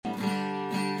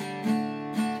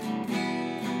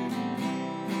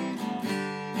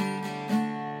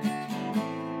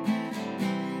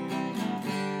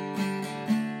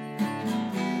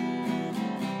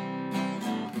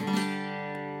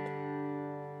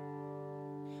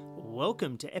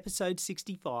welcome to episode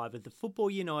 65 of the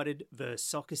Football United vs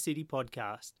Soccer City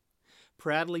podcast.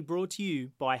 Proudly brought to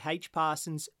you by H.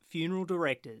 Parsons Funeral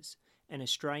Directors, an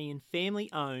Australian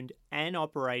family-owned and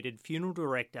operated funeral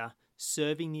director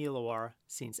serving the Illawarra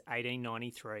since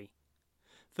 1893.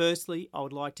 Firstly, I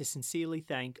would like to sincerely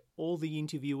thank all the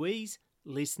interviewees,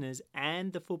 listeners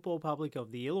and the football public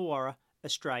of the Illawarra,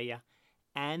 Australia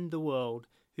and the world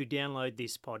who download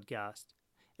this podcast.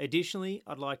 Additionally,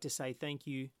 I'd like to say thank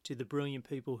you to the brilliant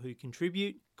people who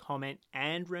contribute, comment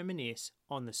and reminisce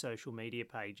on the social media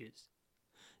pages.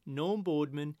 Norm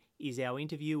Boardman is our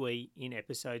interviewee in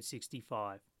episode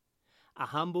 65. A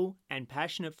humble and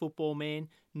passionate football man,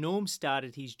 Norm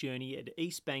started his journey at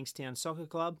East Bankstown Soccer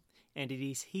Club, and it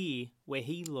is here where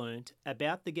he learnt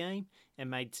about the game and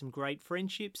made some great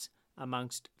friendships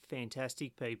amongst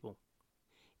fantastic people.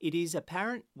 It is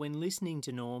apparent when listening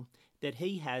to Norm that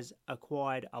he has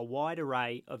acquired a wide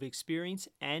array of experience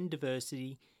and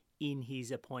diversity in his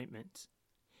appointments.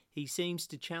 He seems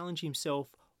to challenge himself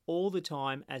all the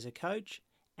time as a coach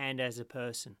and as a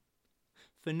person.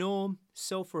 For Norm,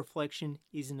 self-reflection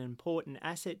is an important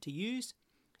asset to use,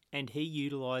 and he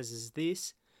utilises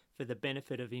this for the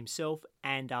benefit of himself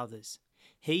and others.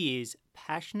 He is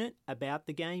passionate about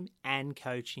the game and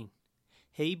coaching.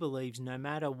 He believes no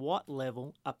matter what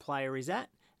level a player is at,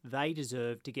 they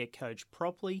deserve to get coached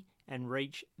properly and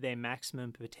reach their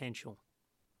maximum potential.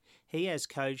 He has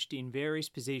coached in various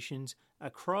positions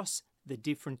across the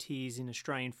different tiers in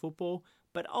Australian football,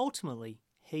 but ultimately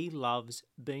he loves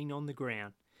being on the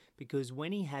ground because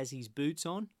when he has his boots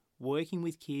on, working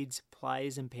with kids,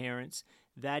 players and parents,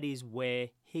 that is where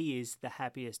he is the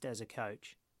happiest as a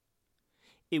coach.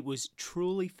 It was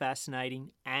truly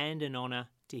fascinating and an honour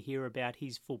to hear about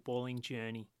his footballing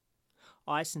journey.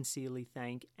 I sincerely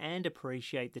thank and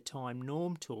appreciate the time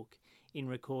Norm took in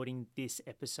recording this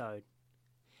episode.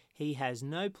 He has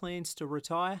no plans to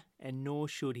retire, and nor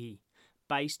should he,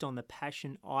 based on the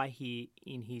passion I hear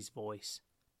in his voice.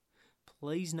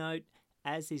 Please note,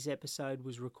 as this episode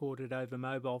was recorded over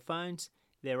mobile phones,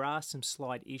 there are some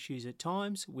slight issues at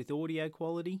times with audio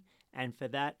quality, and for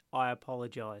that I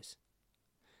apologise.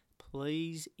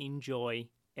 Please enjoy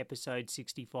episode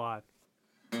 65.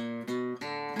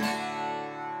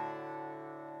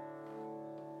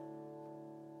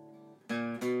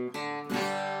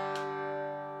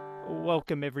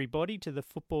 Welcome everybody to the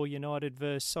Football United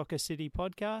vs Soccer City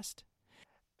podcast.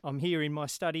 I'm here in my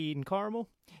study in Corrimal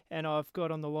and I've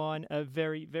got on the line a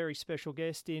very, very special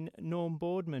guest in Norm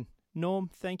Boardman. Norm,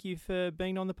 thank you for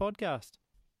being on the podcast.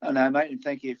 Oh no, mate, and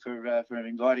thank you for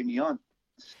inviting me on.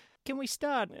 Can we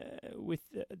start with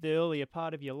the earlier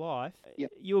part of your life?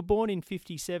 Yep. You were born in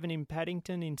 1957 in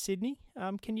Paddington in Sydney.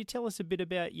 Can you tell us a bit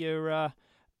about your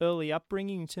early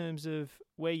upbringing in terms of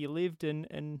where you lived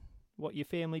and what your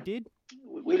family did?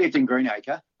 We lived in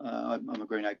Greenacre. I'm a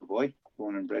Greenacre boy,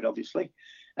 born and bred, obviously.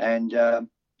 And,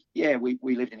 we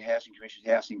lived in Housing Commission's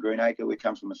house in Greenacre. We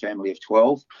come from a family of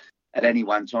 12. At any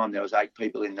one time, there was 8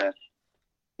 people in the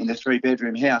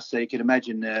 3-bedroom house. So you could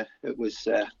imagine it was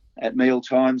at meal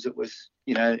times. It was,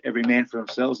 every man for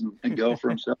themselves and girl for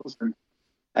themselves.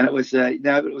 And it was,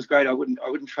 it was great. I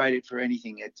wouldn't trade it for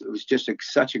anything. It was just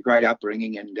such a great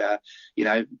upbringing. And,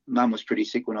 Mum was pretty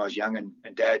sick when I was young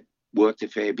and Dad worked a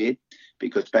fair bit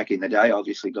because back in the day,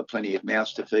 obviously got plenty of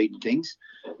mouths to feed and things.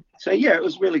 So, it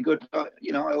was really good. I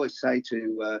always say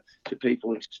to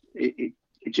people, it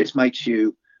just makes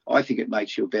you, I think it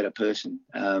makes you a better person.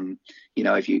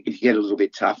 If you get a little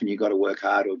bit tough and you've got to work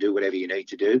hard or do whatever you need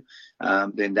to do,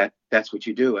 then that's what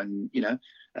you do. And,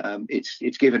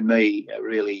 it's given me a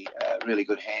really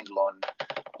good handle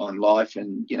on life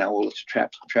and, all its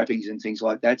trappings and things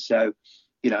like that. So,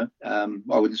 I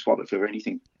wouldn't swap it for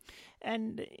anything.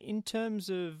 And in terms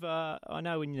of, I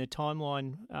know in the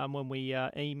timeline when we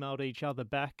emailed each other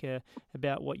back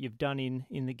about what you've done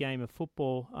in the game of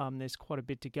football, there's quite a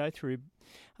bit to go through,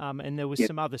 and there was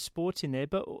some other sports in there.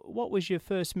 But what was your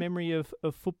first memory of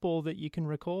football that you can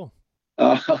recall?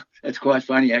 Oh, it's quite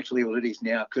funny actually. Well, it is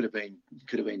now. It could have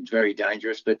been very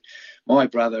dangerous. But my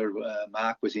brother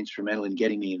Mark was instrumental in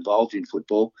getting me involved in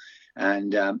football,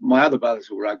 and my other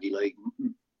brothers were rugby league.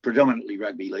 Predominantly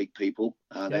rugby league people.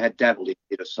 They had dabbled in a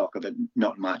bit of soccer, but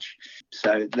not much.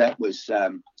 So that was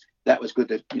good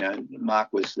that, Mark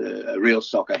was a real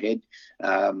soccer head.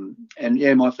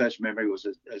 My first memory was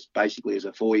as basically as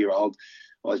a 4-year-old,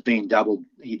 I was being doubled.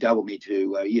 He doubled me he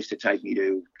used to take me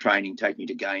to training, take me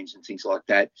to games and things like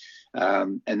that.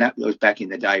 And that was back in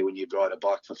the day when you'd ride a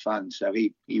bike for fun. So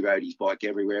he rode his bike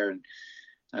everywhere. And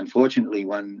unfortunately,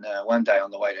 one day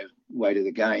on the way to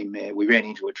the game, we ran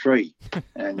into a tree,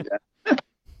 and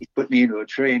He put me into a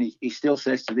tree, and he still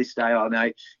says to this day, "Oh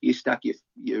no, you stuck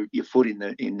your foot in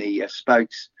the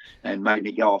spokes and made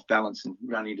me go off balance and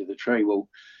run into the tree." Well,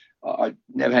 I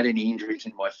never had any injuries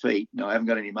in my feet. No, I haven't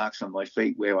got any marks on my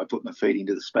feet where I put my feet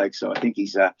into the spokes. So I think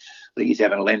he's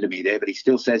having a lend to me there. But he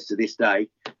still says to this day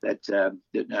that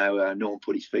Norm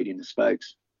put his feet in the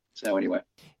spokes. So anyway.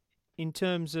 In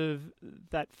terms of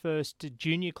that first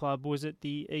junior club, was it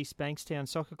the East Bankstown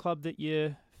Soccer Club that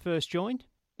you first joined?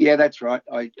 Yeah, that's right.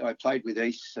 I played with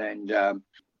East, and I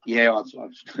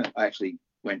actually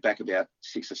went back about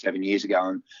 6 or 7 years ago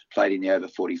and played in the over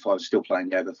 45s, still playing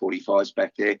the over 45s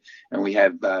back there. And we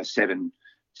have seven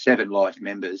life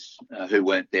members who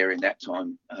weren't there in that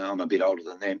time. I'm a bit older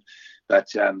than them, but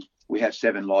we have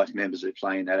 7 life members that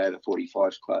play in that over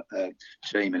 45s club,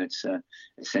 team, and it's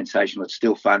sensational. It's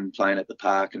still fun playing at the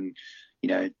park and, you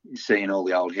know, seeing all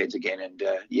the old heads again and,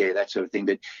 that sort of thing.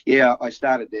 But, yeah, I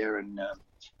started there and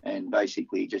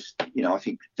basically just, you know, I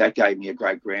think that gave me a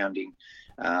great grounding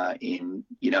in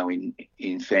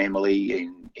family,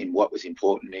 in what was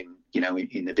important in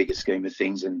the bigger scheme of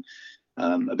things. And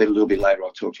a little bit later,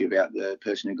 I'll talk to you about the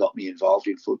person who got me involved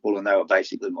in football, and they were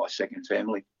basically my second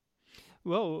family.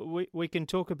 Well, we can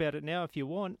talk about it now if you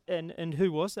want. And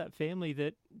who was that family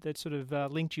that sort of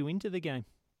linked you into the game?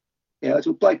 Yeah, it's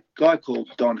a guy called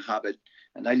Don Hubbard,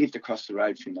 and they lived across the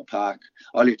road from the park.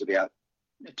 I lived about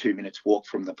 2 minutes walk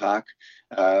from the park,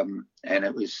 and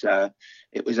it was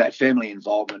that family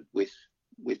involvement with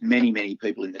many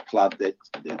people in the club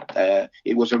that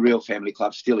it was a real family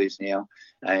club, still is now,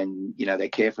 and you know they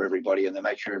care for everybody and they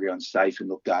make sure everyone's safe and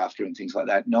looked after and things like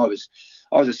that. And I was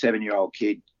a 7-year-old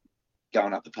kid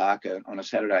going up the park on a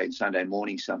Saturday and Sunday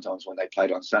morning, sometimes when they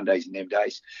played on Sundays in them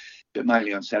days, but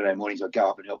mainly on Saturday mornings I'd go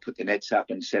up and help put the nets up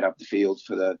and set up the fields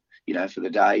for the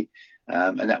day,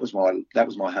 and that was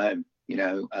my home. You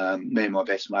know, me and my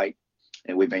best mate,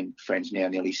 and we've been friends now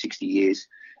nearly 60 years.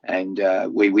 And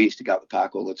we used to go up the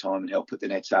park all the time and help put the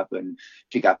nets up and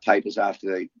pick up papers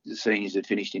after the seniors had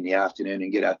finished in the afternoon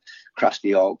and get a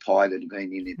crusty old pie that had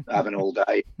been in the oven all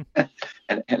day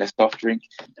and a soft drink.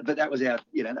 But that was our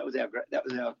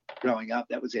growing up.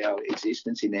 That was our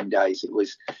existence in them days. It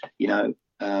was,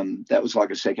 that was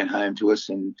like a second home to us.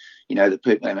 And, the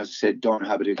people, and as I said, Don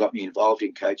Hubbard, who got me involved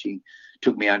in coaching,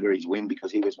 took me under his wing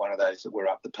because he was one of those that were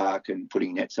up the park and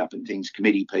putting nets up and things,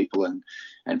 committee people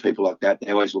and people like that.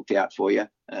 They always looked out for you.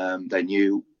 They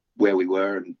knew where we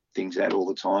were and things that all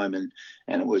the time. And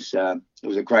it was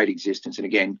a great existence. And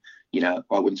again, I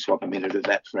wouldn't swap a minute of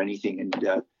that for anything.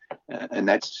 And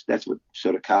that's what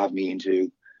sort of carved me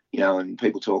into, and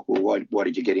people talk, well, why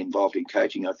did you get involved in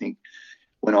coaching? I think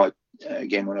when I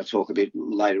talk a bit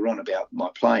later on about my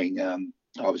playing,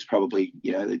 I was probably,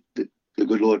 the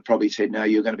good Lord probably said, no,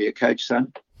 you're going to be a coach,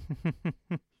 son.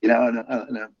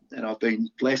 And I've been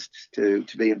blessed to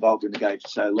be involved in the game for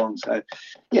so long. So,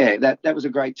 yeah, that was a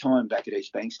great time back at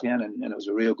East Bankstown, and it was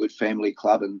a real good family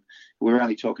club. And we were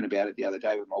only talking about it the other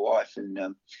day with my wife, and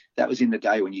that was in the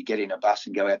day when you get in a bus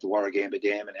and go out to Warragamba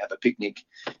Dam and have a picnic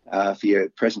for your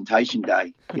presentation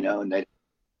day, and they'd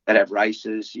have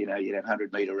races, you'd have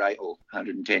 100-metre race or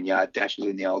 110-yard dashes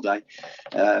in the old day.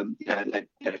 They'd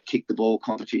have kick the ball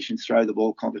competitions, throw the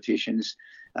ball competitions.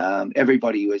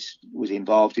 Everybody was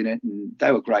involved in it, and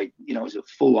they were great. It was a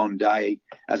full-on day.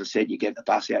 As I said, you get the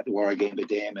bus out to Warragamba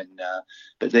Dam, and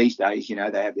but these days, they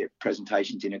have their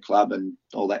presentations in a club and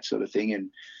all that sort of thing.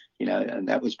 And and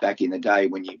that was back in the day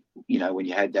when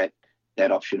you had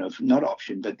that option of not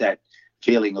option, but that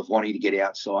feeling of wanting to get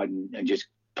outside and just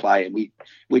play. And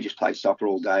we just play soccer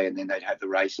all day, and then they'd have the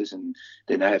races, and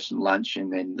then they'd have some lunch,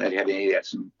 and then they'd have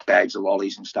some bags of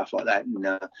lollies and stuff like that,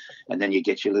 and then you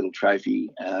get your little trophy,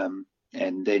 and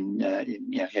then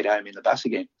head home in the bus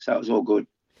again. So it was all good.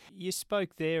 You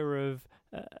spoke there of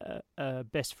a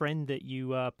best friend that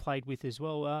you played with as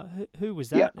well. Who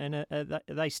was that? Yeah. And are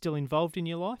they still involved in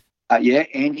your life? Yeah,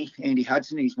 Andy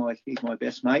Hudson. He's my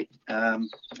best mate, and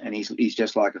he's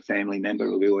just like a family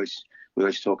member. We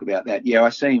always talk about that. Yeah, I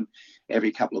see him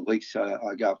every couple of weeks.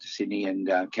 I go up to Sydney and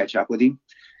catch up with him.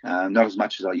 Not as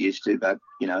much as I used to, but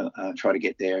try to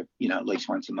get there at least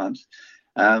once a month.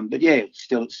 But yeah,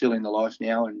 still in the life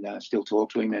now, and still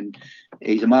talk to him. And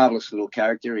he's a marvellous little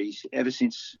character. He's ever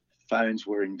since phones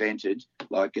were invented,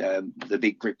 like the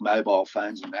big brick mobile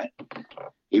phones and that,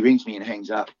 he rings me and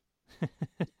hangs up.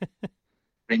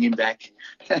 Bring him back.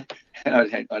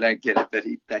 I don't get it, but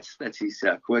that's his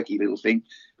quirky little thing.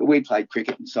 But we played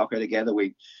cricket and soccer together.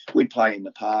 We'd play in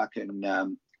the park,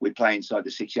 and we'd play inside the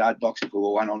 6-yard box if we were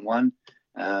 1-on-1.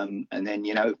 And then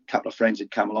a couple of friends would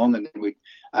come along, and then we'd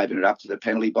open it up to the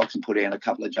penalty box and put down a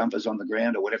couple of jumpers on the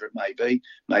ground or whatever it may be,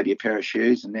 maybe a pair of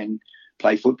shoes, and then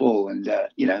play football, and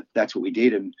that's what we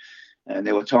did. And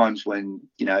there were times when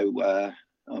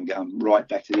I'm going right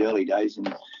back to the early days,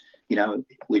 and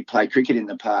we'd play cricket in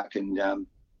the park, and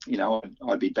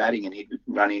I'd be batting, and he'd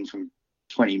run in from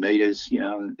 20 metres,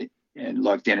 and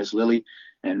like Dennis Lilly,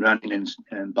 and run in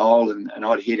and bowl, and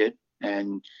I'd hit it,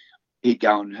 and he'd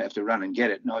go and have to run and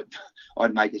get it, and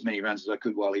I'd make as many runs as I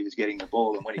could while he was getting the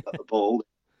ball, and when he got the ball,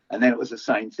 and then it was the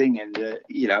same thing, and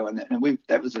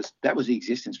that was the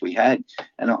existence we had,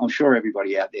 and I'm sure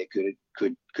everybody out there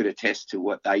could attest to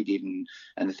what they did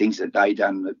and the things that they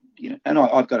done, and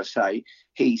I've got to say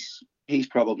he's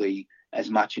probably as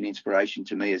much an inspiration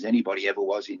to me as anybody ever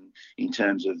was in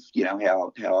terms of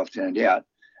how I've turned out,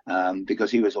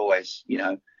 because he was always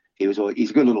he's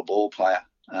a good little ball player.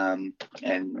 And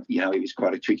he was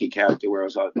quite a tricky character,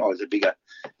 whereas I was a bigger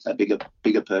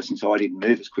person, so I didn't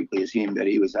move as quickly as him. But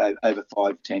he was over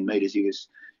 5-10 metres. He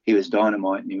was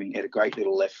dynamite, and he had a great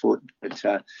little left foot. But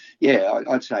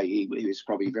I'd say he was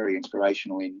probably very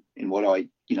inspirational in what I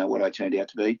turned out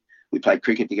to be. We played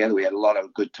cricket together. We had a lot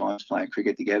of good times playing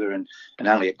cricket together, and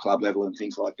only at club level and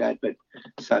things like that. But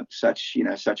such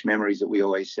memories that we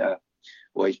always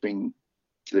bring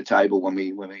to the table when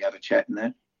we have a chat and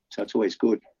that. So it's always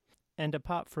good. And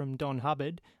apart from Don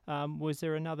Hubbard, was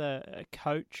there another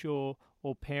coach or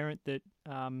parent that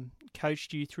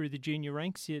coached you through the junior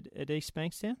ranks at East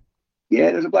Bankstown?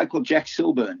 Yeah, there's a bloke called Jack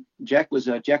Silburn. Jack was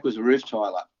a roof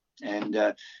tiler,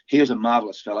 and he was a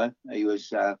marvellous fellow. He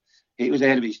was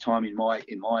ahead of his time in my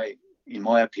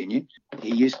opinion.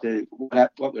 He used to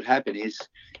what would happen is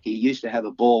he used to have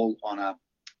a ball on a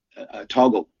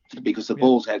toggle, because the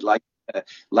balls had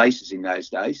laces in those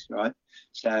days, right?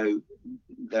 So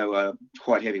they were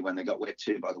quite heavy when they got wet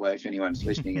too, by the way, if anyone's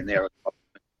listening in there.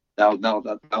 They'll know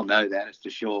that, it's for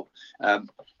sure.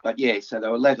 But yeah, so they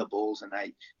were leather balls, and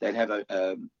they'd have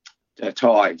a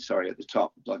tie, at the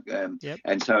top,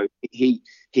 and so he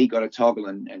got a toggle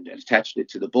and attached it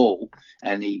to the ball,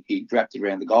 and he wrapped it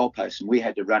around the goalpost, and we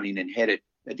had to run in and head it.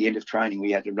 At the end of training,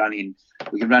 we could run in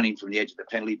from the edge of the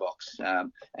penalty box,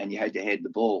 and you had to head the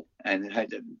ball, and it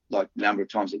had to, the number of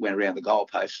times it went around the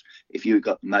goalpost. If you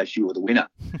got the most, you were the winner.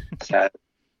 So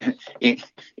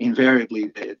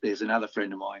invariably, there's another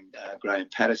friend of mine, Graham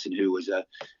Patterson, who was a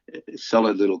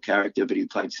solid little character, but he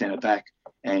played centre back,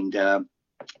 and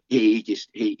he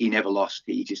never lost.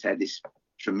 He just had this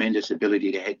tremendous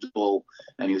ability to head the ball,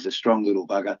 and he was a strong little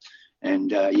bugger.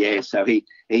 And so he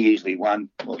usually won.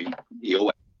 Well, he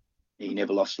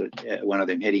never lost one of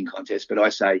them heading contests. But I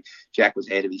say Jack was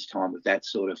ahead of his time with that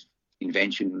sort of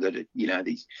invention, that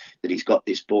he's got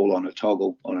this ball on a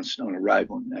toggle on a rope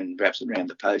and wraps it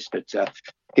around the post. But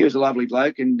he was a lovely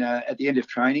bloke. And at the end of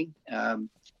training,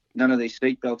 none of these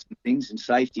seatbelts and things and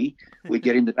safety. We'd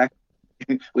get in the back.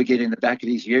 We get in the back of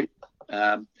his ute,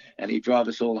 and he'd drive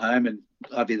us all home, and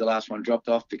I'd be the last one dropped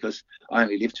off, because I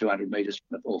only live 200 metres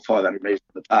or 500 metres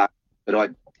from the park, but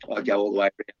I'd go all the way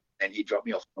around, and he'd drop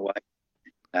me off on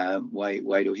the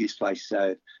way to his place.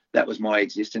 So that was my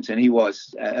existence, and he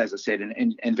was, as I said,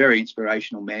 and very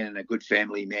inspirational man, and a good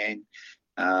family man.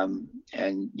 And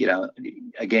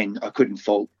again, I couldn't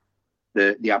fault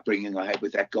the upbringing I had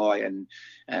with that guy, and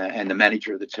the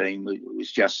manager of the team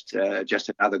was just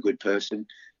another good person.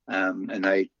 And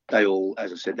they all,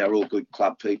 as I said, they're all good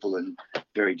club people and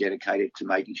very dedicated to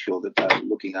making sure that they're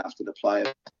looking after the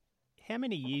players. How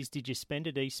many years did you spend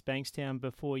at East Bankstown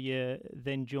before you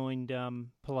then joined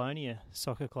Polonia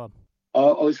Soccer Club? I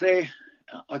was there.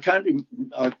 I can't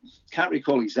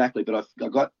recall exactly, but I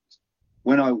got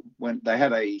when they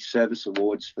have a service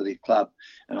awards for the club,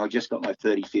 and I just got my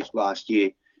 35th last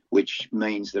year, which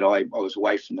means that I was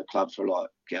away from the club for I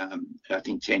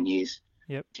think 10 years.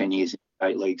 Yep. 10 years in the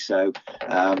state league. So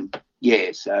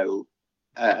so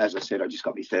as I said, I just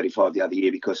got me 35 the other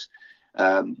year, because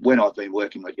when I've been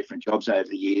working my different jobs over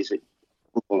the years at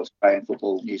Football Australia and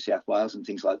Football New South Wales and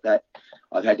things like that,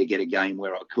 I've had to get a game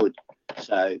where I could.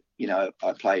 So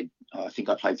I played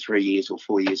 3 years or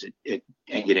 4 years at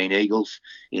Engadine Eagles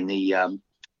in the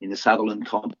Sutherland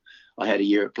comp. I had a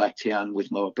year at Blacktown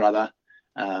with my brother.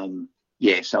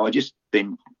 So I just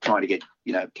been trying to get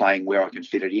playing where I can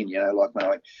fit it in. Like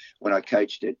when I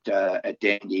coached at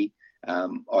Dandy,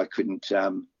 I couldn't.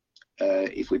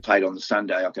 If we played on the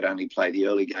Sunday, I could only play the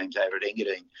early games over at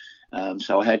Engadine.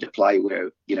 So I had to play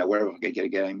wherever I could get a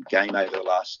game over the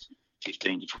last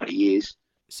 15 to 20 years.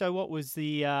 So what was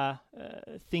the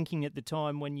thinking at the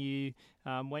time when you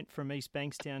went from East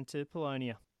Bankstown to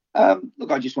Polonia?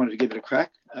 Look, I just wanted to give it a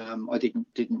crack. I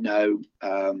didn't know.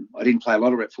 I didn't play a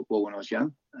lot of rep football when I was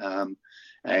young,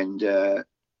 and I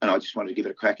just wanted to give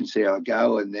it a crack and see how I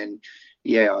go. And then,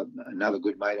 another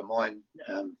good mate of mine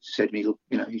said to me, look,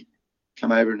 you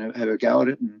come over and have a go at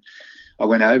it. And I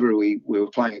went over. We were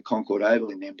playing at Concord Oval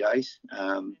in them days.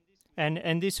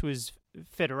 And this was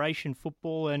Federation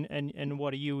football, and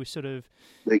what are you, sort of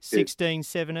League 16,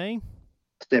 17?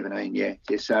 17, yeah.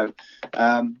 So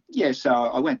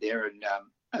I went there, and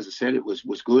as I said, it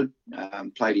was good.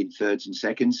 Played in thirds and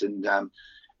seconds, and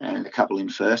a couple in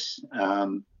firsts.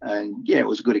 It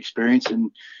was a good experience,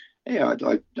 and I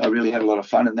really had a lot of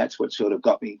fun, and that's what sort of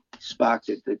got me sparked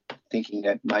at thinking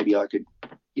that maybe I could,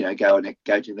 go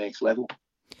to the next level.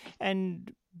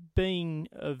 And being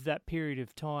of that period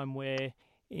of time where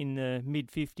in the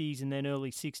mid-50s and then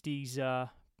early 60s,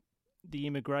 the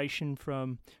immigration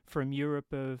from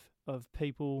Europe of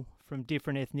people from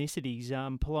different ethnicities,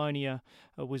 Polonia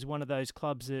was one of those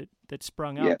clubs that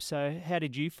sprung up. Yep. So how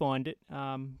did you find it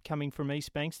coming from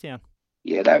East Bankstown?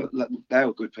 Yeah, they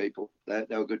were good people. They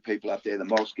were good people up there. The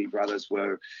Molsky brothers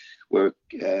were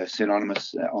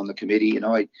synonymous on the committee, and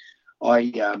I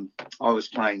was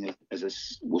playing as a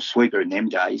sweeper in them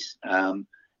days,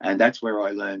 and that's where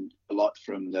I learned a lot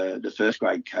from the first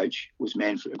grade coach. Was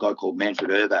a guy called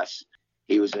Manfred Urbas.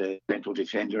 He was a central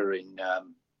defender in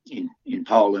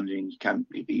Poland, and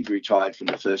he retired from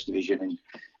the first division,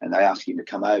 and they asked him to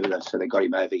come over, so they got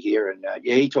him over here, and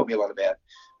he taught me a lot about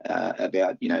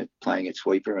playing at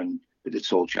sweeper, but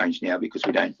it's all changed now because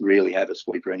we don't really have a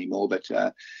sweeper anymore. But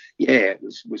it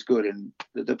was good, and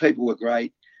the people were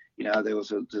great. There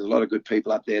was a lot of good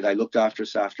people up there. They looked after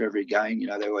us after every game.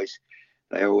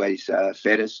 They always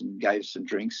fed us and gave us some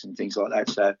drinks and things like that.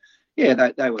 So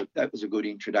that was a good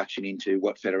introduction into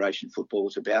what Federation football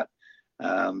was about.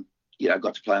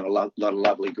 Got to play on a lot of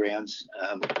lovely grounds.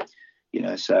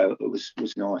 So it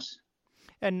was nice.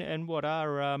 And what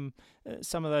are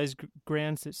some of those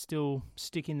grounds that still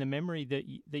stick in the memory that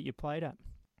you played at?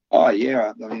 Oh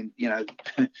yeah, I mean,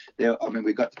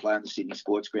 we got to play on the Sydney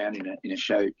Sports Ground in a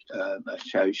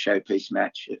showpiece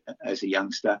match as a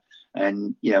youngster,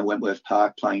 and Wentworth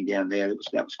Park playing down there.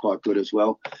 That was quite good as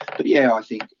well. But I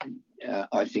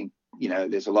think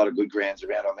there's a lot of good grounds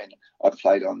around. I mean, I've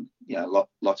played on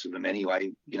lots of them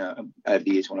anyway. Over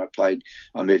the years when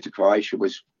I moved to Croatia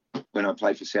was. When I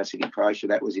played for South Sydney Croatia,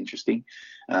 that was interesting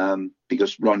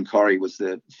because Ron Corrie was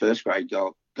the first grade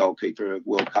goalkeeper, a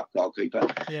World Cup goalkeeper.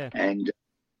 Yeah.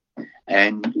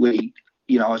 And we,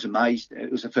 I was amazed.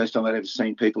 It was the first time I'd ever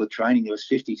seen people at training. There was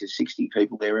 50 to 60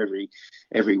 people there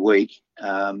every week,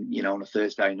 on a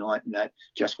Thursday night, and that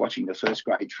just watching the first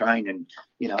grade train. And,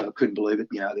 I couldn't believe it.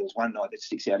 There was one night that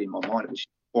sticks out in my mind. It was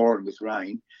pouring with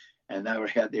rain, and they were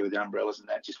out there with umbrellas and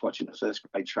that, just watching the first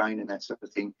grade train and that sort of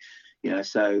thing.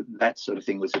 So that sort of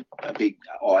thing was a big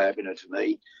eye-opener to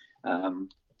me.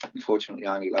 Unfortunately,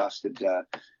 I only lasted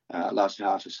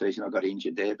half a season. I got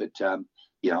injured there, but,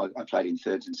 I played in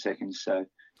thirds and seconds. So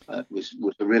it was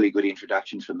a really good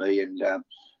introduction for me. And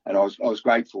I was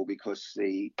grateful because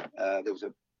there was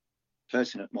a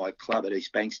person at my club at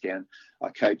East Bankstown. I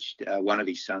coached one of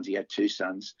his sons. He had two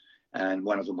sons, and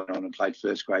one of them went on and played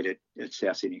first grade at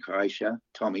South Sydney Croatia,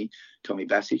 Tommy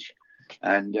Basic.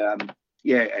 And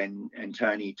and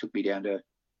Tony took me down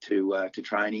to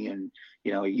training, and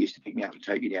he used to pick me up and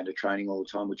take me down to training all the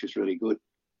time, which was really good.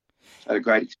 I had a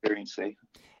great experience there.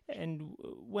 And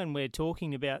when we're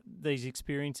talking about these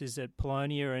experiences at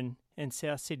Polonia and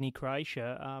South Sydney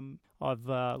Croatia, I've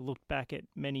looked back at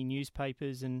many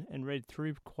newspapers and read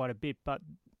through quite a bit, but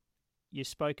you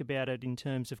spoke about it in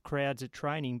terms of crowds at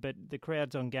training, but the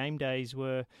crowds on game days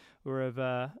were of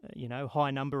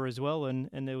high number as well, and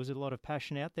there was a lot of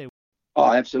passion out there.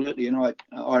 Oh, absolutely. And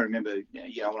I remember,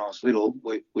 when I was little,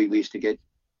 we used to get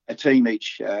a team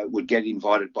each would get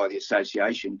invited by the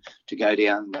association to go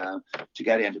down to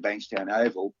Bankstown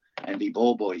Oval and be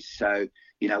ball boys. So,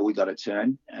 we got a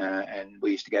turn and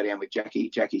we used to go down with Jackie.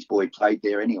 Jackie's boy played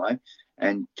there anyway.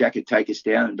 And Jack would take us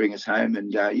down and bring us home.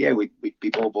 And, we'd be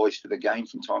ball boys for the game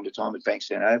from time to time at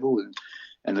Bankstown Oval.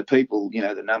 And the people,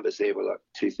 the numbers there were like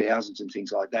 2,000s and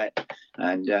things like that.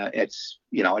 And it's,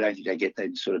 I don't think they get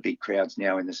them sort of big crowds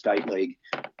now in the State League.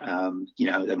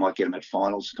 They might get them at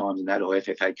finals times and that, or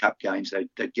FFA Cup games,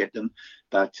 they'd get them.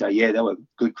 But, there were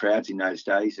good crowds in those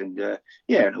days. And, and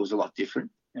it was a lot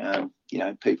different.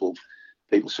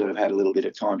 People sort of had a little bit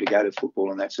of time to go to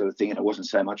football and that sort of thing, and it wasn't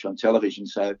so much on television.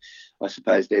 So I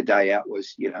suppose their day out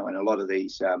was, and a lot of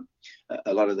these,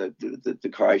 a lot of the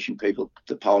Croatian people,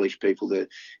 the Polish people, the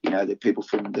people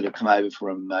that have come over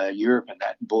from Europe and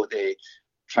that, brought their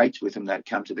traits with them. They'd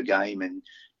come to the game and,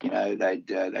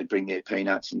 they'd bring their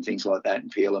peanuts and things like that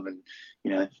and peel them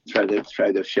and, throw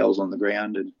the shells on the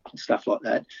ground and stuff like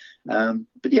that.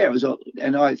 But yeah, it was,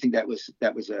 and I think that was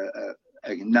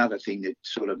another thing that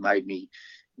sort of made me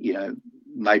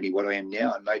what I am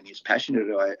now and made me as passionate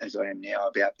as I am now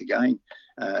about the game.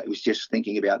 It was just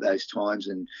thinking about those times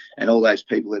and all those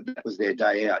people that was their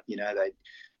day out.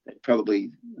 People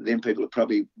would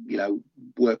probably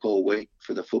work all week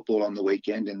for the football on the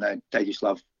weekend, and they just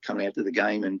love coming out to the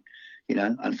game. And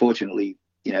unfortunately,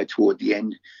 toward the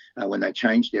end, when they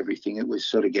changed everything, it was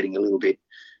sort of getting a little bit,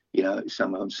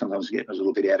 sometimes getting a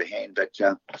little bit out of hand. But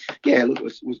look,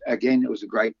 it was a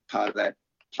great part of that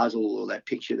puzzle or that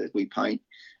picture that we paint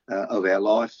of our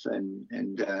life, and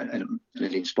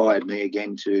it inspired me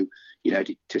again to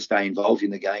stay involved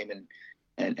in the game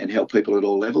and help people at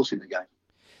all levels in the game.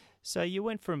 So you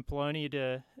went from Polonia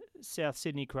to South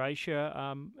Sydney,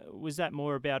 Croatia. Was that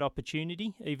more about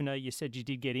opportunity, even though you said you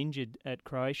did get injured at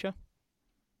Croatia?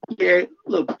 Yeah,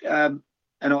 look, and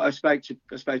I spoke to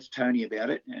Tony about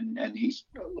it, and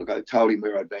I told him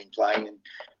where I'd been playing,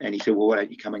 and he said, well, why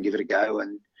don't you come and give it a go?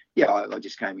 And yeah, I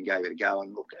just came and gave it a go.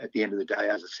 And look, at the end of the day,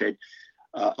 as I said,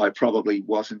 I probably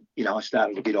wasn't, I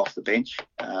started a bit off the bench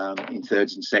in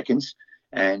thirds and seconds,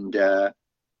 and I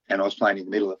was playing in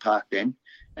the middle of the park then.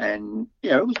 And,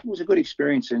 it was a good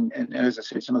experience. And as I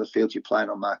said, some of the fields you're playing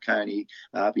on, Marconi,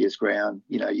 Arbia's ground,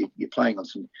 you're playing on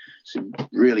some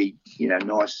really,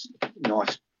 nice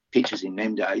pitches in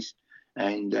them days.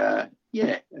 And, and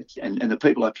the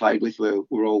people I played with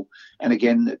were all, and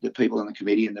again, the people on the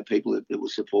committee and the people that were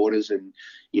supporters. And,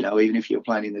 even if you were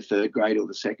playing in the third grade or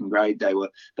the second grade, they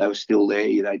were still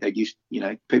there. They used,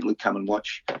 people would come and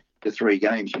watch the 3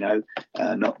 games, not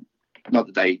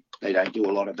that they don't do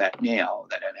a lot of that now.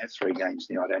 They don't have 3 games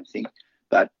now, I don't think.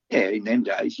 But yeah, in them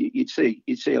days, you'd see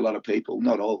a lot of people,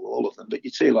 not all of them, but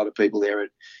you'd see a lot of people there at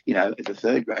the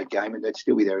third grade game, and they'd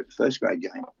still be there at the first grade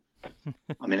game.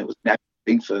 I mean, it was a natural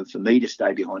thing for me to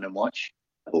stay behind and watch,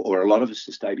 or a lot of us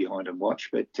to stay behind and watch.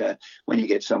 But when you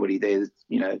get somebody there,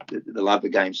 that love the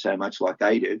game so much like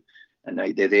they do, and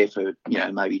they're there for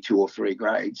maybe 2 or 3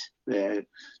 grades, that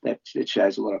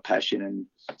shows a lot of passion.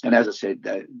 And as I said,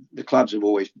 the clubs have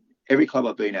always, every club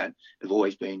I've been at have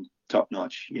always been top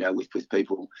notch, with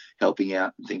people helping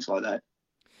out and things like that.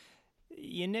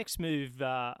 Your next move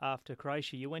after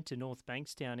Croatia, you went to North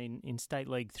Bankstown in State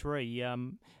League 3.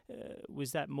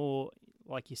 Was that more,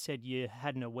 like you said, you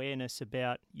had an awareness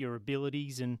about your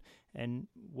abilities and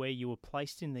where you were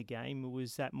placed in the game?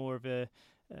 Was that more of a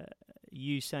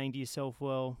you saying to yourself,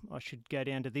 well, I should go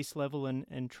down to this level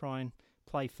and try and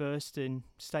play first in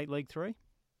State League 3?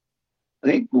 I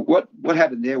think what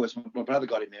happened there was my brother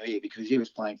got him here because he was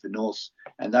playing for Norths,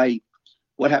 and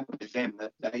what happened with them,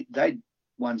 they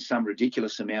won some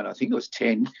ridiculous amount, I think it was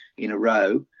 10 in a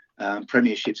row,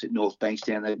 premierships at North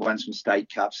Bankstown. They won some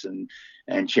state cups and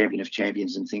champion of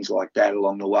champions and things like that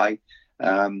along the way.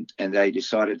 And they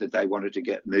decided that they wanted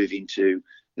to move into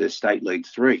the State League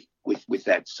 3 with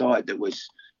that side that was,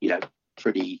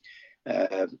 pretty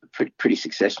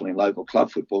successful in local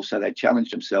club football. So they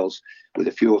challenged themselves with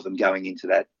a few of them going into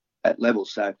that level.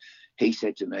 So he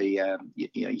said to me,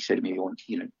 he said to me, you want,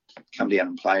 come down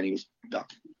and play. And he was,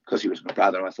 because he was my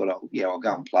brother, and I thought, I'll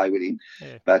go and play with him.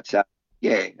 Yeah. But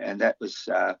and that was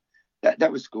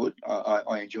that was good.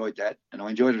 I enjoyed that, and I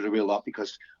enjoyed it a real lot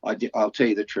because I'll tell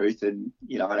you the truth, and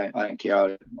I don't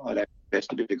care. I don't best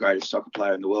to be the greatest soccer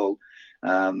player in the world,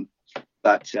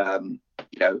 but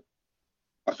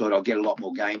I thought I'll get a lot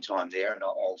more game time there, and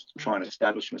I'll try and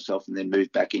establish myself, and then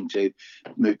move back into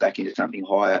something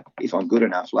higher if I'm good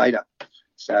enough later.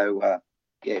 So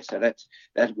so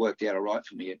that worked out all right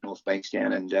for me at North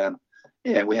Bankstown,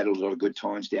 and we had a lot of good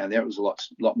times down there. It was a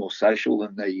lot more social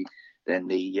than the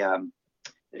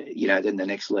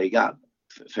next league up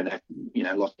for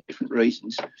lots of different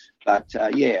reasons. But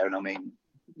and I mean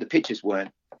the pitches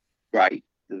weren't great,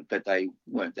 but they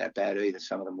weren't that bad either.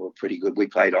 Some of them were pretty good. We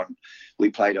played on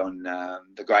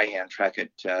the Greyhound track at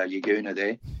Laguna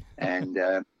there, and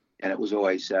it was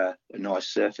always a nice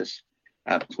surface.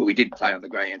 We didn't play on the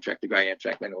Greyhound track. The Greyhound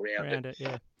track went all around it.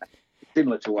 Yeah.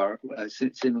 Similar to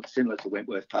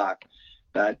Wentworth Park.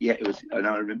 But it was. And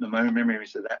I remember my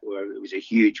memories of that were it was a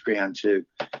huge ground too,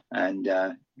 and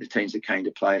the teams that came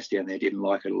to play us down there didn't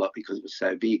like it a lot because it was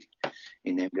so big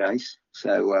in them days.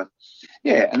 So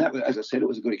and that was, as I said, it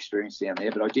was a good experience down there.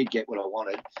 But I did get what I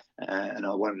wanted, and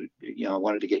I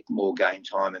wanted to get more game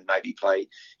time and maybe play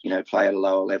at a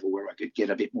lower level where I could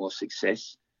get a bit more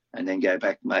success, and then go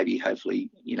back maybe hopefully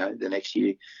the next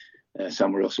year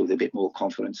somewhere else with a bit more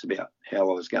confidence about how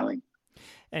I was going.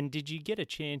 And did you get a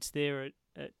chance there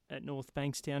at North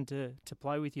Bankstown to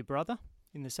play with your brother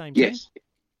in the same team? Yes.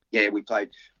 Yeah, we played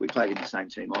in the same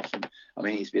team often. I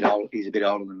mean, he's a bit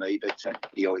older than me, but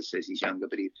he always says he's younger,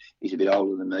 but he's a bit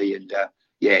older than me. And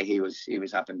yeah, he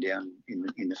was up and down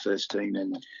in the first team,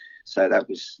 and so that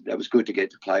was good to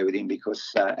get to play with him because,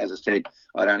 as I said,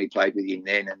 I'd only played with him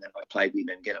then, and then I played with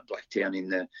him again at Blacktown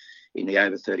in the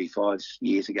over 35s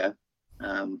years ago,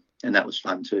 and that was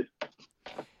fun too.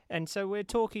 And so we're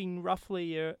talking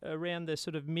roughly around the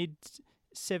sort of mid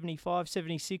 75,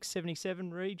 76,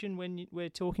 77 region when we're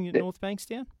talking at North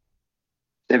Bankstown?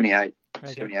 78.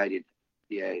 Okay. 78,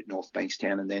 yeah, North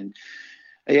Bankstown. And then,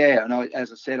 yeah, and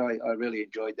as I said, I really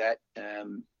enjoyed that.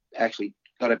 Actually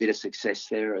got a bit of success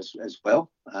there as well.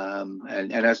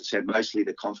 And as I said, mostly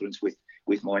the confidence with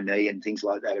my knee and things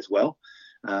like that as well,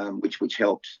 which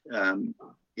helped,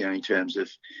 in terms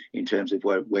of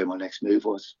where my next move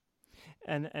was.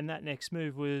 And that next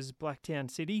move was Blacktown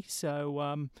City.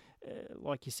 So,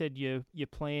 like you said, your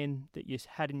plan that you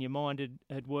had in your mind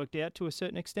had worked out to a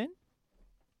certain extent.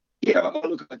 Yeah,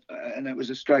 look, and it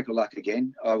was a stroke of luck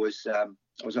again. I was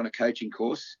on a coaching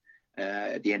course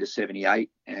at the end of '78,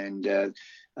 and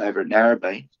over at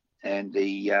Narrabeen, and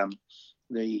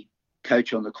the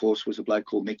coach on the course was a bloke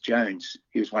called Mick Jones.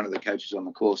 He was one of the coaches on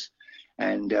the course,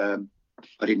 and I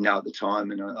didn't know at the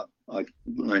time, and I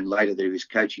learned later that he was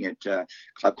coaching at a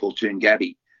club called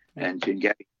Toongabbie, and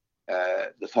Toongabbie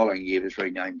the following year was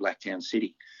renamed Blacktown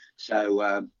City. So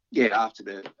after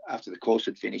the course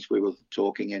had finished, we were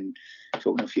talking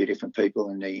to a few different people,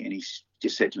 and he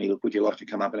just said to me, "Look, would you like to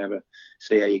come up and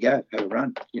see how you go, have a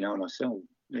run?" And I said, "Oh,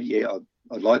 yeah,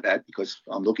 I'd like that because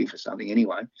I'm looking for something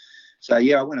anyway." So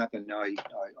yeah, I went up and I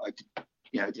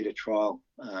did a trial,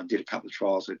 did a couple of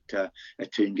trials at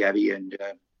Toongabbie, and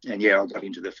yeah, I got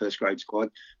into the first grade squad,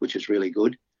 which is really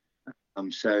good.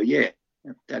 So yeah,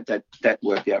 that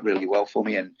worked out really well for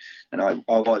me, and I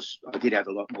did have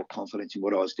a lot more confidence in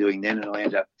what I was doing then, and I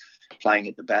ended up playing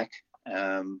at the back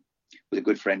with a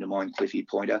good friend of mine, Cliffy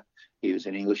Pointer. He was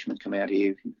an Englishman, come out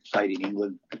here, played in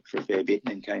England for a fair bit,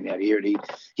 and then came out here, and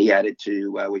he added to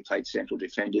we played central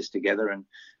defenders together, and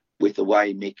with the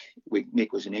way Mick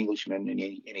was an Englishman, and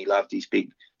he loved his big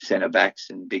centre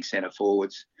backs and big centre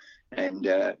forwards, and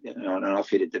I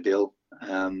fitted the bill.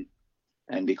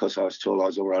 And because I was tall, I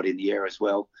was all right in the air as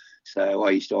well. So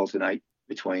I used to alternate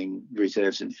between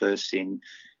reserves and firsts in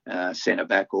centre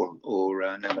back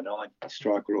or number 9,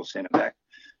 striker or centre back.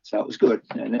 So it was good,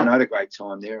 and I had a great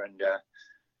time there. And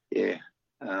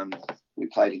we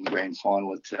played in the grand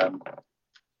final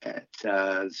at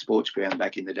the sports ground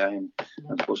back in the day, and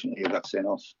unfortunately I got sent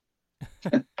off.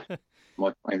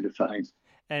 My claim to fame.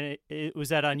 And was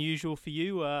that unusual for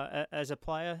you as a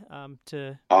player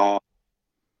to? Oh,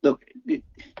 look, a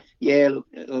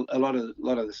lot of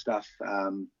the stuff,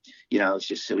 it's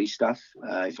just silly stuff.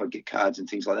 If I get cards and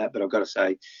things like that, but I've got to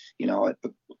say,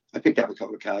 I picked up a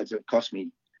couple of cards that cost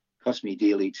me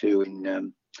dearly too.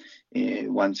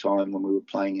 In one time when we were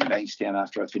playing in Bankstown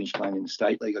after I finished playing in the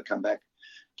state league, I come back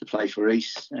to play for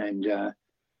East, and I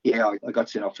got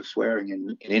sent off for swearing.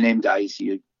 And in them days,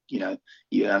 you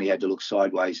only had to look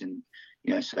sideways and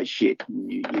say shit,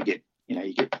 and you get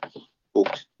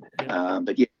booked. Yeah.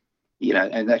 But yeah,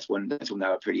 and that's when they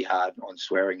were pretty hard on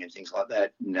swearing and things like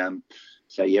that. And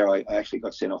I actually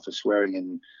got sent off for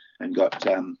swearing and got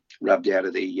rubbed out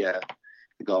of the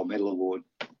gold medal award.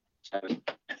 So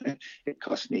it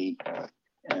cost me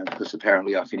because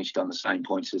apparently I finished on the same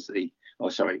points as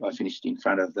I finished in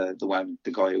front of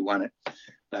the guy who won it.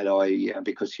 But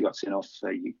because you got sent off,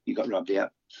 you got rubbed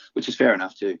out, which is fair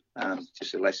enough too.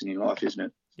 Just a lesson in life, isn't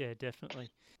it? Yeah, definitely.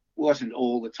 It wasn't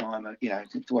all the time,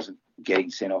 it wasn't getting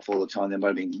sent off all the time. There might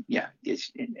have been,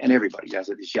 and everybody does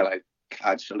it. There's yellow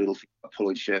cards for little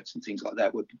pulling shirts and things like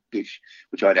that,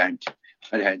 which I don't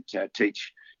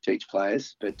teach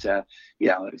players. But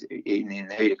in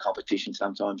the heat of competition,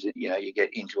 sometimes you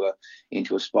get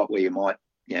into a spot where you might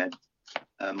get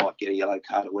a yellow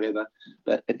card or whatever.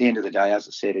 But at the end of the day, as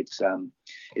I said,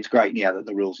 it's great now that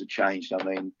the rules have changed. I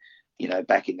mean,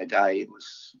 back in the day, it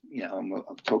was, I'm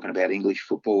talking about English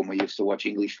football, and we used to watch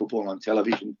English football on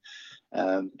television.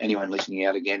 Anyone listening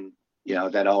out again,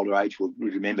 that older age will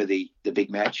remember the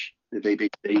big match, the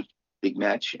BBC big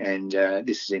match, and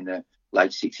this is in the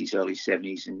late 60s, early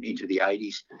 70s, and into the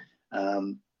 80s.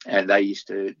 And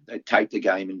they'd tape the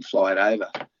game and fly it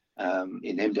over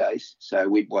in them days. So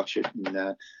we'd watch it,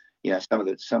 and some of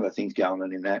the things going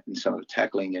on in that, and some of the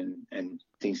tackling and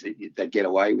things that they'd get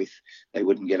away with, they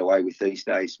wouldn't get away with these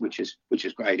days, which is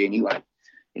great anyway,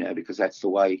 because that's the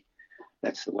way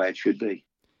it should be.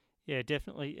 Yeah,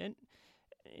 definitely.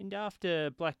 And after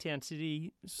Blacktown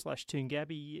City /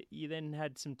 Toongabbie, you then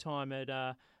had some time at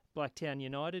Blacktown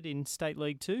United in State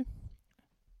League 2.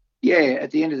 Yeah,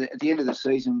 at the end of the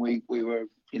season, we were,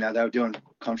 they were doing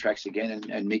contracts again,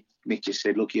 and Mick just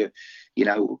said, look, we're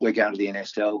going to the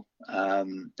NSL.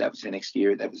 That was the next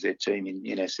year. That was their team in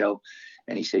NSL,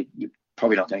 and he said you're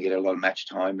probably not going to get a lot of match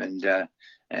time, and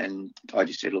I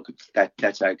just said, look,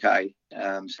 that's okay.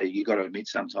 So you got to admit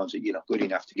sometimes that you're not good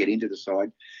enough to get into the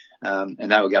side.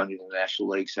 And they were going into the National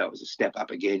League, so it was a step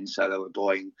up again. So they were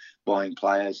buying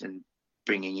players and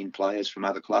bringing in players from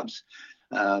other clubs.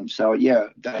 So yeah,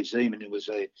 Dave Zeman,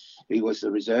 he was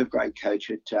the reserve grade coach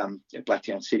at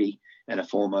Blacktown City and a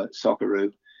former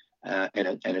Socceroo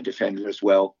and a defender as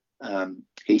well.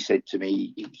 He said to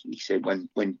me, he said when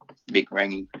Mick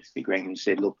rang him and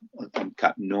said, look, I'm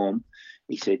cutting Norm.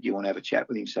 He said, do you want to have a chat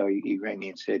with him? So he rang me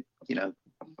and said, do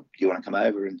you want to come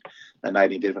over? And they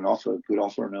made me a bit of an offer, a good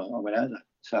offer, and I went over.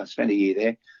 So I spent a year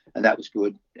there, and that was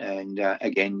good. And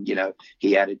again,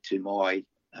 he added to my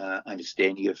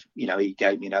understanding of, he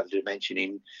gave me another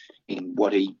dimension in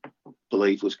what he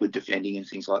believed was good defending and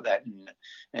things like that,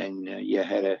 and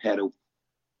how to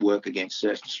work against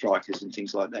certain strikers and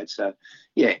things like that. So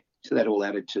so that all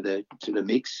added to the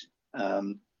mix.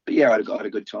 But yeah, I had a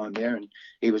good time there, and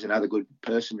he was another good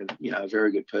person, a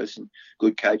very good person,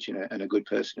 good coach, and a good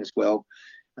person as well.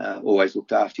 Always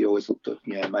looked after you, always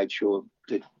made sure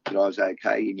that I was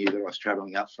okay. He knew that I was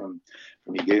travelling up from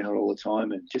Yagoona all the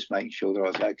time, and just making sure that I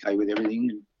was okay with everything.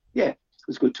 And yeah, it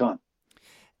was a good time.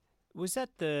 Was that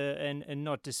and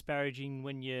not disparaging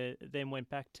when you then went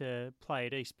back to play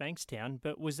at East Bankstown,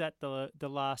 but was that the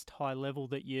last high level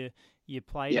that you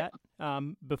played at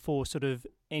before sort of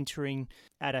entering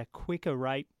at a quicker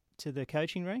rate to the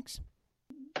coaching ranks?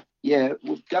 Yeah,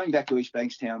 well, going back to East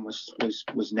Bankstown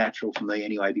was natural for me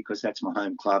anyway, because that's my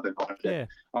home club, and I wanted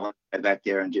to go back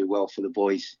there and do well for the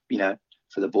boys.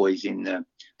 For the boys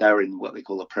they were in what they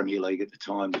call the Premier League at the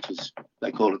time,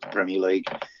 they called it the Premier League.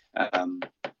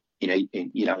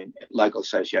 In local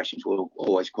associations were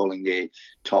always calling their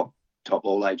top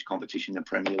all age competition the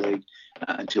Premier League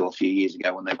until a few years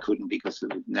ago when they couldn't because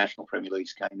the National Premier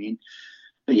Leagues came in.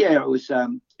 But yeah, it was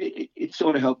it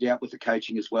sort of helped out with the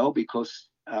coaching as well, because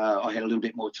I had a little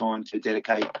bit more time to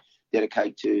dedicate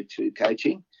to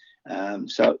coaching.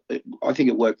 So I think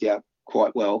it worked out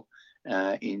quite well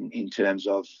in terms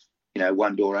of,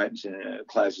 one door opens and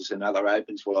closes, another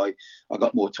opens. Well, I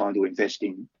got more time to invest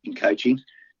in coaching,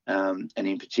 and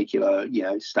in particular,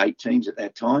 state teams at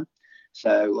that time.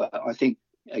 So I think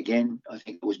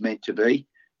it was meant to be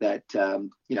that,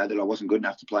 that I wasn't good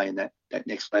enough to play in that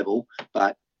next level,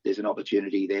 but there's an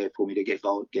opportunity there for me to get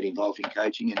involved in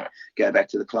coaching and go back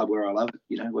to the club where I love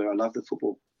it, where I love the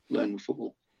football, learning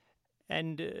football.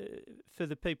 And for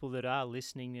the people that are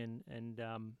listening,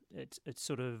 and it's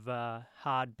sort of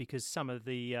hard because some of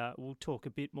we'll talk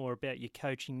a bit more about your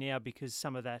coaching now, because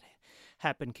some of that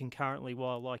happened concurrently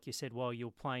while, like you said, while you're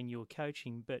playing, you were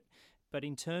coaching. But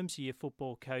in terms of your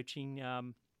football coaching,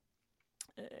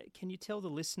 can you tell the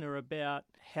listener about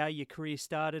how your career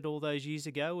started all those years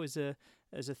ago as a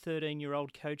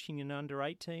 13-year-old coaching an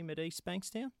under-8 team at East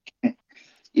Bankstown?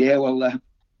 Yeah, well,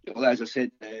 as I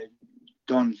said,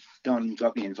 Don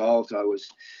got me involved. I was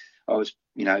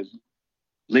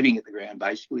living at the ground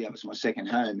basically. That was my second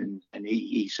home, and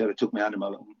he sort of took me under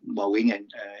my wing and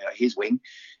his wing,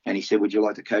 and he said, "Would you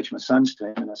like to coach my son's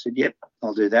team?" And I said, "Yep,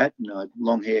 I'll do that." And I had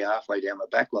long hair halfway down my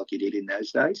back like you did in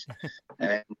those days,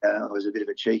 and I was a bit of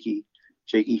a cheeky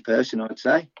person, I'd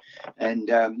say. And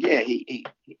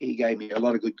he gave me a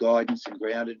lot of good guidance and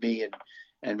grounded me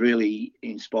and really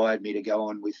inspired me to go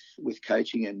on with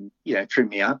coaching and, trim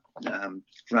me up,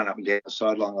 run up and down the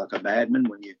sideline like a madman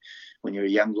when you're a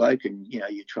young bloke, and,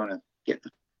 you're trying to get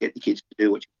the kids to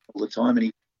do what you do all the time.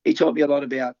 And he taught me a lot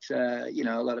about,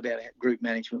 group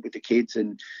management with the kids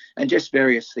and just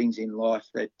various things in life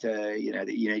that, that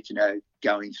you need to know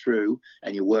going through,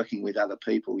 and you're working with other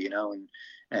people,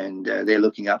 and they're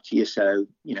looking up to you. So,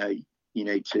 you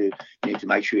need to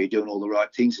make sure you're doing all the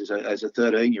right things as a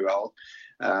 13-year-old.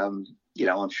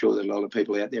 I'm sure that a lot of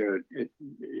people out there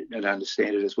don't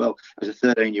understand it as well. As a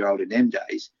 13-year-old in them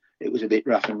days, it was a bit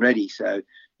rough and ready. So,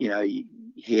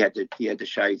 he had to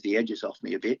shave the edges off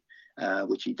me a bit,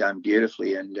 which he'd done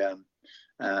beautifully. And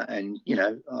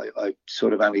I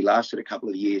sort of only lasted a couple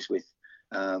of years with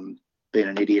being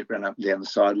an idiot, running up and down the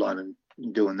sideline and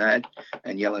doing that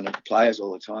and yelling at the players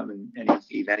all the time. And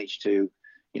he managed to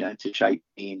shape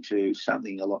me into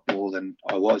something a lot more than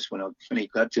I was when he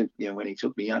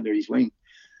took me under his wing.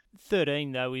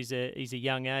 13 though is a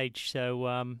young age,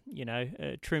 so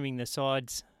trimming the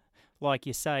sides, like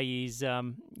you say, is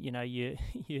you're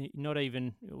not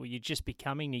even, or you're just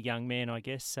becoming a young man, I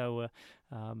guess. So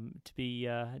to be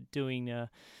doing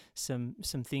some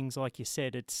things, like you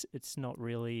said, it's not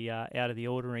really out of the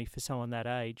ordinary for someone that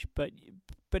age. But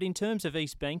in terms of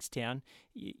East Bankstown,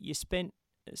 you spent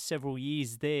several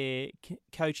years there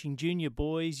coaching junior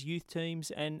boys, youth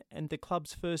teams, and the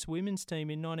club's first women's team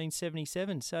in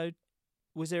 1977. So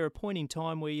was there a point in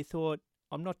time where you thought,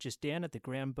 I'm not just down at the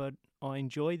ground, but I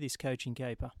enjoy this coaching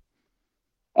caper?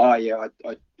 Oh yeah,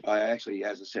 I actually,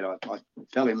 as I said, I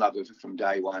fell in love with it from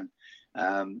day one,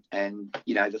 and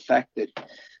the fact that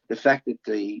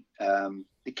the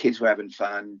kids were having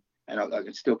fun, and I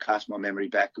can still cast my memory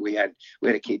back. We had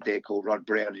a kid there called Rod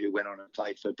Brown who went on and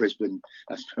played for Brisbane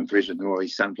Roar.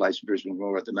 His son plays for Brisbane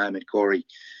Roar at the moment, Corey.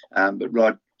 But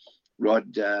Rod,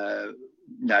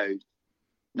 no,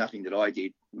 nothing that I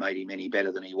did made him any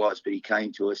better than he was. But he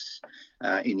came to us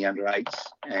in the under eights,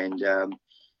 and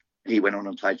he went on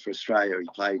and played for Australia. He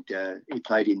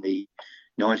played in the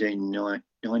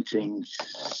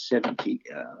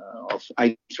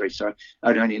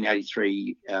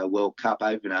 1983 World Cup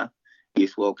opener,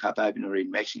 Youth World Cup opener in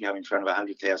Mexico in front of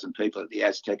 100,000 people at the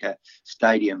Azteca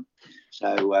Stadium.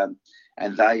 So,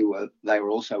 and they were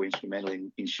also instrumental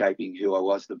in shaping who I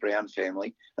was, the Brown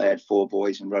family. They had 4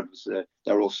 boys, and Rod was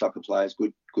they were all soccer players,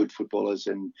 good footballers,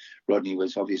 and Rodney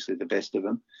was obviously the best of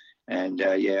them. And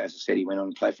as I said, he went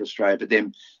on to play for Australia. But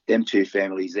them 2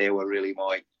 families there were really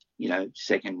my,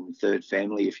 second and third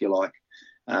family, if you like.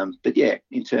 But yeah,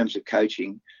 in terms of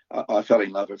coaching, I fell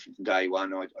in love with it from day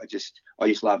one. I just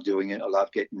love doing it. I love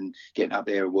getting up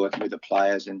there and working with the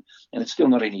players, and it's still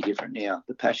not any different now.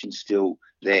 The passion's still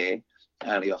there.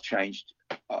 Only I've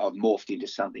morphed into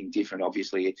something different,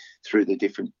 obviously, through the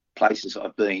different places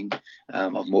I've been.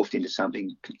 I've morphed into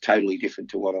something totally different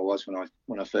to what I was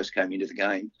when I first came into the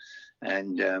game.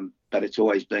 And but it's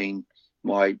always been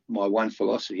my one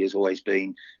philosophy has always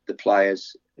been the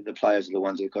players are the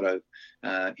ones that got to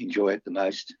enjoy it the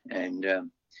most. And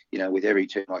with every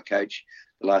team I coach,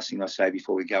 the last thing I say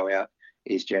before we go out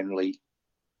is generally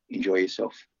enjoy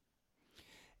yourself.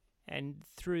 And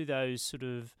through those sort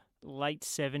of late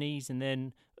 70s and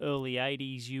then early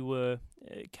 80s, you were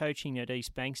coaching at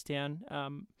East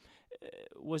Bankstown.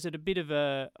 Was it a bit of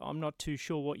I'm not too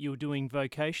sure what you were doing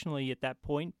vocationally at that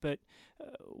point, but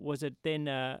was it then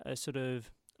a sort of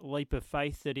leap of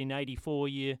faith that in 84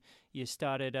 you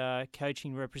started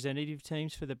coaching representative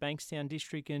teams for the Bankstown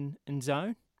district and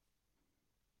zone?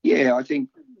 Yeah, I think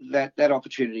that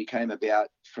opportunity came about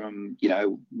from,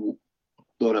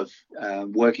 sort of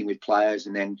working with players,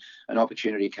 and then an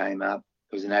opportunity came up.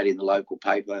 There was an ad in the local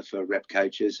paper for rep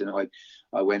coaches, and I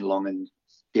went along and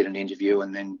did an interview,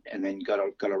 and then got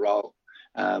a role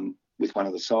with one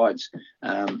of the sides,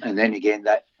 and then again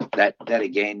that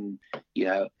again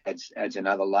adds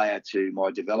another layer to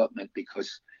my development,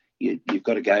 because you've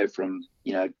got to go from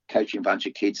coaching a bunch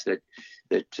of kids that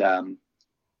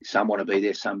some want to be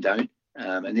there, some don't.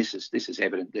 And this is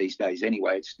evident these days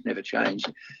anyway. It's never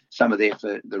changed. Some are there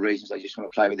for the reasons they just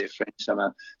want to play with their friends.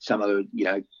 Some are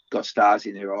got stars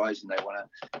in their eyes, and they want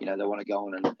to go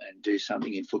on and do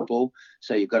something in football.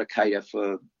 So you've got to cater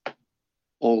for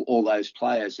all those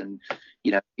players. And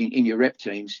in your rep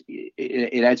teams,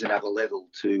 it adds another level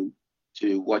to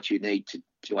what you need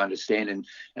to understand.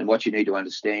 And what you need to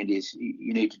understand is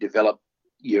you need to develop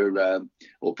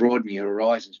or broaden your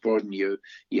horizons, broaden your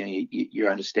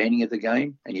understanding of the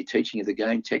game and your teaching of the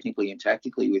game technically and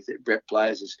tactically with rep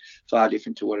players is far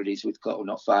different to what it is with club, or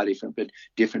not far different, but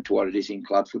different to what it is in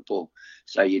club football.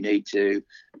 So you need to,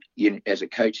 as a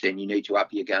coach, then you need to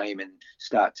up your game and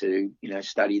start to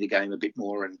study the game a bit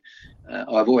more. And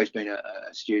I've always been a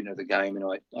student of the game, and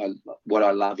what I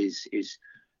love is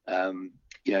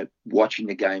watching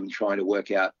the game and trying to work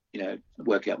out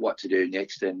what to do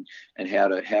next, and how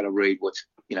to read what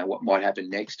might happen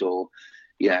next, or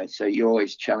so you're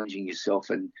always challenging yourself.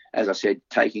 And as I said,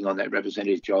 taking on that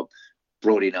representative job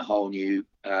brought in a whole new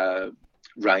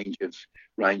range of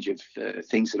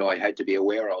things that I had to be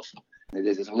aware of.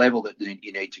 There's a level that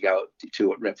you need to go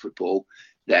to at rep football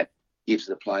that gives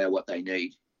the player what they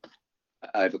need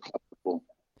over club football.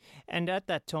 And at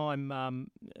that time,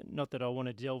 not that I want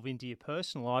to delve into your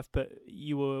personal life, but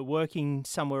you were working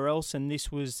somewhere else, and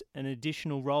this was an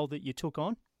additional role that you took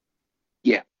on?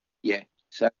 Yeah.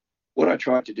 So what I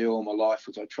tried to do all my life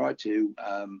was I tried to,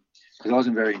 because I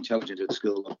wasn't very intelligent at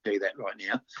school, I'll tell you that right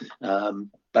now.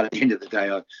 But at the end of the day,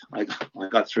 I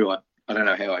got through it. I don't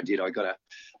know how I did. I got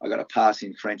a pass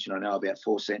in French, and I know about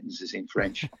 4 sentences in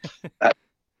French.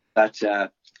 But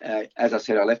as I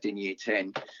said, I left in year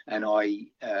 10, and I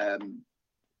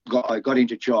got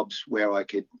into jobs where I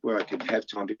could have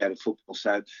time to go to football.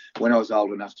 So when I was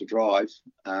old enough to drive,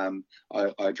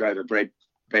 I drove a bread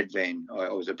van. I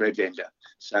was a bread vendor.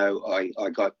 So I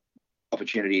got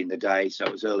opportunity in the day, so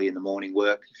it was early in the morning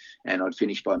work, and I'd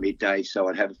finish by midday, so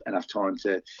I'd have enough time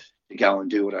to go and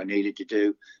do what I needed to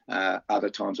do. Other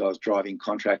times I was driving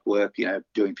contract work,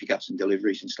 doing pickups and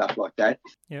deliveries and stuff like that.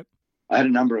 Yep. I had a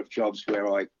number of jobs where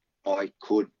I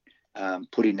could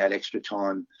put in that extra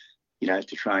time,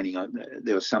 to training.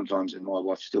 There was sometimes, and my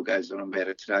wife still goes on about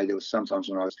it today, there was sometimes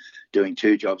when I was doing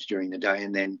 2 jobs during the day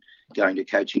and then going to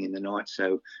coaching in the night.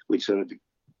 So we'd sort of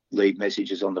leave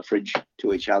messages on the fridge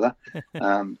to each other.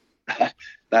 But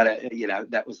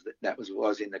that was what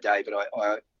was in the day. But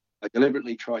I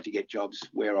deliberately tried to get jobs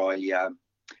where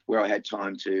I had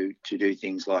time to do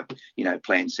things like,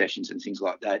 plan sessions and things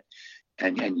like that,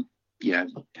 and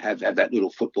have that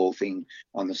little football thing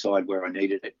on the side where I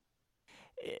needed it.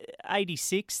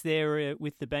 86 there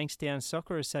with the Bankstown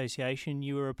Soccer Association,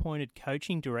 you were appointed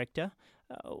coaching director.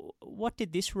 What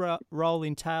did this role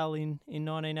entail in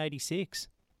 1986?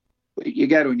 You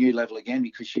go to a new level again,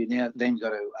 because you now then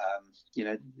got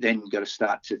to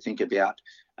start to think about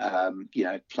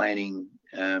planning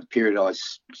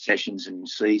periodised sessions and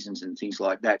seasons and things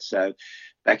like that. So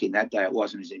back in that day, it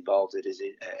wasn't as involved as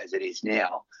it is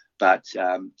now. But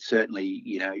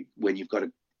certainly, when you've got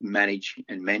to manage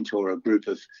and mentor a group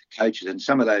of coaches, and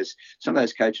some of those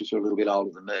coaches were a little bit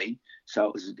older than me, so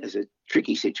it was a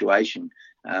tricky situation.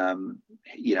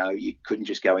 You couldn't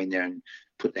just go in there and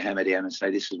put the hammer down and say,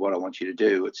 this is what I want you to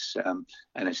do.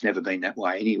 And it's never been that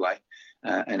way anyway.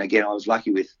 And again, I was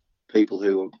lucky with people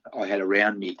who I had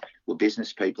around me were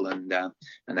business people, and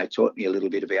they taught me a little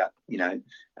bit about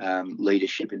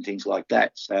leadership and things like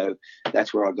that. So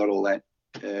that's where I got all that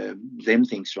them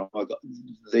things from.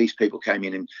 These people came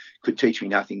in and could teach me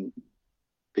nothing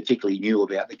particularly new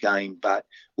about the game, but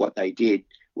what they did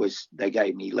was they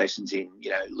gave me lessons in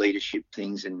leadership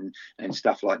things and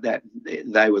stuff like that.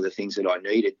 They were the things that I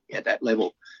needed at that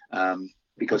level,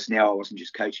 because now I wasn't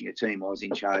just coaching a team, I was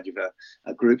in charge of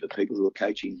a group of people who were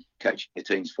coaching the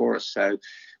teams for us. So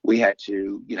we had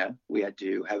to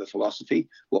have a philosophy,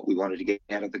 what we wanted to get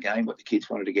out of the game, what the kids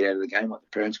wanted to get out of the game, what the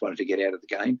parents wanted to get out of the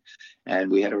game,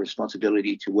 and we had a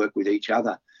responsibility to work with each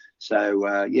other. So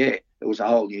it was a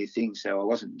whole new thing. So I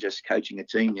wasn't just coaching a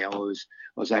team now. I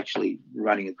was actually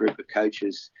running a group of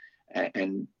coaches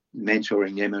and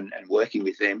mentoring them and working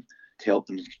with them to help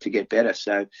them to get better.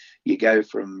 So you go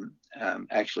from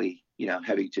actually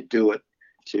having to do it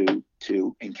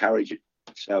to encourage it.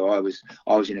 So I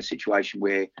was in a situation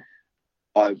where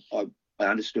I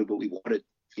understood what we wanted,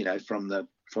 from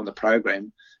the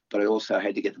program, but I also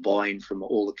had to get the buy-in from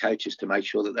all the coaches to make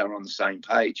sure that they were on the same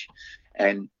page.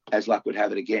 And as luck would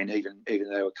have it, again, even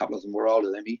though a couple of them were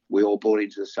older than me, we all bought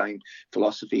into the same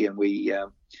philosophy, and we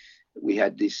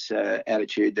had this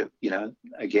attitude that,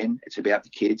 again, it's about the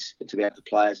kids, it's about the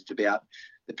players, it's about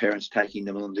the parents taking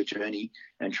them on the journey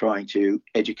and trying to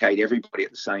educate everybody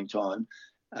at the same time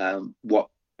what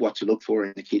to look for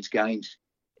in the kids' games.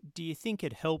 Do you think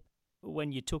it helped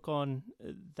when you took on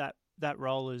that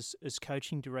role as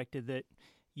coaching director that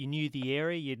you knew the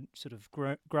area, you'd sort of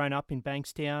grown up in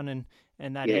Bankstown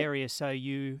and that area, so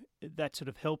that sort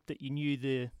of helped that you knew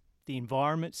the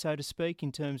environment, so to speak,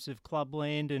 in terms of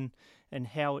clubland and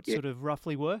how it sort of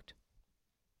roughly worked?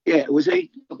 Yeah, it was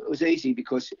easy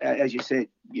because, as you said,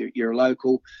 you're a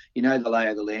local. You know the lay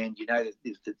of the land. You know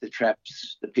the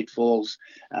traps, the pitfalls.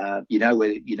 You know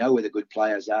where the good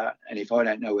players are. And if I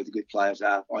don't know where the good players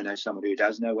are, I know someone who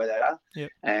does know where they are. Yep.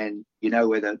 And you know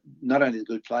where not only the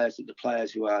good players, but the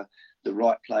players who are the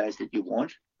right players that you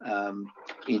want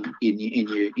in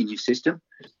your system,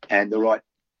 and the right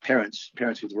parents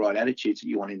with the right attitudes that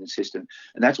you want in the system.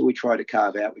 And that's what we try to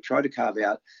carve out. We try to carve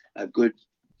out a good.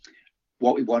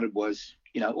 What we wanted was,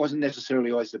 it wasn't necessarily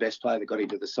always the best player that got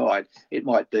into the side. It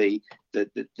might be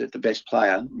that the best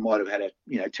player might have had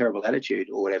a terrible attitude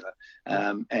or whatever.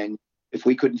 And if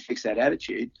we couldn't fix that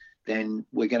attitude, then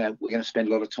we're gonna spend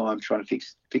a lot of time trying to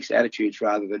fix attitudes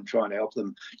rather than trying to help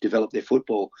them develop their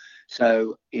football.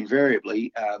 So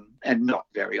invariably, and not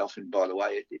very often, by the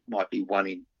way, it might be one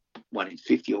in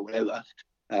 50 or whatever,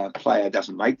 player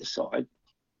doesn't make the side,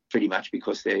 pretty much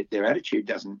because their attitude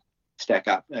doesn't stack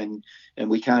up, and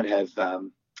we can't have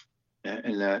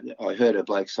I heard a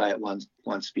bloke say it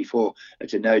once before,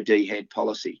 it's a no D head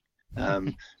policy,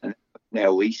 and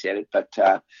now we said it, but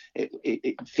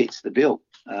it fits the bill,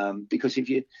 because if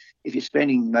you're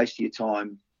spending most of your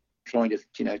time trying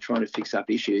to fix up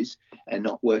issues and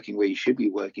not working where you should be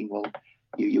working, well,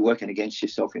 you're working against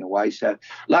yourself in a way. So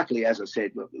luckily, as I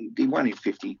said, it'd be 1 in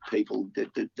 50 people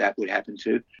that would happen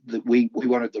to. That we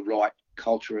wanted the right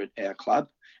culture at our club,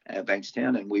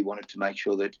 Bankstown, and we wanted to make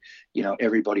sure that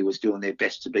everybody was doing their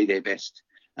best to be their best,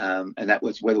 and that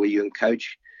was whether you're a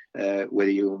coach,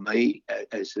 whether you were me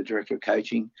as the director of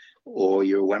coaching or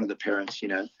you're one of the parents,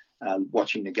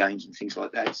 watching the games and things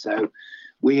like that. So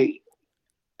I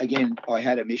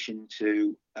had a mission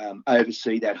to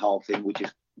oversee that whole thing, which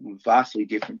is vastly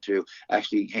different to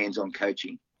actually hands-on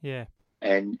coaching. Yeah.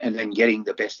 And then getting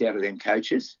the best out of them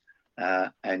coaches,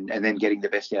 and then getting the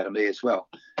best out of me as well.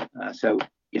 So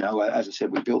as I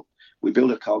said, we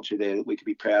built a culture there that we could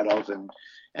be proud of,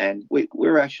 and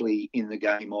we're actually in the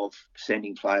game of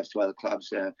sending players to other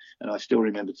clubs. And I still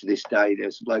remember to this day,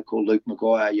 there's a bloke called Luke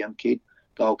Maguire, a young kid,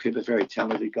 goalkeeper, very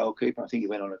talented goalkeeper. I think he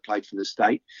went on and played for the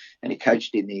state, and he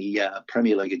coached in the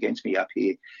Premier League against me up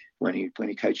here when he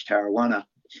coached Tarrawanna.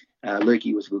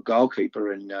 Lukey was a good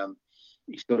goalkeeper, and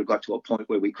he sort of got to a point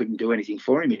where we couldn't do anything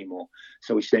for him anymore.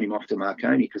 So we sent him off to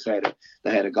Marconi because they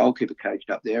had a goalkeeper coached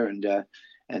up there,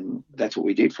 and that's what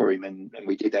we did for him. And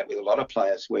we did that with a lot of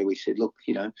players where we said, look,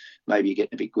 maybe you're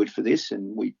getting a bit good for this,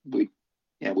 and we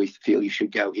feel you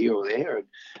should go here or there,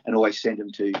 and always send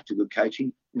them to good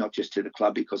coaching, not just to the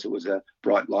club because it was a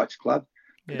bright lights club.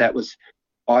 Yeah.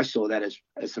 I saw that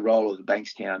as the role of the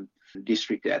Bankstown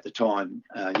district at the time.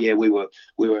 We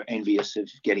were envious of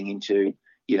getting into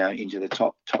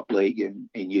the top league in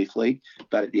youth league,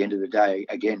 but at the end of the day,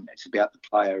 again, it's about the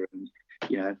player. And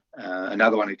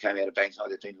another one who came out of Bankstown,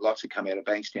 there's been lots that come out of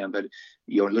Bankstown, but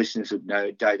your listeners would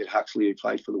know David Huxley, who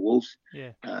played for the Wolves.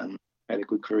 Yeah. Had a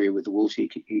good career with the Wolves. He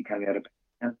came out of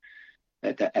Bankstown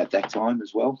at that time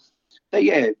as well. But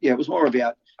it was more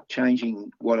about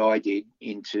changing what I did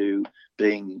into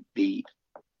being the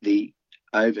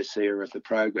overseer of the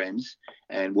programs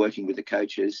and working with the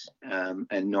coaches,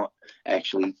 and not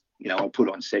actually, I put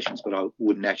on sessions, but I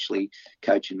wouldn't actually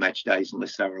coach in match days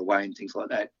unless they were away and things like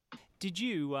that. Did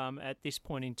you, at this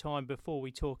point in time, before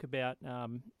we talk about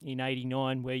in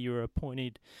 '89 where you were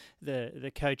appointed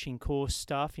the coaching course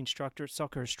staff instructor at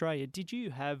Soccer Australia, did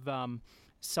you have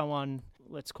someone,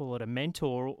 let's call it a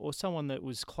mentor, or someone that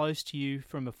was close to you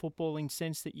from a footballing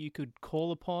sense that you could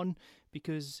call upon?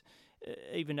 Because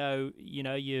even though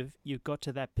you've got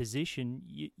to that position,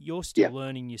 you're still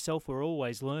learning yourself. We're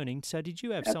always learning. So did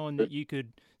you have someone that you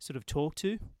could sort of talk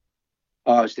to?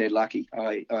 I was dead lucky.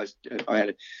 I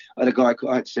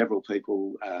had several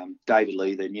people. David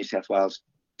Lee, the New South Wales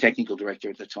technical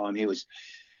director at the time, he was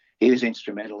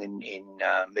instrumental in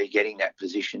me getting that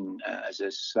position as a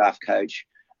staff coach.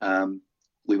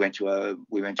 We went to a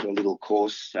little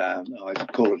course. I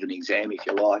call it an exam if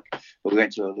you like, but we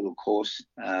went to a little course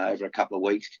over a couple of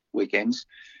weekends,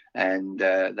 and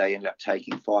they ended up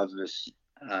taking 5 of us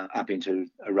up into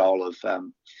a role of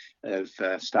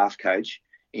staff coach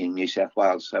in New South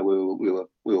Wales. So we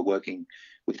were working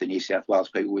with the New South Wales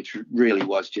people, which really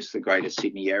was just the greater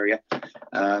Sydney area.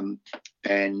 So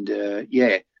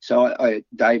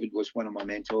David was one of my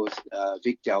mentors.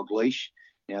 Vic Dalgleish.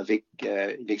 Now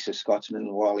Vic's a Scotsman,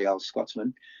 a wily old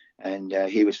Scotsman, and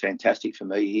he was fantastic for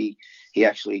me. He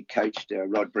actually coached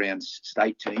Rod Brown's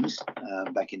state teams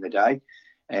back in the day,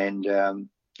 and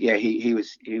he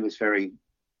was very,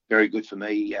 very good for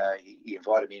me. He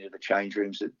invited me into the change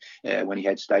rooms when he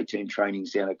had state team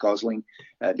trainings down at Gosling,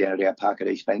 down at our park at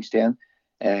East Bankstown.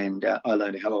 And I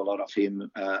learned a hell of a lot off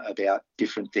him about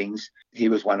different things. He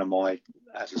was one of my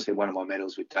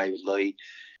mentors with David Lee.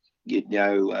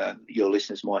 Your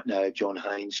listeners might know John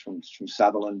Haynes from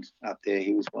Sutherland up there.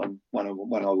 He was one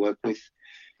I worked with.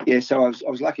 Yeah, so I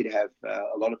was lucky to have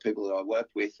a lot of people that I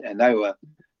worked with, and they were,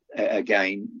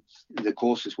 again, the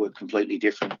courses were completely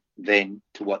different then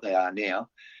to what they are now,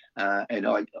 and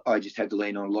I just had to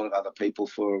lean on a lot of other people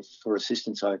for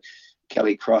assistance.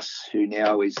 Kelly Cross, who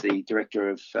now is the director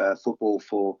of football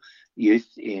for youth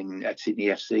at Sydney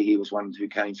FC, he was one who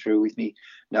came through with me.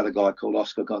 Another guy called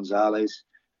Oscar Gonzalez.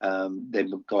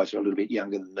 The guys are a little bit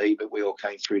younger than me, but we all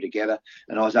came through together,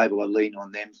 and I was able to lean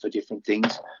on them for different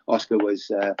things. Oscar was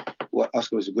a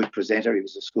good presenter. He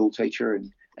was a school teacher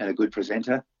and a good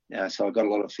presenter. So I got a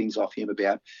lot of things off him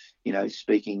about,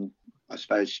 speaking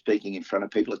in front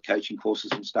of people at coaching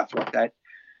courses and stuff like that.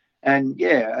 And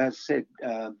as I said,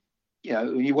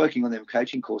 when you're working on them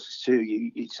coaching courses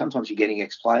too, sometimes you're getting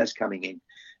ex-players coming in.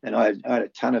 And I had a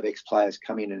ton of ex-players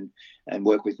come in and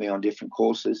work with me on different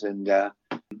courses. And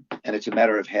it's a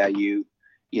matter of how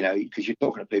because you're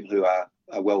talking to people who are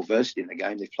well-versed in the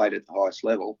game. They've played at the highest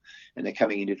level, and they're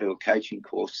coming in to do a coaching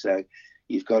course. So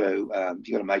you've got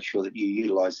to make sure that you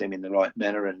utilise them in the right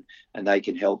manner, and they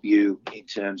can help you in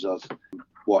terms of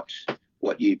what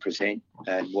you present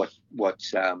and what are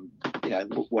some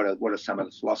of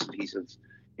the philosophies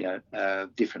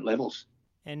of different levels.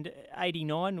 And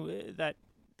 89, that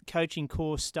coaching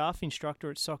course staff instructor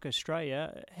at Soccer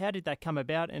Australia. How did that come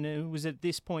about? And was it at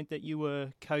this point that you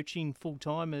were coaching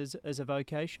full-time as a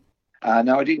vocation?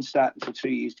 No, I didn't start until 2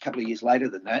 years, a couple of years later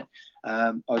than that.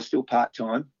 I was still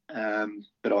part-time,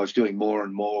 but I was doing more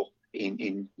and more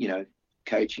in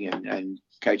coaching and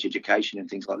coach education and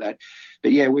things like that.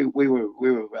 But yeah, we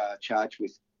were charged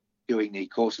with doing the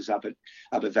courses up at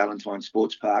Valentine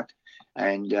Sports Park,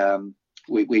 and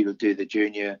we would do the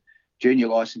junior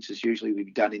licenses. Usually we'd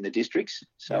be done in the districts.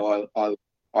 So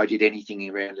I did anything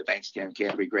around the Bankstown,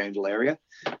 Canterbury, Granville area,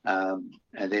 and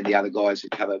then the other guys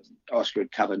Oscar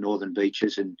would cover Northern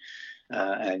Beaches and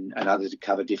others would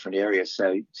cover different areas.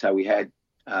 So we had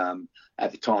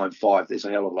at the time 5. There's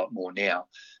a hell of a lot more now,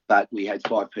 but we had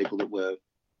 5 people that were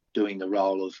doing the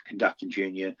role of conducting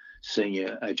junior,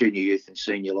 youth and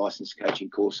senior licensed coaching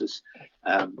courses.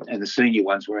 And the senior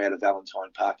ones were out of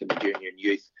Valentine Park, and the junior and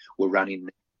youth were running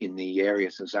in the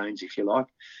areas and zones, if you like.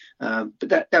 But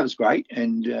that was great.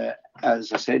 And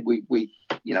as I said, we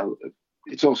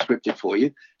it's all scripted for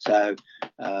you. So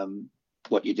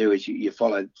what you do is you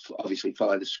follow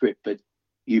the script, but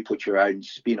you put your own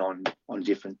spin on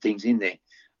different things in there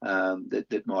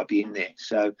that might be in there.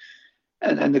 So,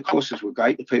 and the courses were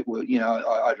great. The people,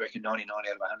 I'd reckon 99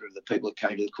 out of 100 of the people that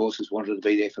came to the courses wanted to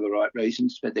be there for the right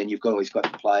reasons. But then you've always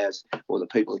got the players or the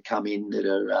people that come in that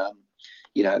are,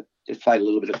 they've played a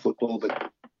little bit of football,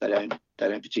 but they don't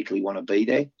particularly want to be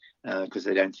there because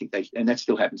they don't think and that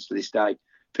still happens to this day.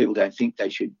 People don't think they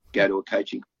should go to a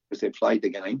coaching because they've played the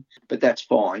game, but that's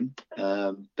fine.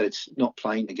 But it's not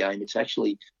playing the game. It's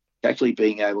actually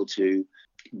being able to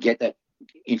get that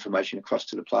information across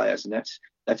to the players, and that's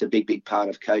a big part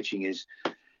of coaching. Is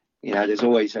there's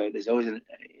always the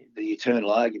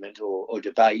eternal argument or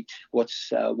debate.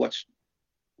 What's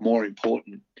more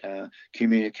important,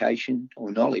 communication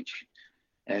or knowledge?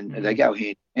 And they go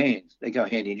hand in hand. They go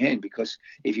hand in hand because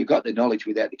if you've got the knowledge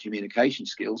without the communication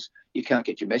skills, you can't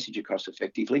get your message across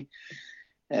effectively.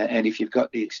 And if you've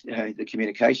got the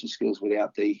communication skills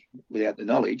without the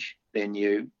knowledge, then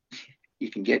you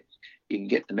can get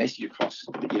the message across,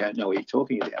 but you don't know what you're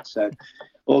talking about. So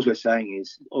all we're saying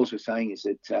is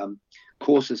that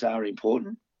courses are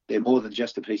important. They're more than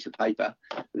just a piece of paper.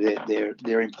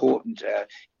 They're important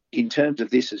in terms of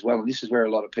this as well. And this is where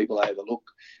a lot of people overlook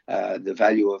the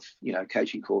value of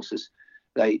coaching courses.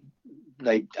 They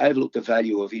overlook the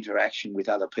value of interaction with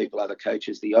other people, other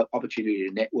coaches, the opportunity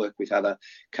to network with other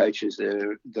coaches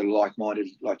that are like-minded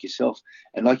like yourself.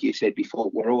 And like you said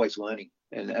before, we're always learning,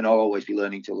 and I'll always be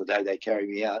learning till the day they carry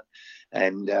me out.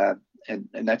 And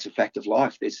that's a fact of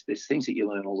life. There's things that you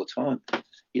learn all the time.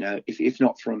 If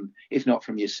not from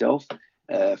yourself,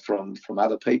 from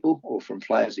other people or from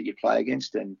players that you play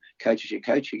against and coaches you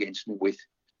coach against and with.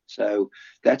 So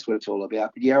that's what it's all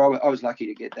about. But yeah, I was lucky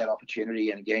to get that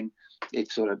opportunity, and again, it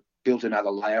sort of built another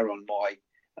layer on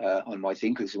my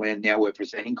thing because now we're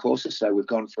presenting courses. So we've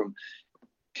gone from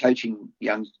coaching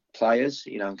young players,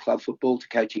 in club football, to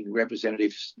coaching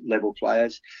representative level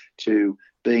players, to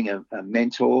being a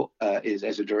mentor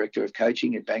as a director of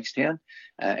coaching at Bankstown,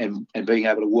 and being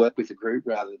able to work with the group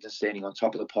rather than just standing on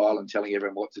top of the pile and telling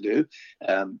everyone what to do.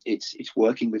 It's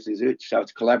working with the group, so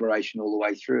it's collaboration all the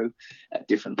way through at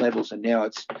different levels. And now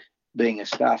it's being a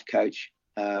staff coach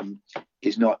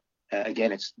is not.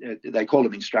 Again, they call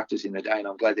them instructors in the day, and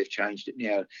I'm glad they've changed it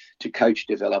now to coach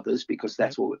developers, because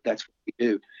that's what we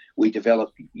do. We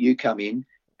develop. You come in,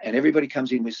 and everybody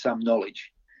comes in with some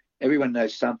knowledge. Everyone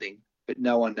knows something, but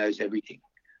no one knows everything.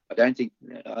 I think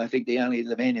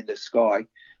the man in the sky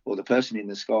or the person in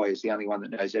the sky is the only one that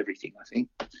knows everything, I think.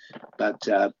 But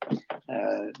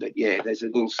yeah, there's a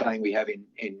little saying we have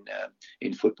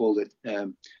in football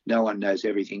that no one knows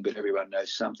everything, but everyone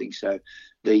knows something. So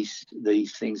these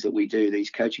things that we do, these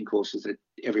coaching courses that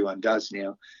everyone does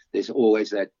now, there's always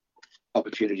that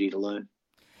opportunity to learn.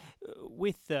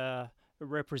 With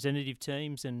representative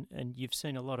teams, and you've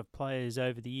seen a lot of players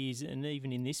over the years, and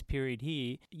even in this period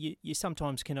here, you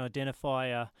sometimes can identify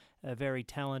a very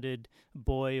talented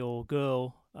boy or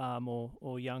girl,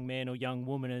 or young man or young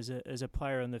woman as a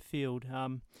player on the field.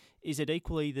 Is it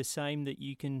equally the same that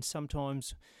you can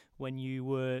sometimes, when you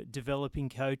were developing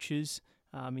coaches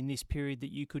in this period,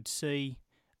 that you could see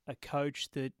a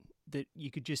coach that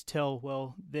you could just tell,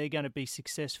 well, they're going to be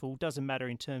successful? Doesn't matter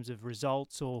in terms of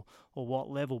results or what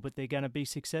level, but they're going to be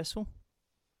successful?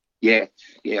 Yeah.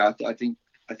 I think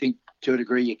to a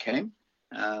degree you can.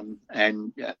 And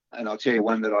I'll tell you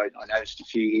one that I noticed a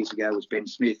few years ago was Ben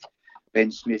Smith.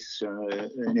 Ben Smith's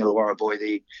an Illawarra boy.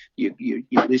 You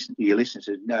listen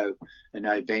to know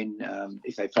Ben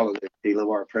if they follow the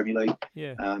Illawarra Premier League.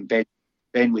 Yeah.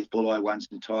 Ben with Bulli won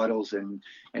some titles, and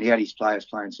he had his players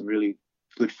playing some really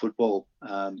good football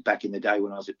back in the day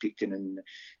when I was at Picton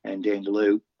and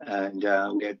Dandaloo, and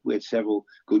we had several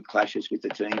good clashes with the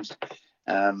teams.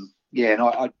 And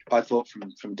I thought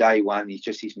from day one, he's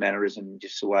just his mannerism,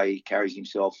 just the way he carries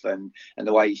himself, and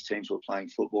the way his teams were playing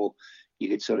football, you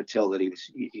could sort of tell that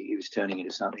he was turning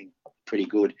into something pretty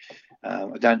good.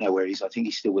 I don't know where he is. I think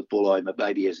he's still with Bulli, but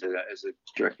maybe as a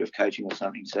director of coaching or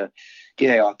something. So,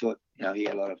 yeah, I thought he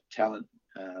had a lot of talent.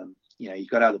 You've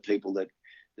got other people that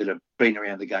have been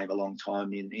around the game a long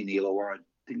time in the Illawarra,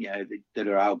 that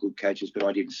are good coaches, but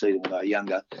I didn't see them when they were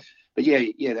younger. But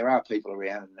yeah, there are people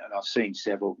around, and I've seen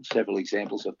several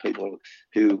examples of people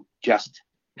who just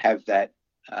have that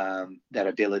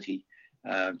ability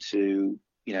to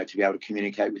be able to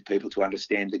communicate with people, to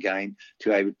understand the game,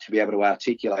 to be able to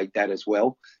articulate that as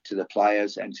well to the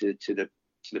players and to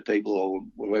the people or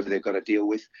whoever they've got to deal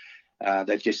with.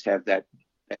 They just have that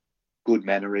good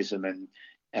mannerism,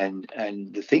 and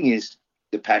the thing is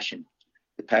the passion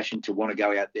to want to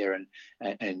go out there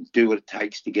and do what it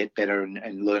takes to get better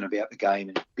and learn about the game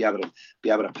and be able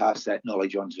to pass that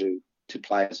knowledge on to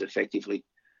players effectively.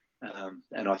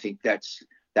 And I think that's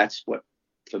what,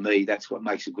 for me, that's what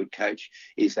makes a good coach,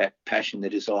 is that passion, the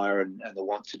desire, and the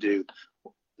want to do,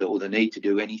 or the need to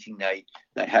do anything they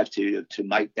have to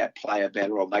make that player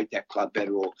better, or make that club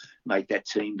better, or make that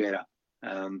team better.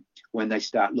 When they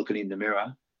start looking in the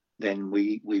mirror, then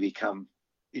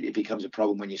it becomes a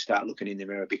problem when you start looking in the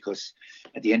mirror, because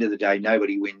at the end of the day,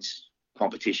 nobody wins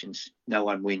competitions. No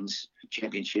one wins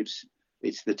championships.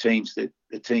 It's the teams.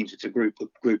 It's a group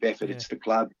effort. Yeah. It's the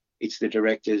club. It's the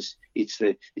directors. It's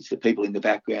the people in the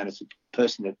background. It's the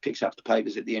person that picks up the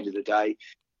papers at the end of the day.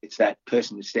 It's that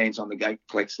person that stands on the gate,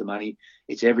 collects the money.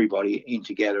 It's everybody in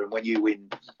together. And when you win,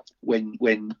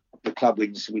 when the club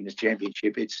wins the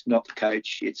championship, it's not the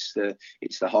coach. It's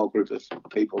the whole group of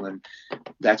people, and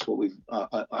that's what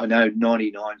I know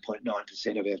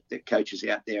 99.9% of the coaches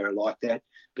out there are like that.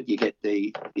 But you get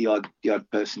the odd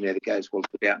person there that goes, well,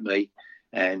 it's about me.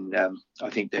 And I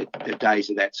think that the days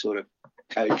of that sort of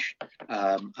coach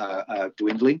are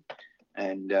dwindling,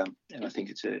 and I think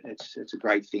it's a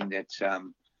great thing that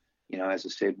as I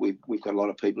said, we've got a lot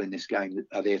of people in this game that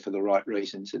are there for the right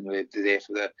reasons, and they're there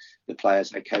for the players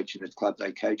they coach and the club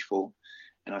they coach for,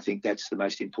 and I think that's the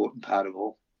most important part of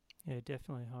all. Yeah,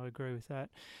 definitely, I agree with that.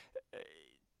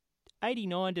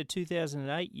 89 to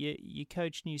 2008, you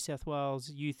coached New South Wales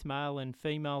youth male and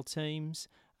female teams,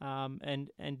 and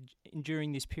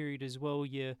during this period as well,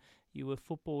 you were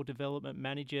football development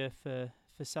manager for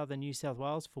Southern New South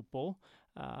Wales football.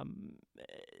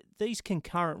 These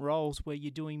concurrent roles where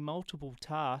you're doing multiple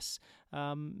tasks,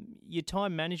 your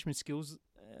time management skills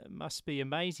must be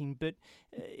amazing, but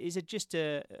is it just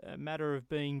a matter of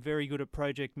being very good at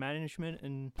project management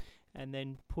and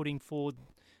then putting forward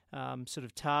sort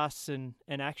of tasks and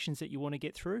actions that you want to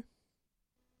get through?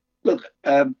 Look,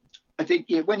 I think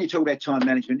when you talk about time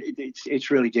management,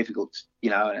 it's really difficult,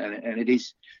 and it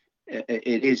is.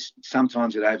 It is,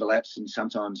 sometimes it overlaps, and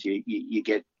sometimes you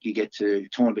get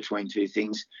torn between two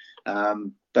things.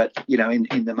 But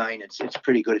in the main, it's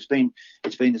pretty good. It's been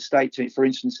the state team, for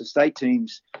instance. The state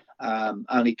teams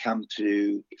only come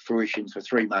to fruition for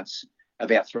 3 months,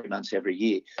 about 3 months every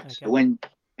year. Okay. So when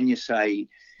you say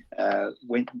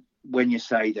when you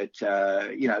say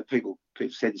that people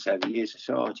said this over the years,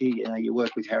 so, oh gee, you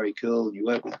work with Harry Cool and you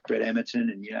work with Brett Emerton,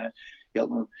 and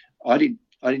I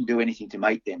didn't do anything to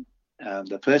make them.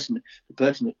 The person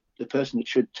that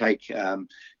should take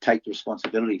the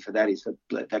responsibility for that is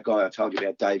that guy I told you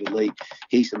about, David Lee.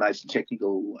 He's the most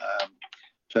technical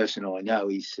person I know.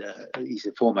 He's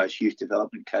the foremost youth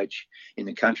development coach in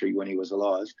the country when he was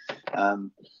alive.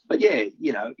 But yeah,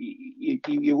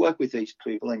 you work with these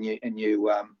people and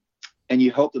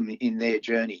you help them in their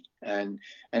journey. And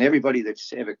everybody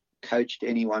that's ever coached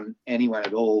anyone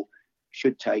at all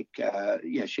should take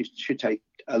should take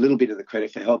a little bit of the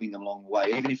credit for helping them along the way,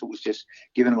 even if it was just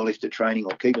giving them a lift of training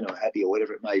or keeping them happy or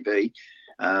whatever it may be.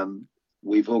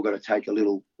 We've all got to take a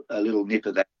little nip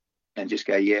of that and just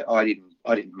go, yeah, I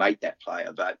didn't make that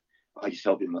player, but I just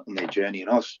helped them on their journey.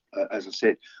 And I was, as I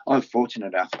said, I'm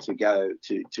fortunate enough to go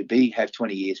to have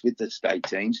 20 years with the state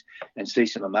teams and see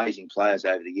some amazing players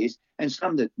over the years, and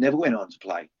some that never went on to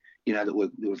play. That were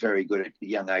very good at a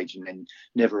young age and then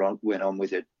never went on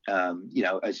with it,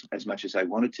 as much as they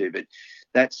wanted to. But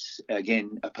that's,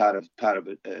 again, a part of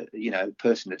a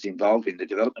person that's involved in the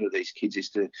development of these kids is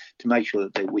to make sure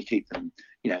that we keep them,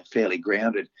 fairly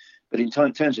grounded. But in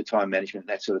terms of time management,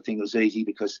 that sort of thing was easy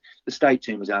because the state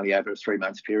team was only over a 3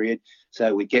 month period.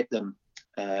 So we get them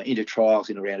into trials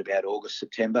in around about August,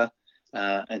 September.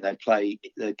 and they play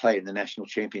in the national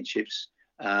championships.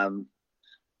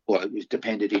 Well, it was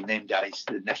depended in them days.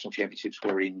 The national championships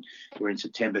were in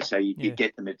September, so you'd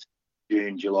get them at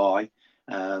June, July,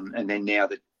 and then now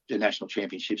the national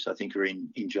championships I think are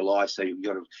in July. So you've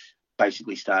got to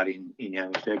basically start in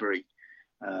February,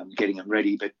 getting them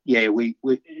ready. But yeah, we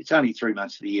it's only 3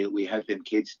 months of the year we have them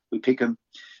kids. We pick them,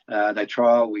 they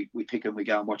trial. We pick them. We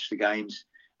go and watch the games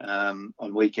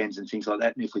on weekends and things like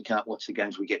that. And if we can't watch the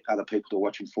games, we get other people to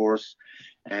watch them for us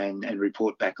and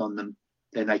report back on them.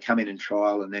 Then they come in and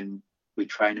trial, and then we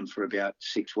train them for about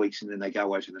 6 weeks, and then they go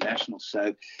away to the nationals.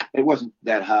 So it wasn't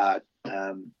that hard.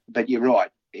 But you're right.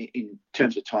 In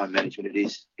terms of time management,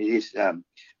 it is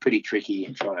pretty tricky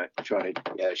and trying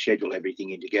to schedule everything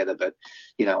in together. But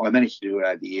I managed to do it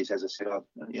over the years. As I said,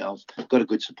 I've got a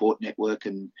good support network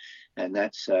and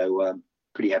that, so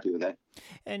pretty happy with that.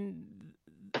 And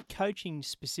coaching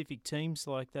specific teams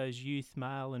like those youth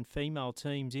male and female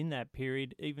teams in that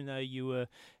period, even though you were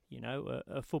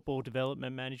a football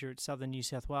development manager at Southern New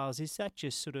South Wales, is that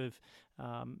just sort of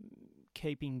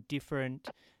keeping different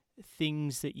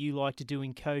things that you like to do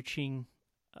in coaching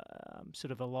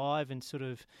sort of alive, and sort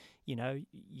of,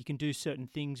 you can do certain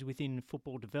things within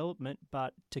football development,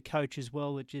 but to coach as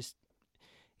well, it just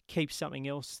keeps something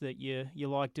else that you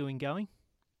like doing going?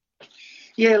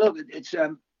 Yeah, look, it's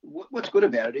what's good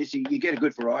about it is you get a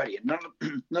good variety, and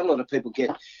not a lot of people get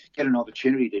an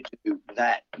opportunity to do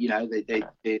that.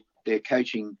 They're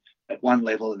coaching at one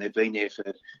level and they've been there for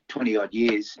 20 odd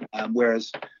years,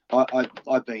 whereas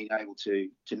I've been able to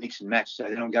mix and match. So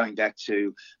then I'm going back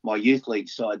to my youth league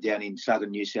side down in Southern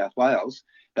New South Wales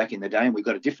back in the day, and we've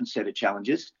got a different set of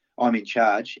challenges. I'm in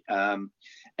charge, and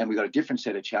we've got a different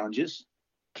set of challenges,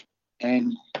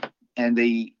 and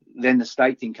then the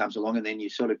state thing comes along, and then you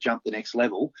sort of jump the next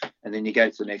level, and then you go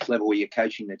to the next level where you're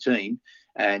coaching the team,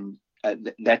 and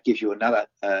that gives you another,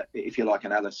 if you like,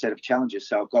 another set of challenges.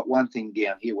 So I've got one thing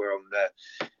down here where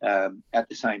I'm at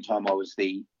the same time I was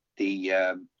the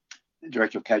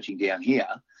director of coaching down here,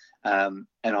 and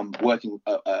I'm working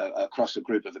across a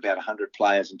group of about 100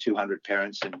 players and 200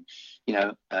 parents, and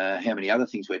how many other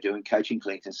things we're doing, coaching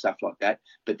clinics and stuff like that.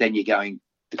 But then you're going,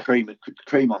 the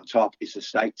cream on top is the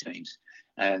state teams.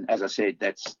 And as I said,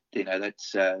 that's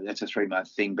a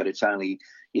 3-month thing, but it's only,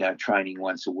 training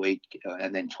once a week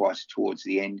and then twice towards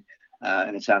the end.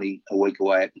 And it's only a week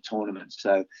away at the tournament.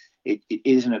 So it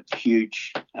isn't a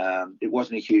huge, it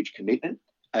wasn't a huge commitment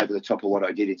over the top of what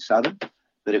I did in Southern,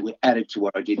 but it added to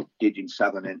what I did in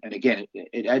Southern. And again,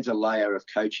 it adds a layer of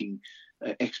coaching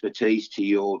expertise to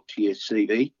your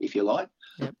CV, if you like.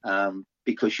 Yep.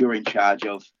 Because you're in charge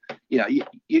of, you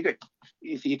got,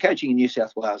 if you're coaching in New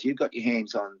South Wales, you've got your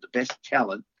hands on the best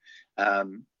talent,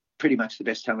 pretty much the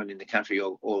best talent in the country,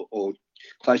 or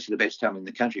close to the best talent in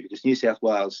the country, because New South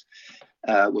Wales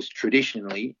was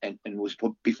traditionally, and was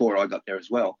before I got there as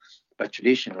well, but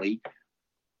traditionally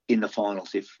in the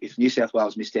finals. If New South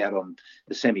Wales missed out on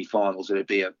the semi-finals, it'd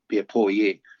be a poor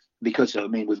year. Because,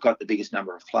 we've got the biggest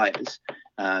number of players,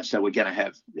 so we're going to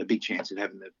have a big chance of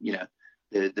having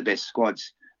the best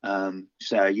squads.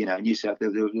 New South, there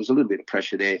was a little bit of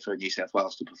pressure there for New South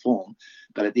Wales to perform,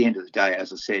 but at the end of the day,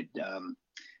 as I said,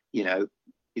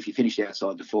 if you finished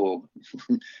outside the four,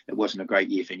 it wasn't a great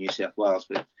year for New South Wales.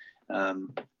 But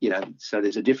so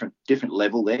there's a different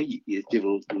level there,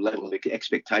 different level of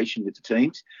expectation with the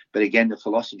teams. But again, the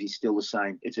philosophy is still the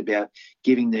same. It's about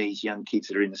giving these young kids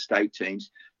that are in the state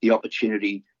teams the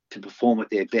opportunity to perform at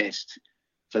their best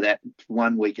for that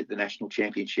 1 week at the national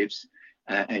championships.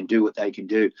 And do what they can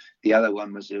do. The other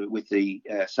one was with the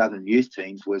Southern youth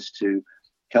teams, was to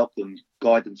help them,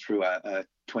 guide them through a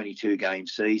 22-game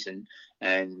season,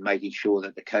 and making sure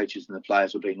that the coaches and the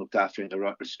players were being looked after in the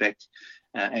right respect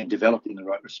and developed in the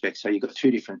right respect. So you've got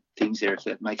two different things there, if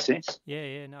that makes sense.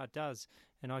 Yeah, no, it does.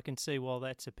 And I can see why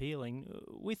that's appealing.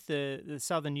 With the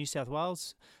Southern New South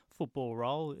Wales football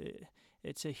role,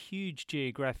 it's a huge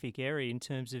geographic area in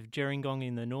terms of Gerringong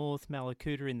in the north,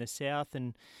 Mallacoota in the south,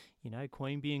 and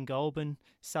Queanbeyan and Goulburn,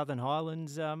 Southern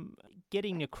Highlands.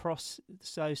 Getting across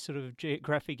those sort of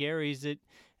geographic areas, it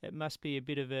must be a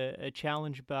bit of a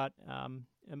challenge, but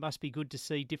it must be good to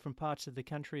see different parts of the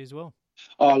country as well.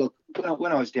 Oh, look,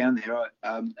 when I was down there,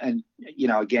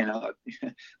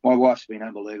 my wife's been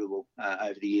unbelievable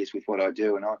over the years with what I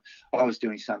do, and I was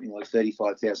doing something like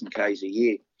 35,000 Ks a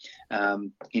year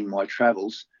in my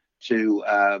travels to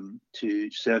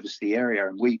service the area.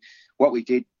 And what we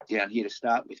did down here to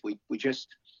start with, we've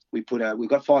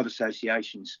got 5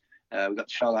 associations. We've got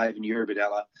Shoalhaven,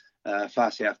 Eurobodalla,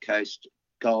 Far South Coast,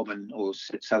 Goulburn, or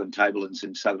Southern Tablelands,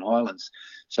 and Southern Highlands.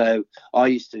 So I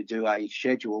used to do a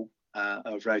schedule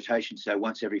of rotation. So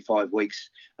once every 5 weeks,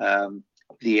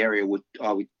 the area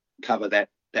I would cover that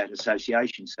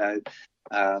association. So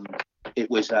it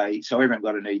was so everyone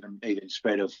got an even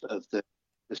spread of the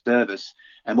service.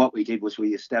 And what we did was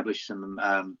we established some,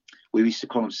 we used to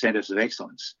call them centres of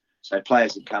excellence. So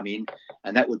players would come in,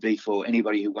 and that would be for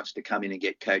anybody who wants to come in and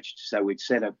get coached. So we'd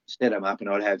set them up, and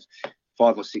I'd have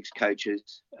 5 or 6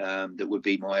 coaches that would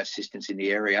be my assistants in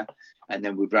the area, and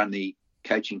then we'd run the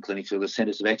coaching clinics or the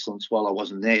centres of excellence while I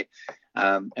wasn't there.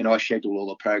 And I scheduled all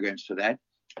the programs for that.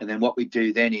 And then what we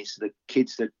do then is the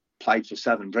kids that played for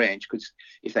Southern Branch, because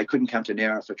if they couldn't come to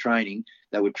Nowra for training,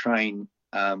 they would train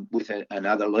with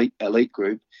another elite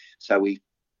group. So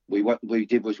what we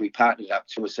did was we partnered up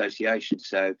 2 associations.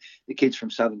 So the kids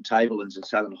from Southern Tablelands and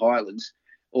Southern Highlands,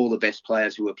 all the best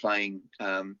players who were playing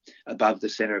above the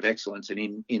centre of excellence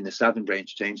and in the Southern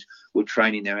Branch teams would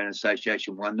train in their own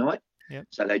association one night. Yep.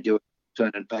 So they do it on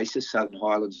an alternate basis, Southern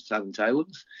Highlands and Southern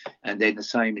Tablelands, and then the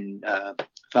same in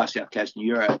Far South Coast and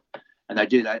Euro, and they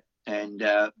do that. And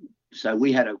so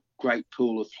we had a great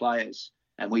pool of players,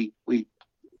 and we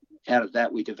out of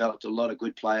that, we developed a lot of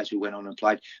good players who went on and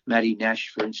played. Matty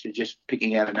Nash, for instance, just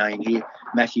picking out a name here.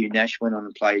 Matthew Nash went on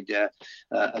and played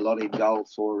a lot in goal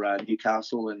for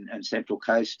Newcastle and Central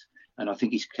Coast. And I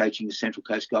think he's coaching the Central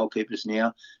Coast goalkeepers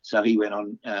now. So he went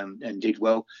on and did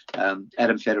well.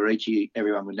 Adam Federici,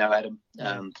 everyone would know Adam,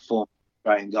 former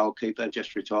Australian goalkeeper,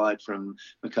 just retired from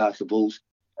Macarthur Bulls.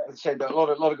 So a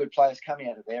lot of good players coming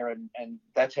out of there, and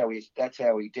that's how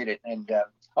we did it. And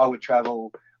I would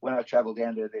travel. When I travel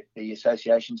down to the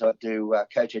associations, I'd do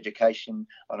coach education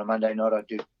on a Monday night. I'd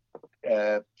do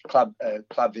club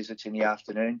visits in the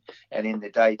afternoon, and in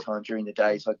the daytime, during the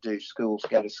days, I'd do go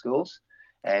to schools,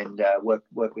 and work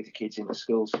with the kids in the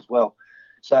schools as well.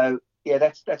 So yeah,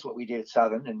 that's what we did at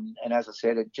Southern, and as I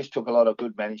said, it just took a lot of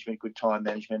good management, good time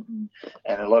management,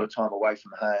 and a lot of time away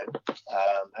from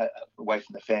home, away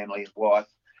from the family and wife,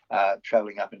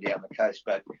 travelling up and down the coast.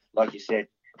 But like you said,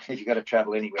 if you've got to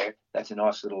travel anywhere, that's a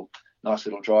nice little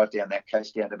drive down that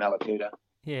coast down to Malakuta.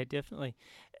 Yeah, definitely.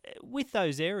 With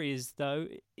those areas, though,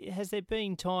 has there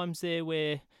been times there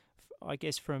where, I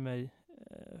guess from a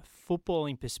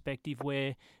footballing perspective,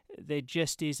 where there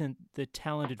just isn't the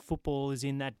talented footballers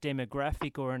in that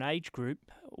demographic or an age group?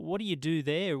 What do you do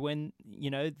there when,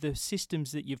 the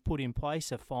systems that you've put in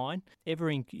place are fine,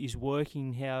 everything is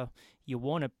working how you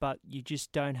want it, but you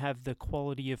just don't have the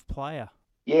quality of player?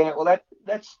 Yeah, well,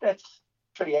 that's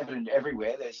pretty evident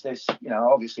everywhere. There's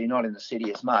obviously not in the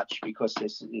city as much because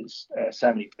there's so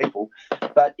many people,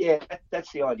 but yeah,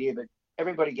 that's the idea. But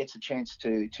everybody gets a chance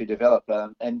to develop,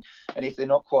 and if they're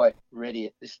not quite ready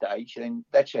at this stage, then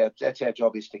that's our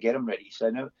job, is to get them ready. So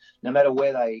no matter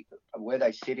where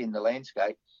they sit in the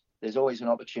landscape, there's always an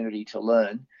opportunity to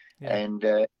learn. Yeah. And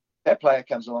that player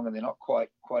comes along and they're not quite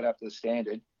up to the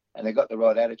standard, and they've got the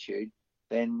right attitude,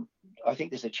 then I think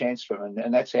there's a chance for them,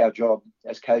 and that's our job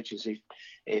as coaches.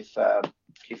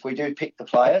 If we do pick the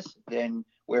players, then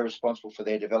we're responsible for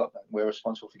their development. We're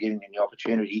responsible for giving them the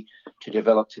opportunity to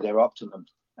develop to their optimum.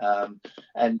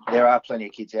 And there are plenty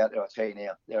of kids out there. I'll tell you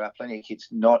now, there are plenty of kids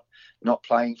not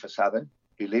playing for Southern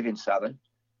who live in Southern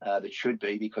that should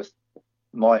be, because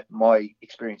my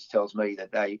experience tells me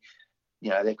that they've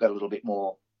got a little bit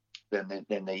more than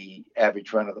the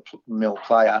average run-of-the-mill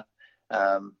player.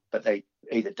 But they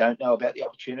either don't know about the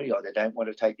opportunity, or they don't want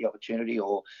to take the opportunity,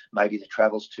 or maybe the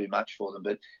travel's too much for them.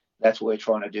 But that's what we're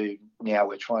trying to do now.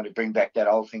 We're trying to bring back that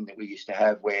old thing that we used to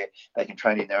have, where they can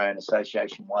train in their own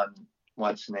association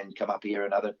once and then come up here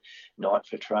another night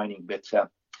for training. But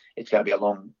it's going to be a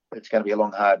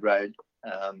long, hard road.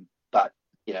 But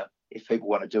if people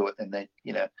want to do it, then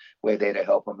we're there to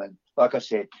help them. And like I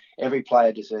said, every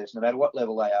player deserves, no matter what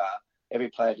level they are, every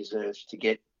player deserves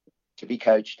to be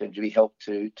coached and to be helped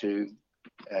to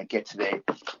get to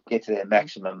their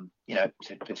maximum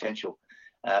potential,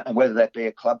 and whether that be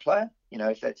a club player,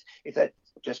 if that's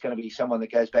just going to be someone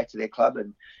that goes back to their club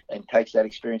and takes that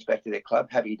experience back to their club,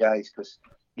 happy days. Because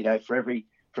for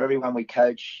everyone we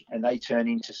coach and they turn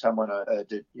into someone, a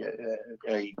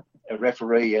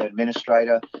referee, an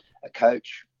administrator, a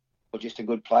coach, or just a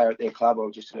good player at their club,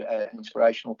 or just an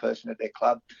inspirational person at their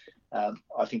club,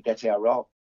 I think that's our role.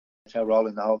 That's our role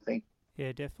in the whole thing.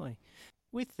 Yeah, definitely.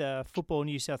 With Football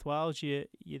New South Wales, you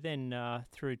then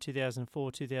through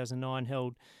 2004, 2009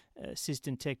 held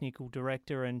assistant technical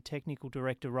director and technical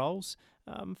director roles.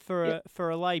 For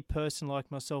a lay person like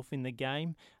myself in the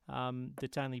game,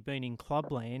 that's only been in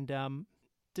clubland,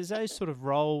 does those sort of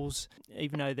roles,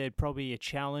 even though they're probably a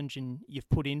challenge and you've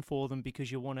put in for them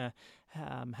because you want to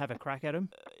have a crack at them,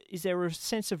 is there a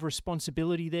sense of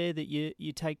responsibility there that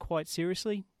you take quite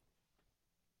seriously?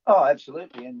 Oh,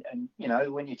 absolutely. And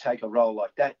when you take a role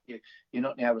like that, you're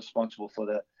not now responsible for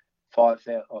the 5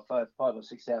 or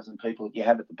 6,000 people that you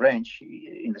have at the branch,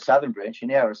 in the southern branch. You're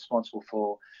now responsible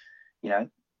for, I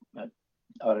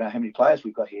don't know how many players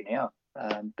we've got here now,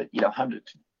 but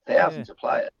hundreds, Yeah. thousands of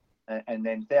players, and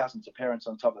then thousands of parents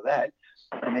on top of that,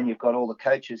 and then you've got all the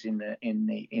coaches in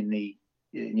the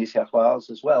New South Wales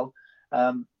as well.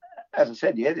 As I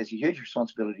said, there's a huge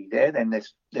responsibility there. Then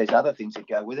there's other things that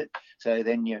go with it. So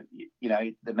then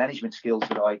the management skills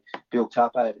that I built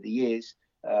up over the years,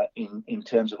 in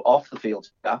terms of off the field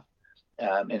stuff,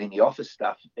 and in the office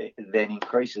stuff, it then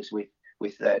increases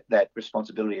with that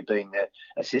responsibility of being the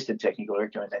assistant technical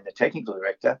director and then the technical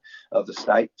director of the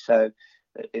state. So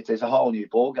there's a whole new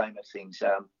ball game of things.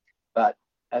 But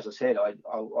as I said, I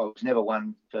was never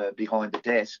one for behind the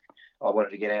desk. I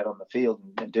wanted to get out on the field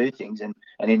and do things. And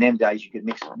in them days, you could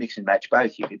mix and match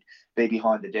both. You could be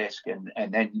behind the desk and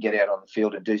then get out on the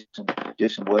field and do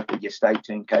some work with your state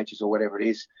team coaches or whatever it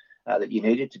is that you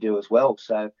needed to do as well.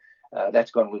 So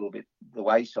that's gone a little bit the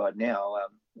wayside now.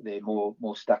 They're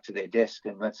more stuck to their desk,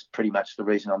 and that's pretty much the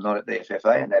reason I'm not at the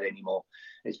FFA and that anymore,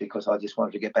 is because I just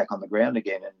wanted to get back on the ground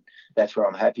again, and that's where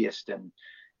I'm happiest. And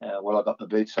I got my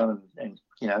boots on, and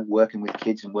working with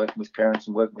kids and working with parents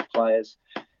and working with players,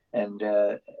 and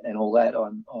all that,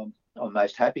 I'm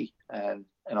most happy, and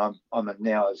I'm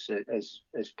now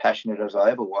as passionate as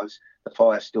I ever was. The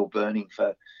fire's still burning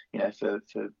for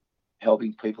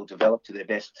helping people develop to their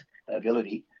best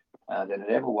ability than it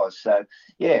ever was. So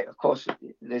of course,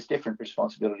 there's different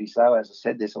responsibilities though. As I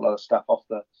said, there's a lot of stuff off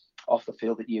the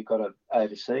field that you've got to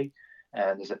oversee,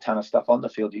 and there's a ton of stuff on the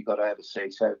field you've got to oversee.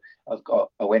 So I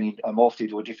morphed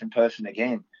into a different person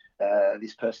again.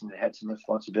 This person that had some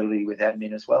responsibility with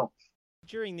admin as well.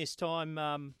 During this time,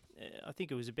 I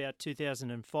think it was about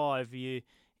 2005, you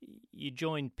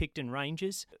joined Picton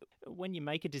Rangers. When you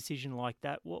make a decision like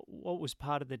that, what was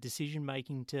part of the decision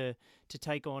making to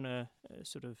take on a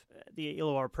sort of, the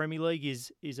Illawarra Premier League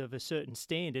is of a certain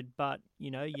standard, but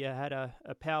you had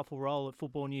a powerful role at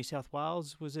Football New South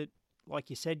Wales. Was it,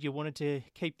 like you said, you wanted to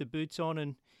keep the boots on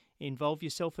and involve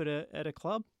yourself at a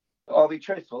club? I'll be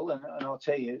truthful, and I'll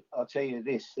tell you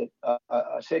this, that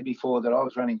I said before that I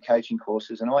was running coaching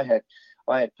courses, and I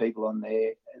had people on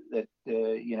there that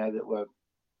that were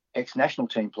ex-national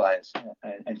team players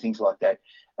and things like that.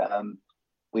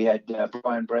 We had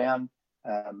Brian Brown,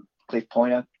 Cliff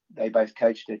Pointer. They both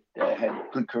coached had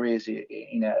good careers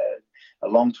in a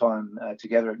long time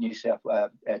together at New South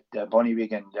at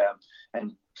Bonnyrigg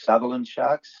and Sutherland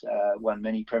Sharks. Won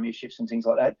many premierships and things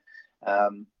like that.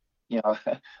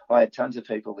 I had tons of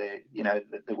people there,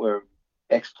 that were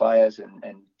ex-players and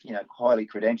highly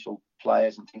credentialed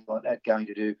players and things like that going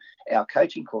to do our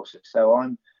coaching courses. So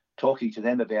I'm talking to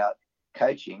them about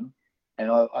coaching, and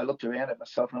I looked around at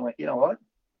myself and I went, you know what?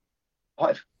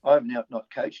 I've now not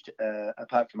coached,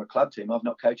 apart from a club team, I've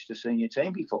not coached a senior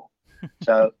team before.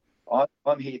 So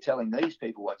I'm here telling these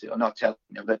people what to, or not telling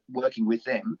them, but working with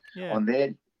them on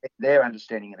their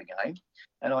understanding of the game.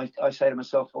 And I say to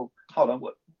myself, well, hold on,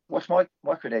 what's my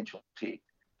credentials here?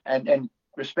 And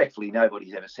respectfully,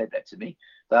 nobody's ever said that to me,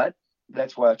 but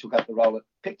that's why I took up the role at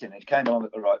Picton. It came along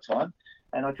at the right time,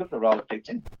 and I took the role at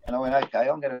Picton, and I went, okay,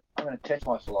 I'm going to test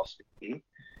my philosophy here,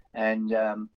 and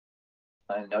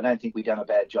I don't think we've done a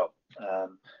bad job.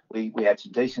 We had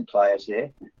some decent players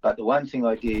there, but the one thing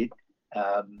I did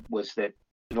was that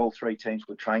all three teams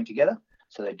would train together,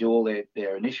 so they do all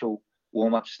their initial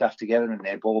warm-up stuff together, and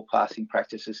their ball passing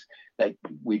practices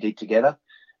we did together.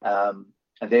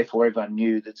 And therefore, everyone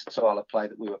knew the style of play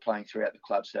that we were playing throughout the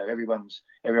club. So everyone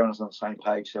was on the same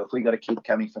page. So if we got a kid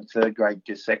coming from third grade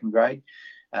to second grade,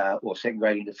 or second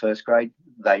grade into first grade,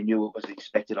 they knew what was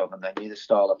expected of them. They knew the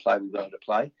style of play we wanted to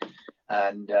play.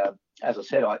 And as I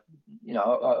said, I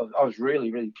was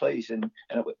really, really pleased. And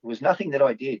it was nothing that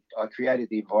I did. I created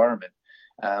the environment.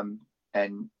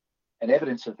 And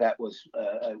evidence of that was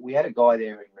we had a guy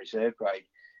there in reserve grade.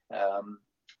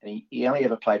 And he only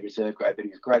ever played reserve grade, but he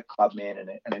was a great club man and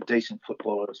a decent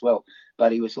footballer as well.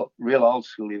 But he was real old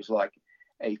school. He was like,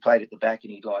 he played at the back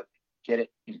and he'd like get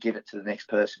it and give it to the next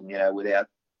person,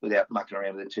 without mucking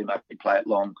around with it too much. He'd play it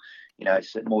long,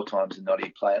 more times than not,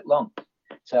 he'd play it long.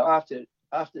 So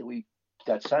after we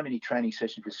did so many training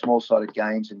sessions with small-sided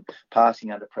games and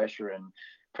passing under pressure and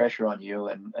pressure on you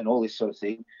and all this sort of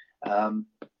thing,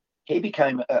 he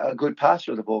became a good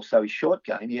passer of the ball. So his short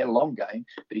game, he had a long game,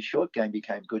 but his short game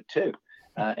became good too.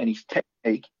 And his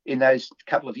technique in those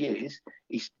couple of years,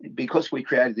 because we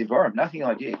created the environment, nothing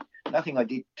I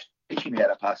did to teach him how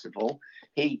to pass the ball.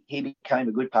 He became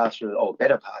a good passer or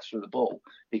better passer of the ball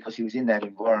because he was in that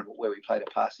environment where we played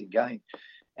a passing game.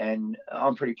 And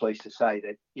I'm pretty pleased to say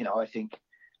that,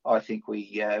 I think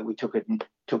we took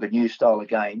a new style of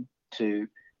game to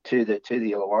the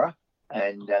Illawarra,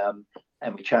 and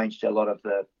we changed a lot of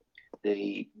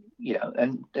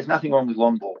and there's nothing wrong with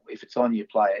long ball. If it's on, you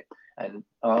play it. And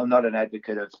I'm not an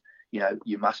advocate of,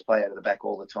 you must play out of the back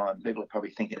all the time. People are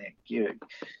probably thinking,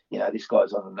 this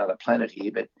guy's on another planet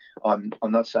here. But I'm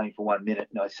not saying for 1 minute.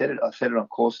 And I said it on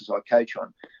courses I coach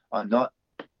on. I'm not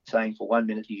saying for 1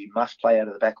 minute you must play out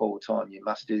of the back all the time. You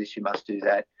must do this. You must do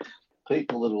that.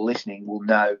 People that are listening will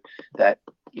know that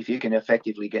if you can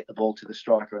effectively get the ball to the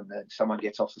striker and then someone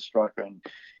gets off the striker and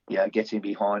gets in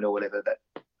behind or whatever,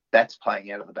 that's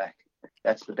playing out of the back.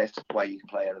 That's the best way you can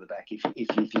play out of the back if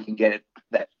you can get it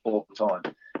that all the time.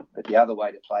 But the other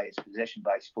way to play is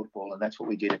possession-based football, and that's what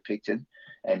we did at Picton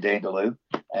and Dandaloo.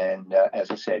 And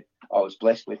as I said, I was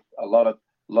blessed with a lot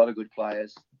of good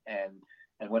players. And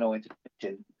when I went to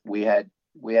Picton, we had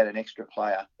an extra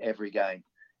player every game,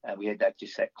 and we had that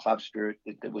club spirit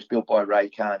that was built by Ray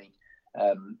Carney.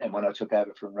 And when I took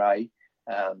over from Ray,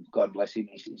 God bless him,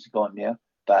 he's gone now.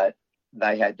 But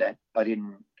they had that. I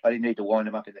didn't need to wind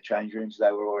them up in the change rooms.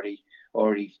 They were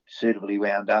already suitably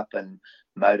wound up and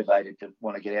motivated to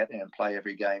want to get out there and play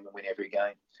every game and win every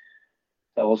game.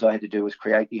 So all I had to do was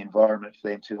create the environment for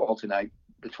them to alternate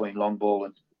between long ball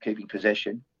and keeping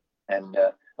possession, and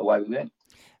away we went.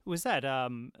 Was that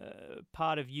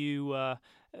part of you?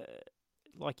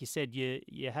 Like you said,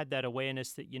 you had that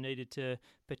awareness that you needed to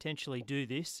potentially do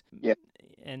this, yeah,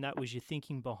 and that was your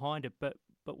thinking behind it. But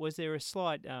was there a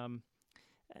slight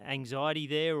anxiety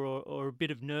there, or a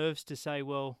bit of nerves to say,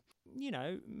 well,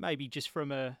 maybe just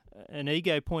from an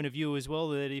ego point of view as well,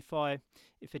 that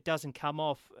if it doesn't come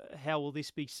off, how will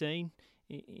this be seen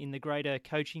in the greater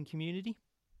coaching community?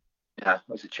 Yeah, it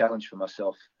was a challenge for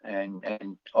myself, and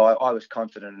I was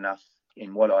confident enough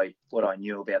in what I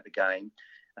knew about the game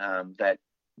that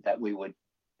we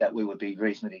would be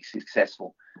reasonably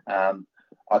successful.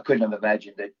 I couldn't have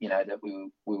imagined that that we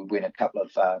would win a couple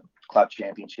of club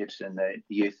championships, and the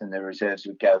youth and the reserves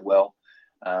would go well.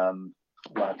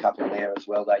 Won a couple there as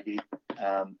well. They did.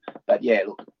 But yeah,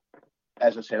 look,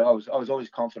 as I said, I was always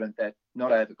confident, that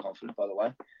not overconfident, by the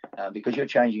way, because you're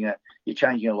changing a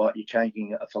lot. You're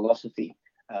changing a philosophy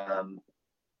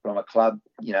from a club,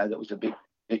 that was a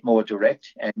bit more direct,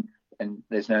 and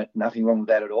there's nothing wrong with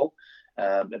that at all.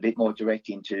 A bit more direct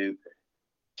into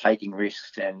taking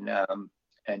risks and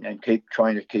keep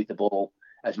trying to keep the ball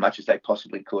as much as they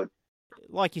possibly could.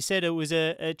 Like you said, it was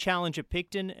a challenge at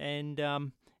Picton,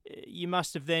 and you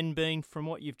must have then been, from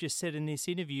what you've just said in this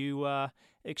interview,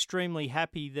 extremely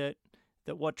happy that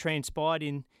what transpired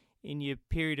in your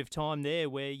period of time there,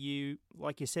 where you,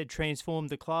 like you said, transformed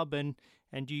the club, and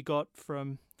you got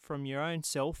from your own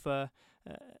self,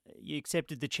 you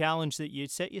accepted the challenge that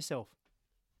you'd set yourself.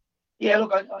 Yeah,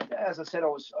 look, as I said, I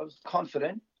was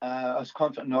confident. I was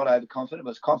confident, not overconfident. I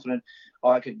was confident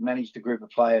I could manage the group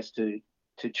of players to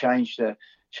change their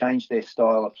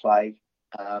style of play,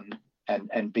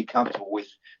 and be comfortable with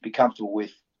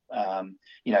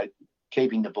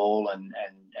keeping the ball and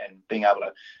being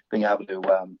able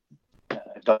to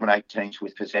dominate teams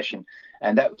with possession.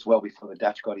 And that was well before the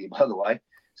Dutch got here, by the way.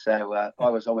 So I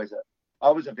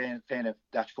was a fan of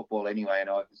Dutch football anyway, and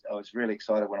I was really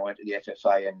excited when I went to the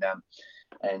FFA,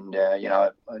 and I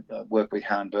worked with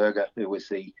Han Berger, who was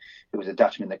a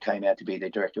Dutchman that came out to be the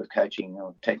director of coaching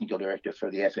or technical director for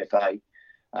the FFA.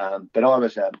 But I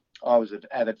was an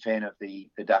avid fan of the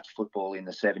Dutch football in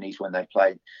the 70s, when they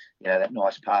played, that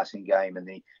nice passing game and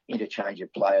the interchange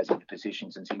of players into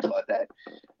positions and things like that.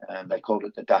 They called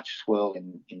it the Dutch swirl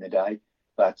in the day.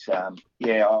 But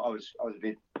yeah, I was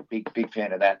a big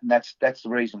fan of that, and that's the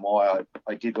reason why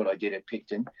I did what I did at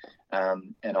Picton,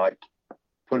 and I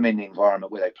put them in the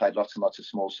environment where they played lots and lots of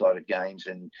small-sided games,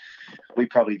 and we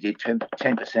probably did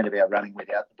 10% of our running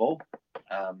without the ball.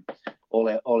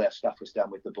 All our stuff was done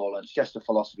with the ball, and it's just a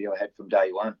philosophy I had from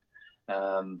day one.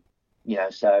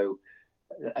 So,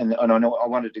 and I know I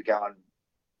wanted to go and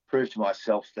prove to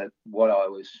myself that what I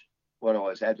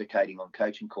was advocating on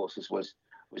coaching courses was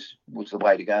the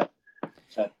way to go.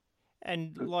 So,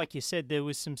 and like you said, there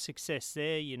was some success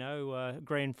there.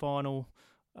 Grand final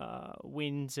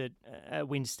wins at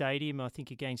Wynn Stadium, I think,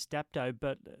 against Dapto.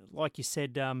 But like you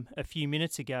said a few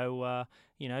minutes ago,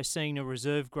 seeing a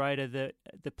reserve grader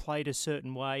that played a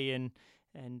certain way and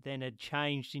then had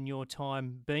changed in your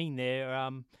time being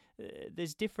there.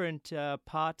 There's different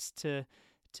parts to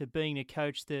being a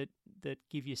coach that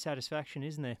give you satisfaction,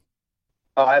 isn't there?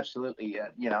 Oh, absolutely.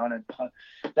 And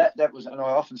that was, and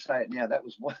I often say it now, that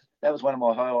was one of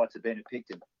my highlights of being at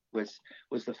Picton was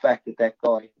the fact that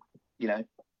guy,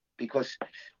 because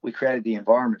we created the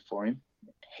environment for him,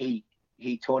 he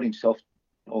taught himself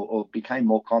or became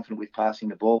more confident with passing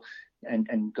the ball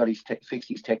and got fixed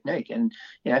his technique. And,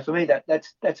 for me,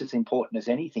 that's as important as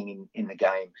anything in the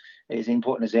game, as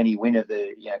important as any win of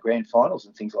the grand finals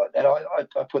and things like that.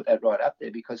 I put that right up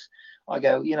there because I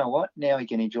go, you know what, now he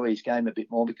can enjoy his game a bit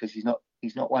more because he's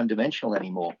not one-dimensional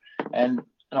anymore. And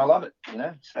I love it,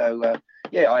 So, I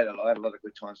had a lot of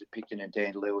good times at Picton and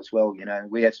Dandaloo as well.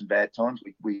 We had some bad times.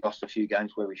 We lost a few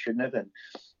games where we shouldn't have. And,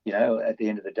 at the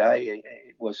end of the day,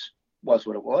 it was what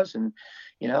it was. And,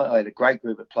 I had a great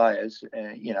group of players,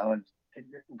 and you don't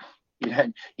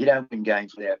win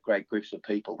games without great groups of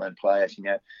people and players,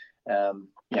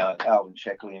 Alvin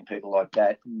Sheckley and people like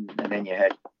that. And then you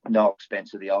had Noel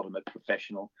Spencer, the ultimate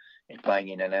professional, playing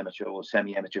in an amateur or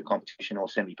semi-amateur competition or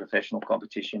semi-professional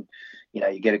competition.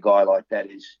 You get a guy like that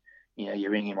you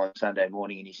ring him on Sunday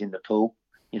morning and he's in the pool,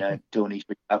 doing his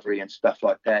recovery and stuff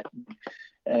like that.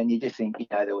 And you just think,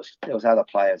 there was other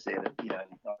players there that,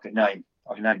 I can name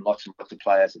lots and lots of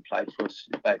players that played for us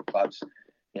at both clubs.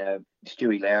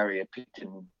 Stewie Lowry at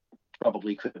Picton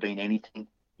probably could have been anything,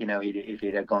 if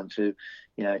he'd have gone to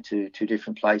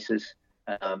different places.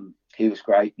 He was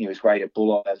great. He was great at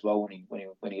Bulli as well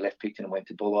when he left Picton and went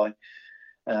to Bulli.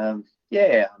 I've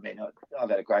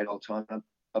had a great old time.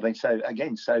 I've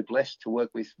been so blessed to work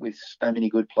with so many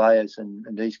good players, and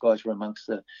these guys were amongst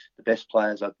the best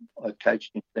players I've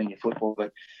coached in senior football.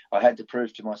 But I had to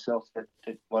prove to myself that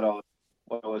what I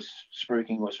was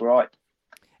spruiking was right.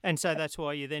 And so that's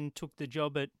why you then took the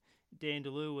job at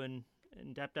Dandaloo and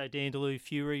Dapto Dandaloo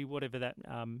Fury, whatever that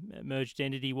merged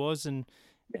entity was, and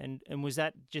was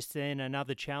that just then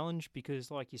another challenge? Because,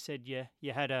 like you said,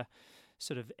 you had a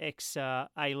sort of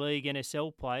ex-A-League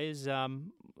NSL players.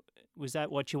 Was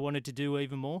that what you wanted to do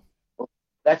even more? Well,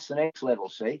 that's the next level,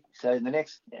 see? So the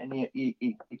next, and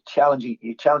you challenge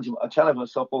them. I challenge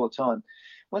myself all the time.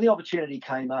 When the opportunity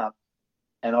came up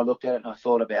and I looked at it and I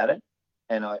thought about it,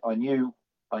 and I knew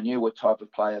what type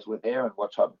of players were there and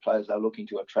what type of players they were looking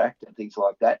to attract and things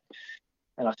like that.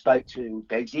 And I spoke to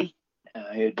Begsy,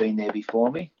 who had been there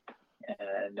before me,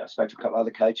 and I spoke to a couple of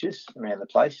other coaches around the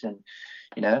place. And,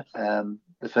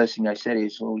 the first thing they said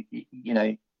is, well,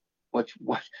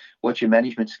 what's your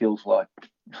management skills like?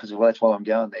 I said, well, that's why I'm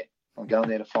going there. I'm going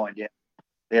there to find out.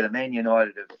 They're the Man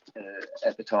United of,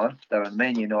 at the time. They were the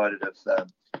Man United of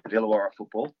Illawarra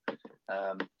football.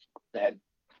 They had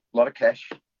a lot of cash.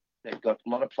 They've got a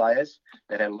lot of players.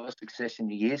 They'd had a lot of success in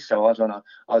the years. So I was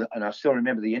and I still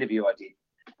remember the interview I did.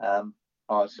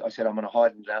 I said, I'm going to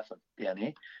hide in nothing down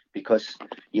here because,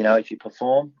 if you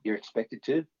perform, you're expected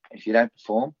to. If you don't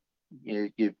perform,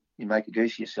 you make a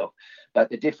goose of yourself. But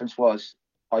the difference was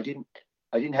I didn't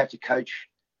have to coach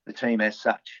the team as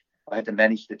such. I had to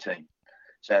manage the team.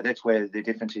 So that's where the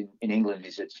difference in England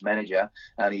is. It's manager.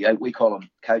 We call them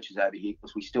coaches over here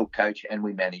because we still coach and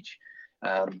we manage.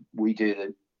 We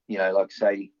do Alex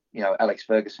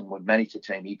Ferguson would manage the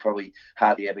team. He probably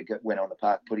hardly ever went on the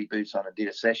park, put his boots on and did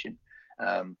a session.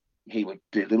 He would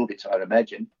do little bits, I'd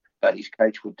imagine, but his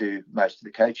coach would do most of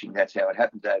the coaching. That's how it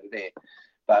happens over there.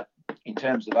 But in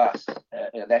terms of us,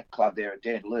 that club there at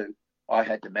Dandaloo, I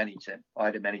had to manage them. I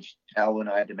had to manage Alvin.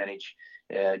 I had to manage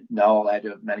Noel. I had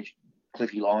to manage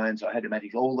Cliffy Lyons. I had to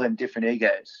manage all them different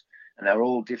egos, and they were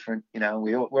all different.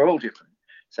 We're all different.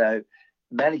 So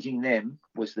managing them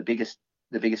was the biggest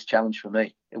challenge for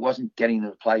me. It wasn't getting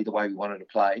them to play the way we wanted to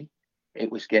play.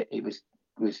 It was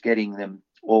getting them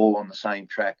all on the same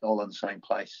track, all in the same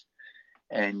place.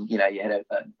 And you had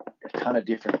a ton of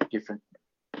different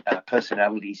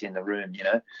personalities in the room,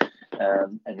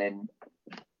 and then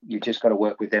you just got to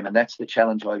work with them. And that's the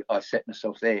challenge I set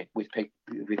myself there with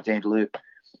Dandaloo.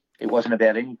 It wasn't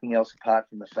about anything else apart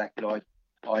from the fact that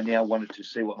I now wanted to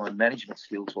see what my management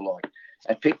skills were like.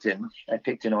 At Picton, I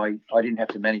didn't have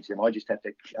to manage them. I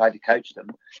had to coach them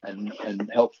and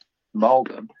help mould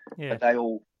them. Yeah. But they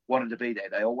all wanted to be there.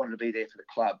 They all wanted to be there for the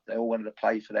club. They all wanted to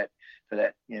play for that,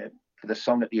 for the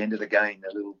song at the end of the game,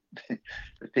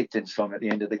 the Picton song at the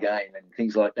end of the game and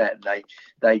things like that. And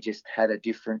they just had a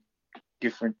different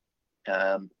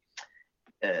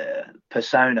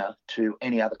persona to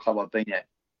any other club I've been at.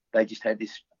 They just had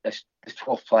this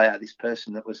 12th player, this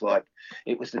person that was like,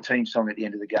 it was the team song at the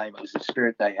end of the game. It was the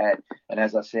spirit they had. And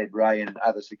as I said, Ray and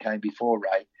others that came before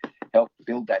Ray helped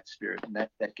build that spirit. And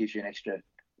that gives you an extra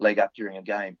leg up during a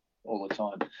game all the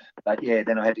time. But yeah,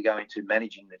 then I had to go into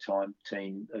managing the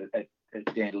team at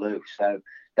Dandaloo. So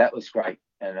that was great.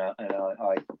 And I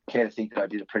care to think that I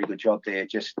did a pretty good job there,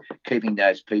 just keeping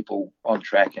those people on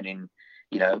track and in,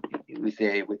 with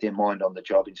their mind on the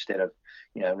job instead of,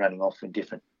 running off in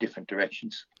different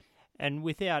directions. And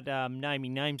without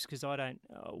naming names, because I don't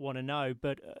want to know,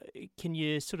 but can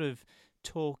you sort of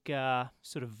talk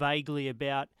sort of vaguely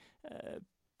about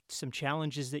some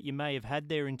challenges that you may have had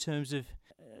there in terms of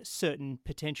certain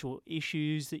potential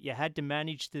issues that you had to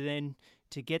manage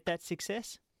to get that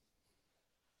success?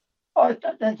 I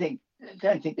don't think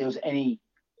there was any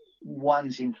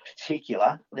ones in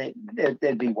particular.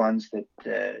 There'd be ones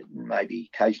that maybe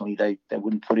occasionally they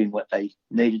wouldn't put in what they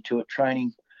needed to at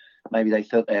training. Maybe they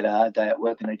felt they had a hard day at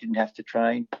work and they didn't have to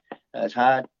train as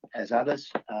hard as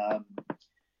others.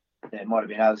 There might have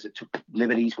been others that took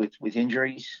liberties with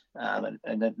injuries, and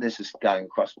this is going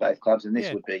across both clubs. And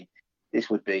this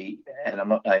would be, and I'm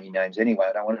not naming names anyway.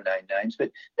 I don't want to name names,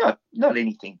 but not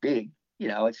anything big.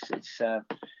 It's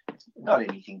not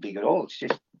anything big at all. It's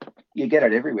just you get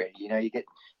it everywhere. You get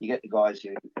the guys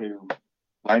who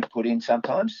won't put in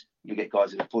sometimes. You get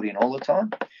guys that put in all the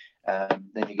time.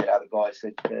 Then you get other guys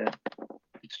that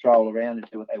stroll around and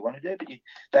do what they want to do. But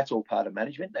that's all part of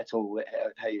management. That's all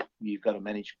how you've got to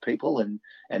manage people and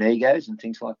egos and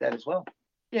things like that as well.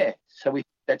 Yeah. So we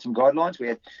had some guidelines. We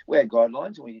had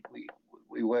guidelines, and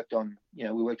we worked on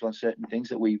certain things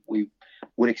that we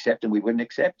would accept and we wouldn't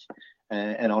accept.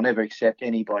 And I'll never accept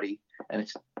anybody. And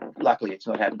luckily it's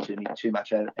not happened to me too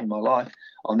much in my life.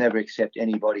 I'll never accept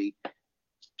anybody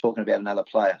talking about another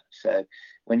player. So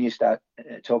when you start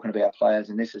talking about players,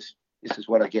 and this is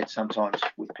what I get sometimes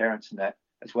with parents and that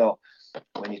as well,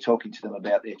 when you're talking to them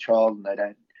about their child and they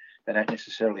don't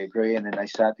necessarily agree, and then they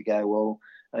start to go, well,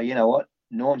 you know what,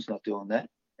 Norm's not doing that.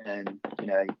 And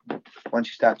once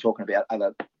you start talking about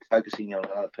focusing on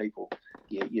other people,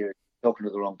 you're talking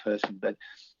to the wrong person. But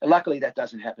luckily that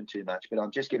doesn't happen too much. But I'm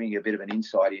just giving you a bit of an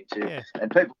insight into, and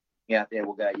people out there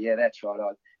will go, yeah, that's right.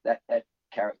 That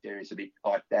character is a bit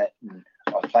like that, and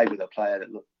I played with a player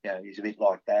that is a bit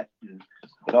like that.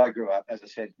 But I grew up, as I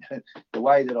said, the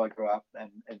way that I grew up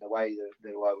and the way that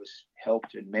I was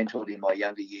helped and mentored in my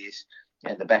younger years,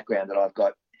 and the background that I've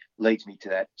got leads me to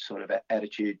that sort of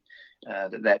attitude.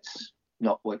 That's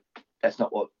not what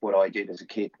I did as a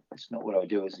kid. It's not what I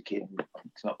do as a kid.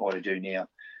 It's not what I do now.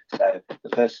 So the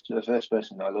first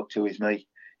person I look to is me.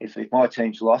 If my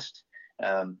team's lost,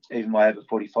 even my over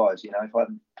 45s, if I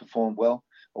haven't performed well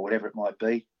or whatever it might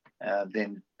be,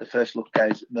 then the first look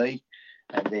goes at me,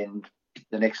 and then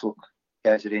the next look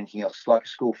goes at anything else. It's like a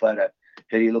school photo.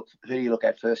 Who do you look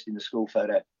at first in the school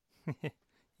photo?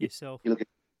 Yourself. You look at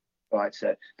right.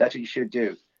 So that's what you should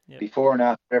do. Yep. Before and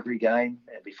after every game,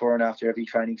 before and after every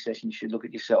training session, you should look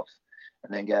at yourself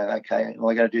and then go, okay, am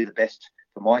I going to do the best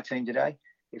for my team today?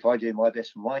 If I do my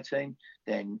best for my team,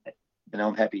 then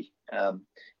I'm happy. I'm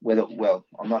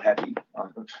not happy.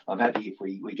 I'm happy if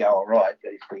we go all right,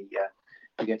 but if we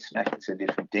get smacked, it's a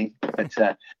different thing.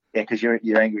 But because you're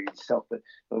angry at yourself. But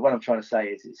what I'm trying to say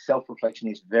is self-reflection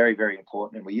is very, very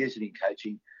important, and we use it in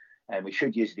coaching. And we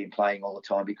should use it in playing all the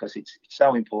time, because it's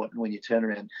so important when you turn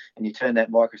around and you turn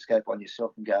that microscope on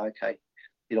yourself and go, okay,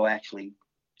 did I actually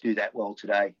do that well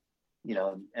today?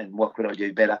 And what could I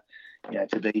do better?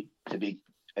 To be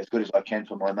as good as I can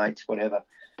for my mates, whatever.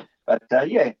 But as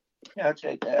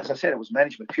I said, it was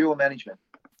management, pure management.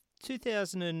 I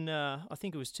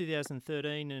think it was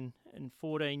 2013 and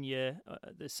 14,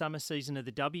 the summer season of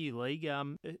the W League.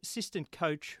 Assistant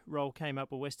coach role came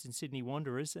up with Western Sydney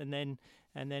Wanderers, and then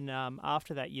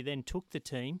after that, you then took the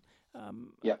team.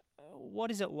 What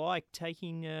is it like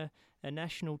taking a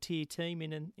national tier team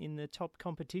in the top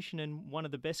competition and one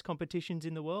of the best competitions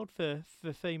in the world for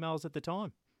females at the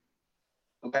time?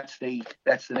 Well, that's the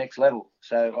next level.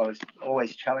 So I was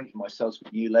always challenging myself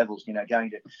with new levels, going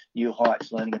to new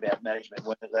heights, learning about management,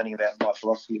 learning about my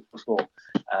philosophy of football.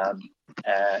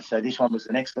 So this one was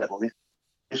the next level.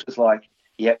 This was like,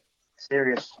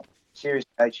 serious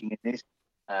coaching in this,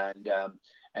 and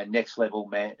next level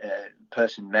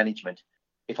person management.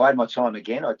 If I had my time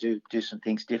again, I'd do some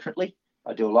things differently.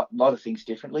 I do a lot of things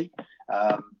differently,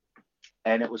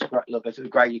 and it was great. Look, it's a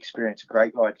great experience, a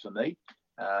great ride for me.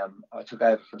 I took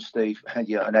over from Steve. I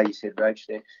know you said Roach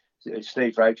there.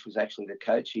 Steve Roach was actually the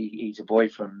coach. He's a boy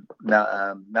from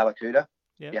Mallacoota,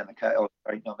 down the coast.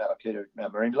 Not Mallacoota,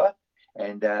 Maroondah,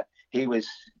 and he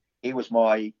was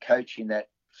my coach in that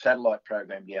satellite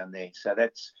program down there. So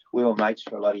we were mates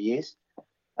for a lot of years.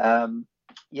 And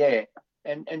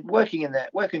working in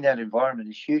that environment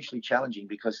is hugely challenging,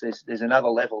 because there's another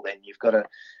level. Then you've got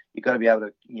to be able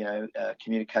to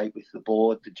communicate with the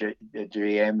board, the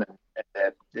GM, and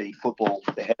the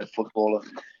head of football,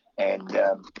 and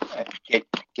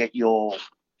get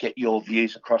your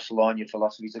views across the line, your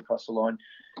philosophies across the line.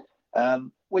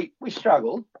 We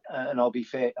struggled, and I'll be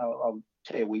fair. I'll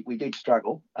tell you, we did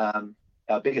struggle,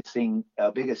 our biggest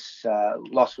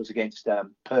loss was against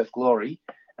Perth Glory,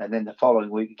 and then the following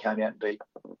week we came out and beat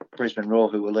Brisbane Roar,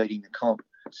 who were leading the comp.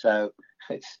 So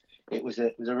it was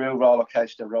a real roller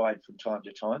coaster ride from time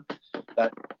to time.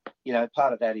 But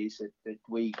part of that is that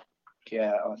we,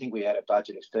 I think we had a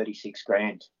budget of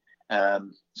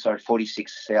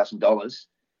 $46,000,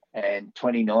 and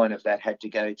 27 of that had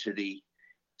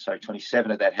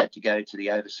to go to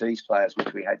the overseas players,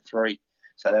 which we had 3.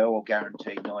 So they're all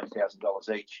guaranteed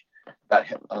 $9,000 each. But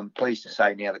I'm pleased to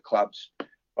say now the club's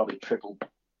probably tripled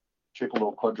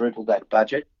or quadrupled that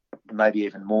budget, maybe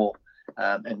even more,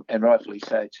 and rightfully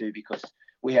so too, because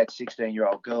we had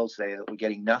 16-year-old girls there that were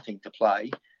getting nothing to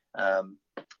play. I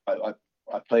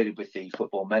pleaded with the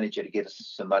football manager to give us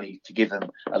some money, to give them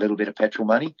a little bit of petrol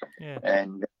money,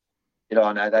 and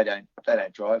I know they don't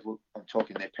drive. Well, I'm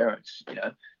talking their parents,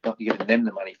 not giving them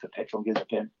the money for petrol, giving the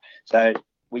parents. So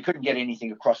we couldn't get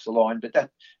anything across the line. But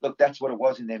that's what it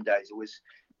was in them days. It was,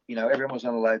 everyone was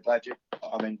on a low budget.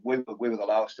 I mean, we were the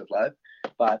lowest of low,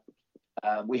 but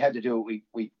we had to do what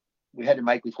we had to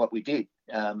make with what we did.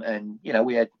 And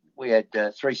we had 3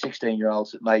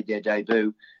 16-year-olds that made their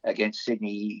debut against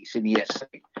Sydney FC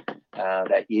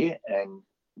that year, and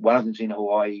one of them's in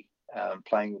Hawaii.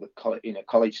 Playing in a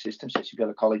college system, so she's got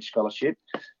a college scholarship.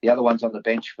 The other one's on the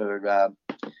bench for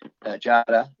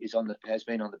Jada, has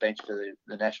been on the bench for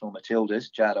the National Matildas,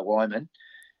 Jada Wyman,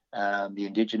 the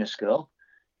Indigenous girl.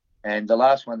 And the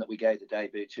last one that we gave the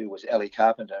debut to was Ellie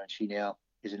Carpenter, and she now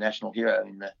is a national hero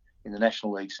in the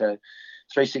National League. So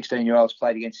 3 16-year-olds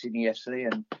played against Sydney FC,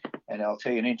 and I'll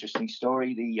tell you an interesting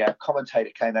story. The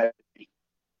commentator came out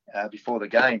before the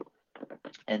game,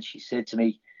 and she said to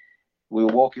me, we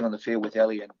were walking on the field with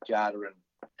Ellie and Jada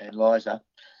and Liza,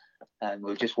 and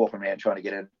we were just walking around trying to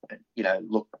get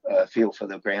a feel for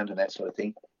the ground and that sort of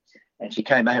thing. And she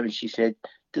came over and she said,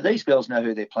 "Do these girls know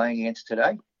who they're playing against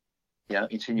today?"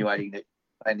 Insinuating that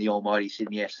playing the almighty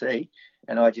Sydney FC.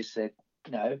 And I just said,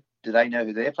 "No. Do they know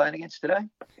who they're playing against today?"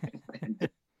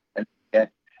 and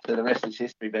so the rest is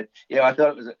history. But I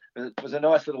thought it was a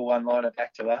nice little one-liner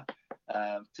back to her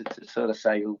to sort of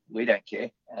say, we don't care.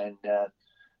 And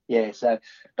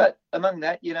but among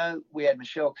that, we had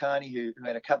Michelle Carney, who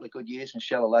had a couple of good years.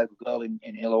 Michelle, a local girl in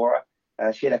Illawarra,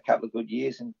 she had a couple of good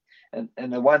years. And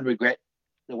the one regret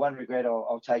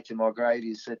I'll take to my grave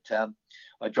is that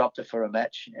I dropped her for a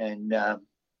match, and I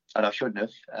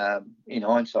shouldn't have, in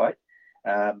hindsight,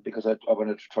 because I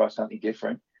wanted to try something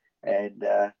different. And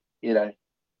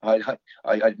I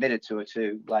admitted to her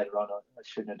too later on. I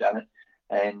shouldn't have done it.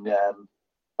 And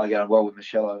I get on well with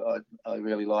Michelle. I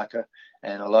really like her,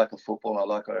 and I like her football. I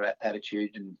like her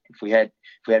attitude. And if we had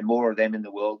more of them in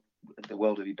the world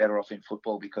would be better off in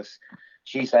football, because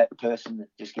she's that person that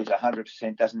just gives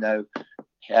 100%, doesn't know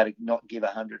how to not give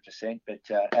 100%. But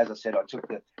as I said, I took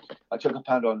a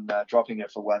punt on dropping her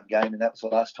for one game, and that was the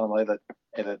last time I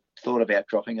ever thought about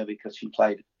dropping her, because she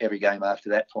played every game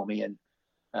after that for me. And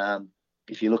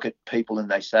if you look at people and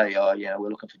they say, we're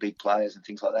looking for big players and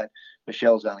things like that,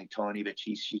 Michelle's only tiny, but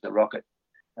she's a rocket,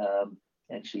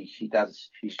 and she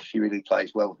really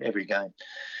plays well every game.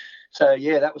 So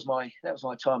that was my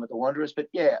time at the Wanderers. But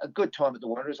a good time at the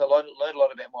Wanderers. I learned a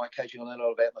lot about my coaching. I learned a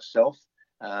lot about myself,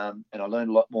 and I learned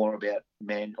a lot more about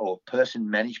person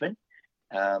management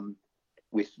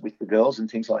with the girls and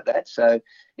things like that. So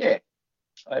I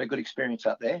had a good experience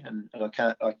up there, and I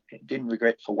didn't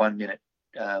regret for 1 minute.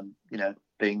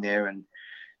 Being there, and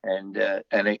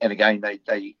again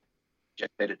they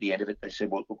just said at the end of it, they said,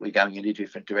 well, we're going in a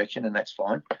different direction, and that's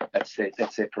fine. That's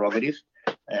their prerogative,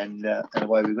 and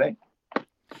away we went.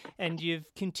 And you've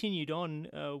continued on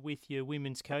with your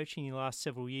women's coaching in the last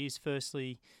several years.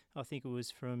 Firstly, I think it was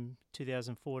from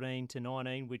 2014 to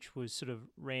 19, which was sort of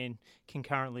ran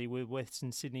concurrently with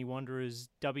Western Sydney Wanderers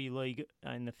W League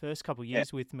in the first couple of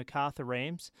years with Macarthur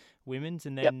Rams women's,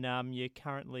 and then you're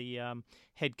currently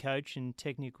head coach and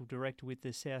technical director with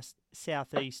the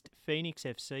Southeast Phoenix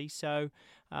FC. So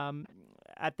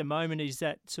at the moment, is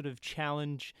that sort of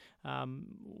challenge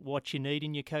what you need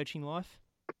in your coaching life?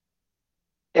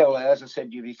 Yeah, well, as I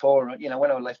said to you before,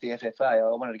 when I left the FFA,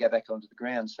 I wanted to go back onto the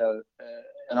ground. So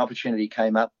an opportunity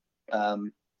came up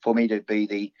for me to be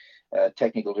the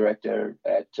technical director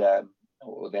at,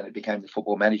 then it became the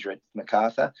football manager at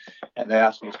Macarthur. And they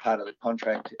asked me as part of the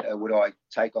contract, would I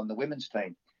take on the women's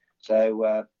team?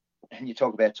 So, and you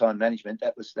talk about time management,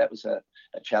 that was a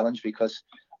challenge, because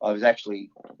I was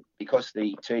because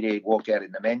the TD had walked out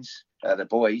in the men's, the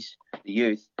boys, the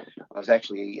youth, I was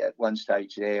actually at one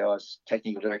stage there, I was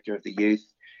technical director of the youth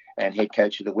and head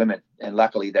coach of the women. And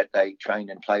luckily that they trained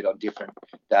and played on different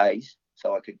days,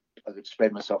 so I could could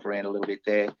spread myself around a little bit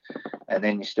there, and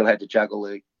then you still had to juggle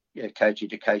the coach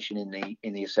education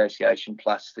in the association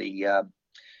plus the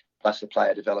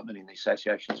player development in the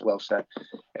association as well. So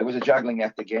it was a juggling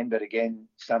act again, but again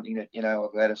something that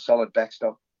I've had a solid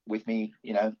backstop with me,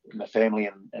 my family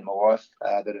and my wife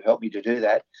that have helped me to do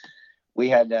that. We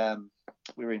had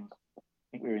we were in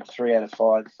 3 out of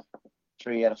 5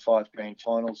 grand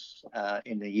finals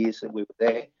in the years that we were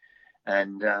there,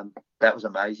 and that was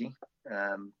amazing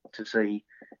to see.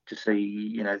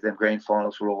 Them grand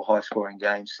finals were all high scoring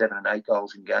games, 7 and 8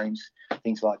 goals in games,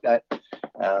 things like that,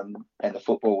 and the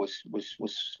football was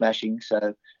smashing.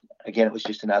 So again, it was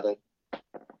just another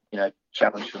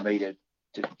challenge for me to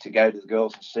go to the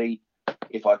girls and see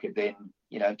if I could then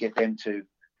get them to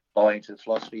buy into the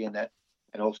philosophy and that.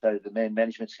 And also the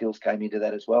management skills came into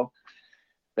that as well.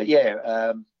 But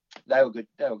yeah, they were good.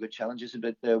 They were good challenges.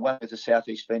 But the one with the South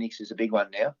East Phoenix is a big one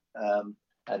now,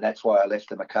 and that's why I left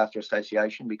the Macarthur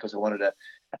Association, because I wanted to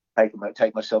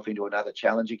take myself into another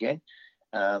challenge again.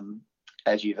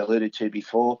 As you've alluded to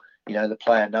before, the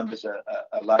player numbers are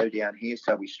low down here,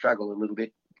 so we struggled a little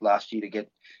bit last year to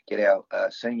get our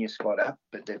senior squad up.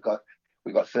 But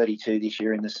we've got 32 this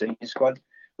year in the senior squad.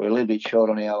 We're a little bit short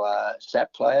on our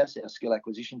SAP players, our skill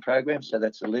acquisition program, so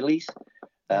that's the Lilies.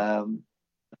 The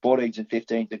 14s and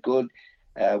 15s are good.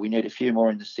 We need a few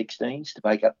more in the 16s to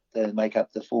make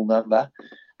up the full number.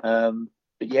 But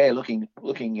yeah,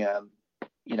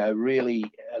 really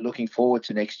looking forward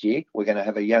to next year. We're going to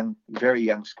have a very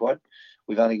young squad.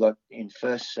 We've only got in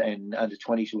first and under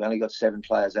 20s. We've only got 7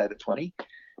 players over 20,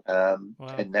 Wow.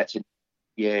 And that's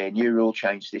new rule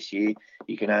change this year.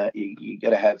 You can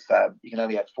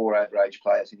only have 4 overage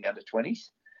players in the under 20s.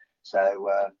 So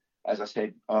as I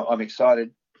said, I'm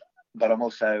excited, but I'm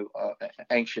also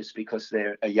anxious because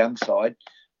they're a young side.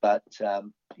 But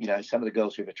some of the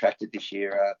girls we've attracted this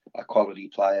year are quality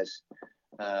players.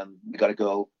 We've got a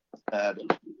girl.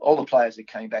 All the players that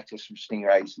came back to us from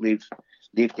Stingrays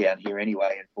live down here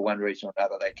anyway, and for one reason or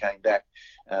another they came back,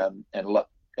 and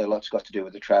a lot's got to do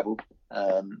with the travel,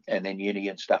 and then uni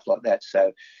and stuff like that.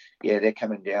 So yeah, they're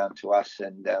coming down to us,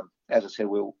 and as I said,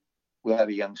 we'll have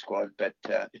a young squad, but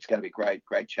it's going to be a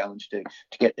great challenge to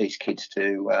get these kids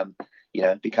to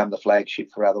become the flagship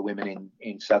for other women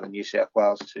in southern New South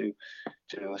Wales to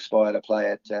aspire to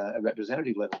play at a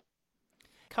representative level.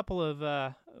 Couple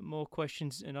of more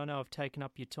questions, and I know I've taken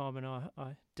up your time, and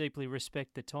I deeply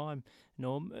respect the time,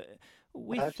 Norm.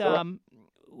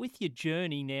 With your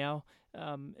journey now,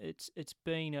 it's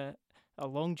been a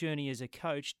long journey as a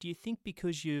coach. Do you think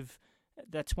because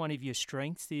that's one of your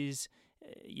strengths is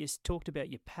you talked about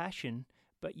your passion,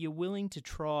 but you're willing to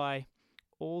try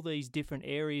all these different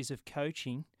areas of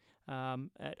coaching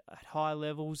at high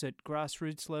levels, at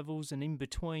grassroots levels, and in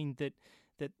between,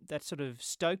 that sort of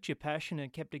stoked your passion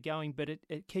and kept it going, but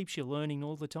it keeps you learning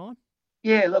all the time?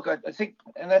 Yeah, look, I think,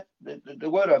 and that the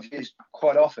word I've used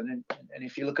quite often, and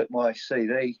if you look at my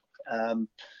CV,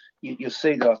 you'll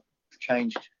see that I've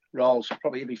changed roles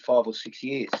probably every 5 or 6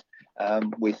 years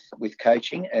with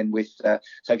coaching and with. So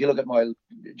if you look at my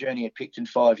journey at Picton,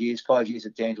 5 years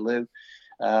at Dandaloo,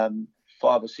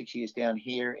 5 or 6 years down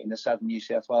here in the southern New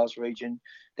South Wales region,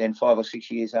 then 5 or 6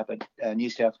 years up at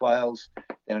New South Wales,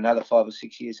 then another 5 or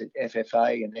 6 years at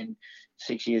FFA, and then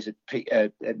 6 years at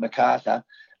Macarthur.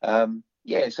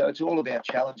 So it's all about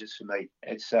challenges for me.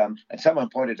 It's and someone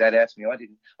pointed that out to me. I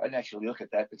didn't actually look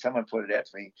at that, but someone pointed out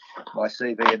to me my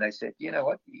CV, and they said, you know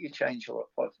what, you changed for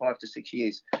 5 to 6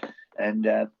 years, and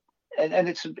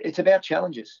it's about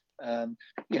challenges.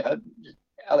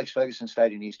 Alex Ferguson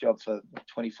stayed in his job for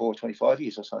 24, 25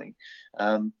 years or something.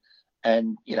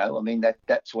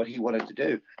 That's what he wanted to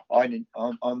do. I'm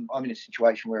in a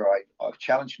situation where I've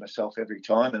challenged myself every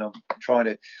time, and I'm trying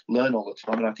to learn all the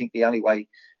time. And I think I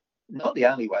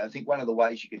think one of the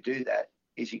ways you could do that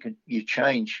is you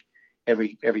change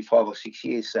every 5 or 6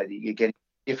 years, so that you're getting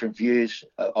different views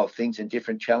of things and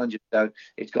different challenges. So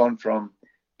it's gone from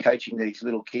coaching these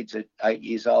little kids at 8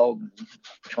 years old, and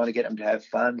trying to get them to have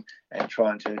fun and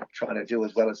trying to do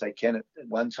as well as they can at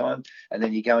one time, and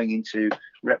then you're going into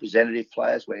representative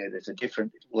players where there's a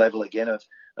different level again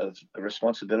of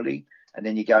responsibility, and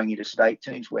then you're going into state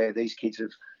teams where these kids have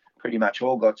pretty much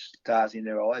all got stars in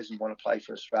their eyes and want to play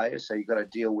for Australia. So you've got to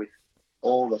deal with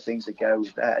all the things that go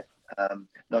with that,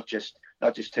 not just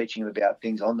teaching them about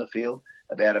things on the field,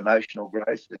 about emotional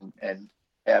growth and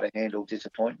how to handle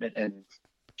disappointment and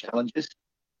challenges.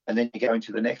 And then you go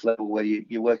into the next level where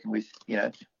you're working with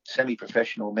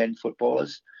semi-professional men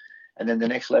footballers, and then the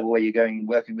next level where you're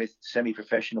working with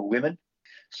semi-professional women,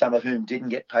 some of whom didn't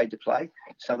get paid to play,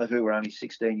 some of whom were only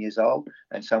 16 years old,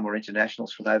 and some were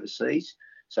internationals from overseas.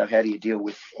 So how do you deal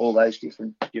with all those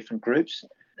different groups?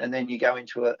 And then you go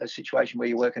into a situation where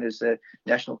you're working as the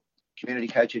National Community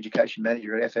Coach Education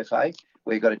Manager at FFA,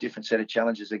 where you've got a different set of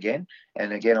challenges again.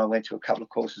 And again, I went to a couple of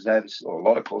courses overseas, or a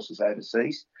lot of courses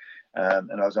overseas,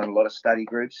 and I was on a lot of study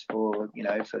groups for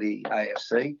the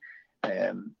AFC,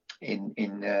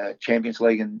 in Champions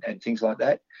League and things like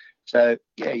that. So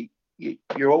yeah,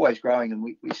 you're always growing, and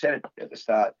we said it at the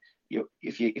start.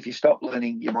 If you stop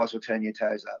learning, you might as well turn your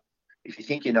toes up. If you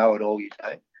think you know it all, you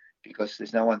don't, because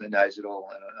there's no one that knows it all.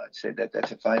 And I said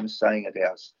that's a famous saying of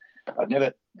ours.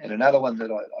 And another one that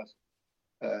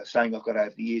I've saying I've got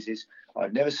over the years is,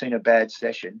 I've never seen a bad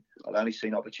session. I've only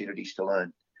seen opportunities to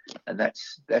learn, and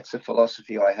that's the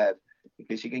philosophy I have.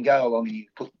 Because you can go along and you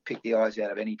pick the eyes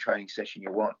out of any training session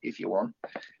you want, if you want,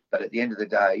 but at the end of the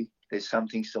day, there's some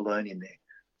things to learn in there.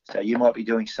 So you might be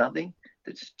doing something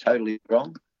that's totally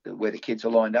wrong, where the kids are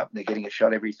lined up and they're getting a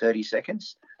shot every 30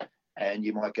 seconds, and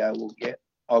you might go, well, yeah,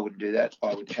 I wouldn't do that.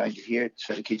 I would change it here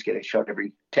so the kids get a shot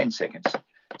every 10 seconds.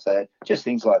 So just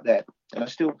things like that. And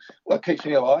what keeps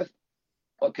me alive,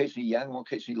 what keeps me young, what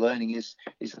keeps me learning is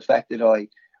the fact that I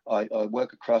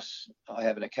work across, I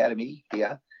have an academy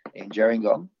here in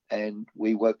Gerringong, and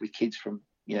we work with kids from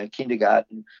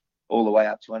kindergarten all the way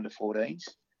up to under 14s,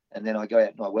 and then I go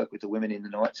out and I work with the women in the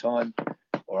night time,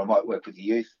 or I might work with the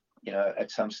youth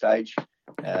at some stage,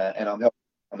 and I'm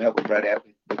helping Brad out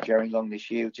with Gerringong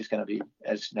this year, which is going to be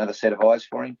as another set of eyes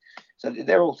for him. So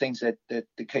they're all things that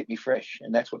keep me fresh,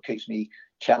 and that's what keeps me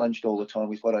challenged all the time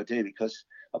with what I do, because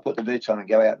I put the boots on and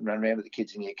go out and run around with the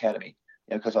kids in the academy,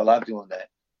 because I love doing that.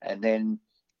 And then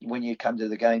when you come to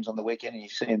the games on the weekend and you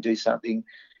see them do something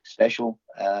special,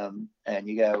 and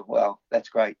you go, well, that's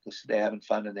great, because they're having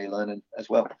fun and they're learning as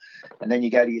well. And then you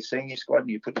go to your senior squad and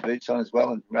you put the boots on as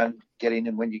well and get in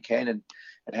them when you can, and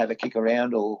have a kick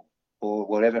around or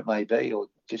whatever it may be, or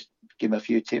just give them a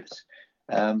few tips.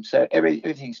 So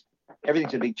everything's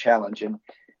a big challenge, and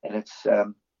it's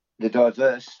the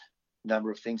diverse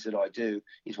number of things that I do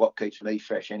is what keeps me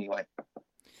fresh anyway.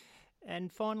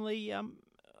 And finally,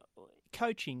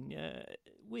 coaching.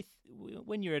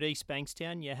 When you're at East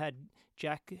Bankstown, you had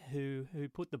Jack who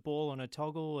put the ball on a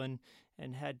toggle and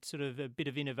had sort of a bit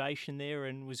of innovation there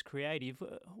and was creative.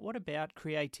 What about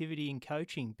creativity in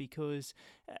coaching? Because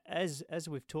as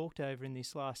we've talked over in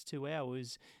this last 2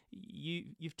 hours,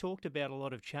 you've talked about a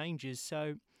lot of changes.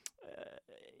 So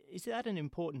is that an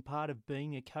important part of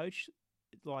being a coach,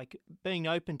 like being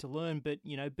open to learn, but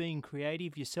being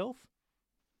creative yourself?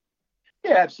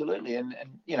 Yeah, absolutely. And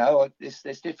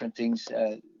there's different things.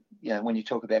 When you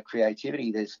talk about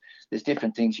creativity, there's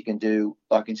different things you can do,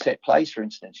 like in set plays, for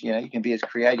instance. You can be as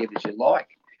creative as you like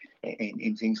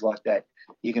in things like that.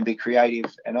 You can be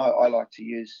creative, and I like to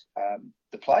use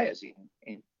the players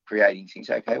in creating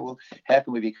things. Okay, well, how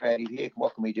can we be creative here?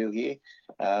 What can we do here?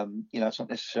 It's not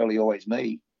necessarily always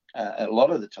me. A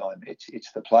lot of the time,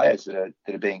 it's the players that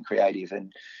are being creative,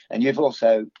 and you've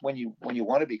also, when you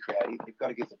want to be creative, you've got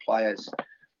to give the players.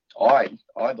 I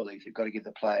believe you've got to give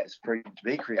the players freedom to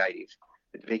be creative,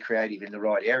 but to be creative in the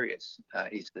right areas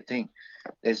is the thing.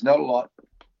 There's not a lot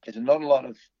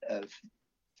of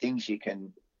things you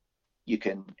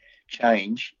can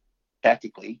change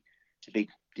tactically to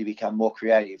become more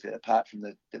creative, apart from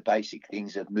the basic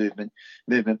things of movement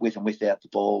with and without the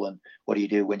ball, and what do you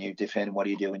do when you defend and what do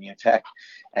you do when you attack.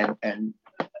 And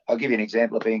I'll give you an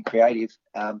example of being creative.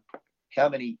 How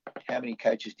many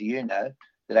coaches do you know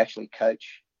that actually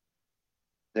coach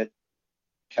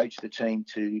the team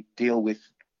to deal with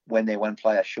when they're one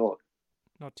player short?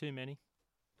 Not too many.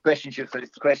 Questions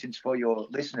for your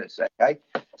listeners, okay?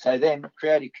 So then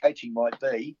creative coaching might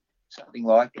be something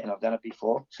like, and I've done it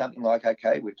before, something like,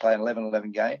 okay, we play an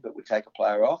 11-11 game, but we take a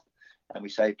player off and we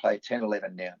say play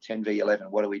 10-11 now, 10v11.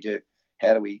 What do we do?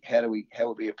 How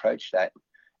would we approach that?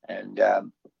 And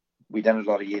we done it a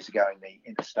lot of years ago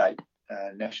in the state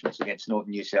nationals against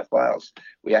Northern New South Wales.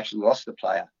 We actually lost the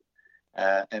player,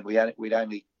 and we'd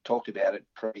only talked about it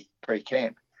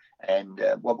pre-camp, and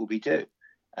what would we do?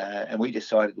 And we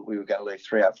decided that we were going to leave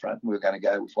 3 up front, and we were going to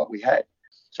go with what we had.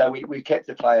 So we kept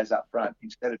the players up front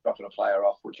instead of dropping a player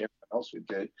off, which everyone else would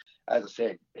do. As I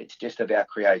said, it's just about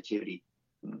creativity,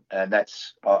 and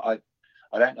that's I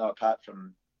don't know, apart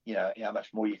from how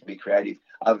much more you can be creative,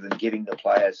 other than giving the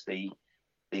players the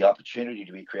opportunity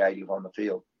to be creative on the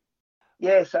field.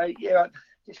 Yeah, so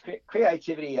just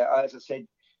creativity. As I said,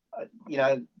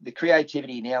 the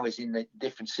creativity now is in the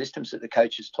different systems that the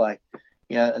coaches play,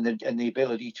 and the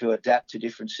ability to adapt to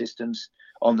different systems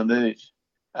on the move.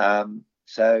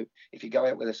 So if you go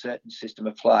out with a certain system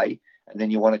of play and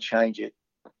then you want to change it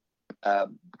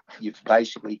you've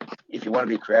basically, if you want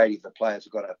to be creative, the players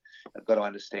have got to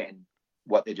understand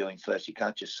what they're doing first. You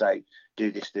can't just say,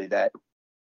 do this, do that.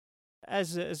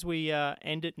 As we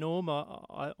end it, Norm,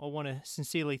 I want to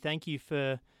sincerely thank you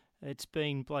for. It's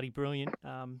been bloody brilliant.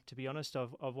 To be honest,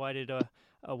 I've waited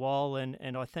a while,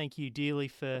 and I thank you dearly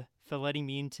for letting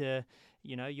me into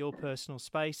your personal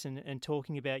space and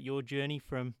talking about your journey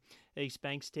from East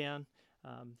Bankstown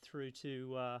through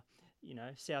to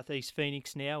Southeast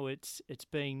Phoenix. Now it's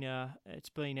been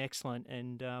excellent,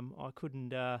 and I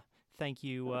couldn't thank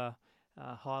you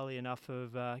highly enough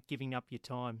of giving up your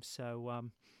time. So.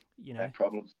 No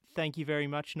problem. Thank you very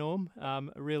much, Norm.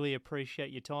 Really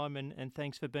appreciate your time and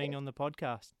thanks for being on the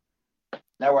podcast.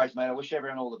 No worries, mate. I wish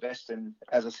everyone all the best. And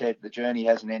as I said, the journey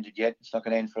hasn't ended yet. It's not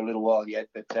going to end for a little while yet.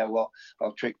 But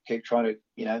I'll keep trying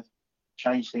to,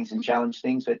 change things and challenge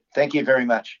things. But thank you very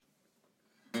much.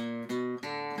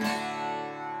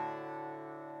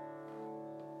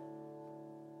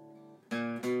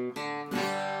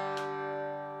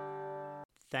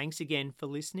 Thanks again for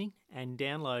listening and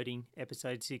downloading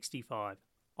episode 65.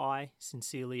 I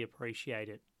sincerely appreciate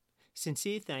it.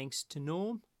 Sincere thanks to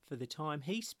Norm for the time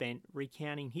he spent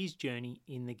recounting his journey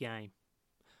in the game.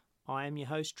 I am your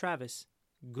host, Travis.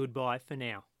 Goodbye for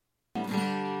now.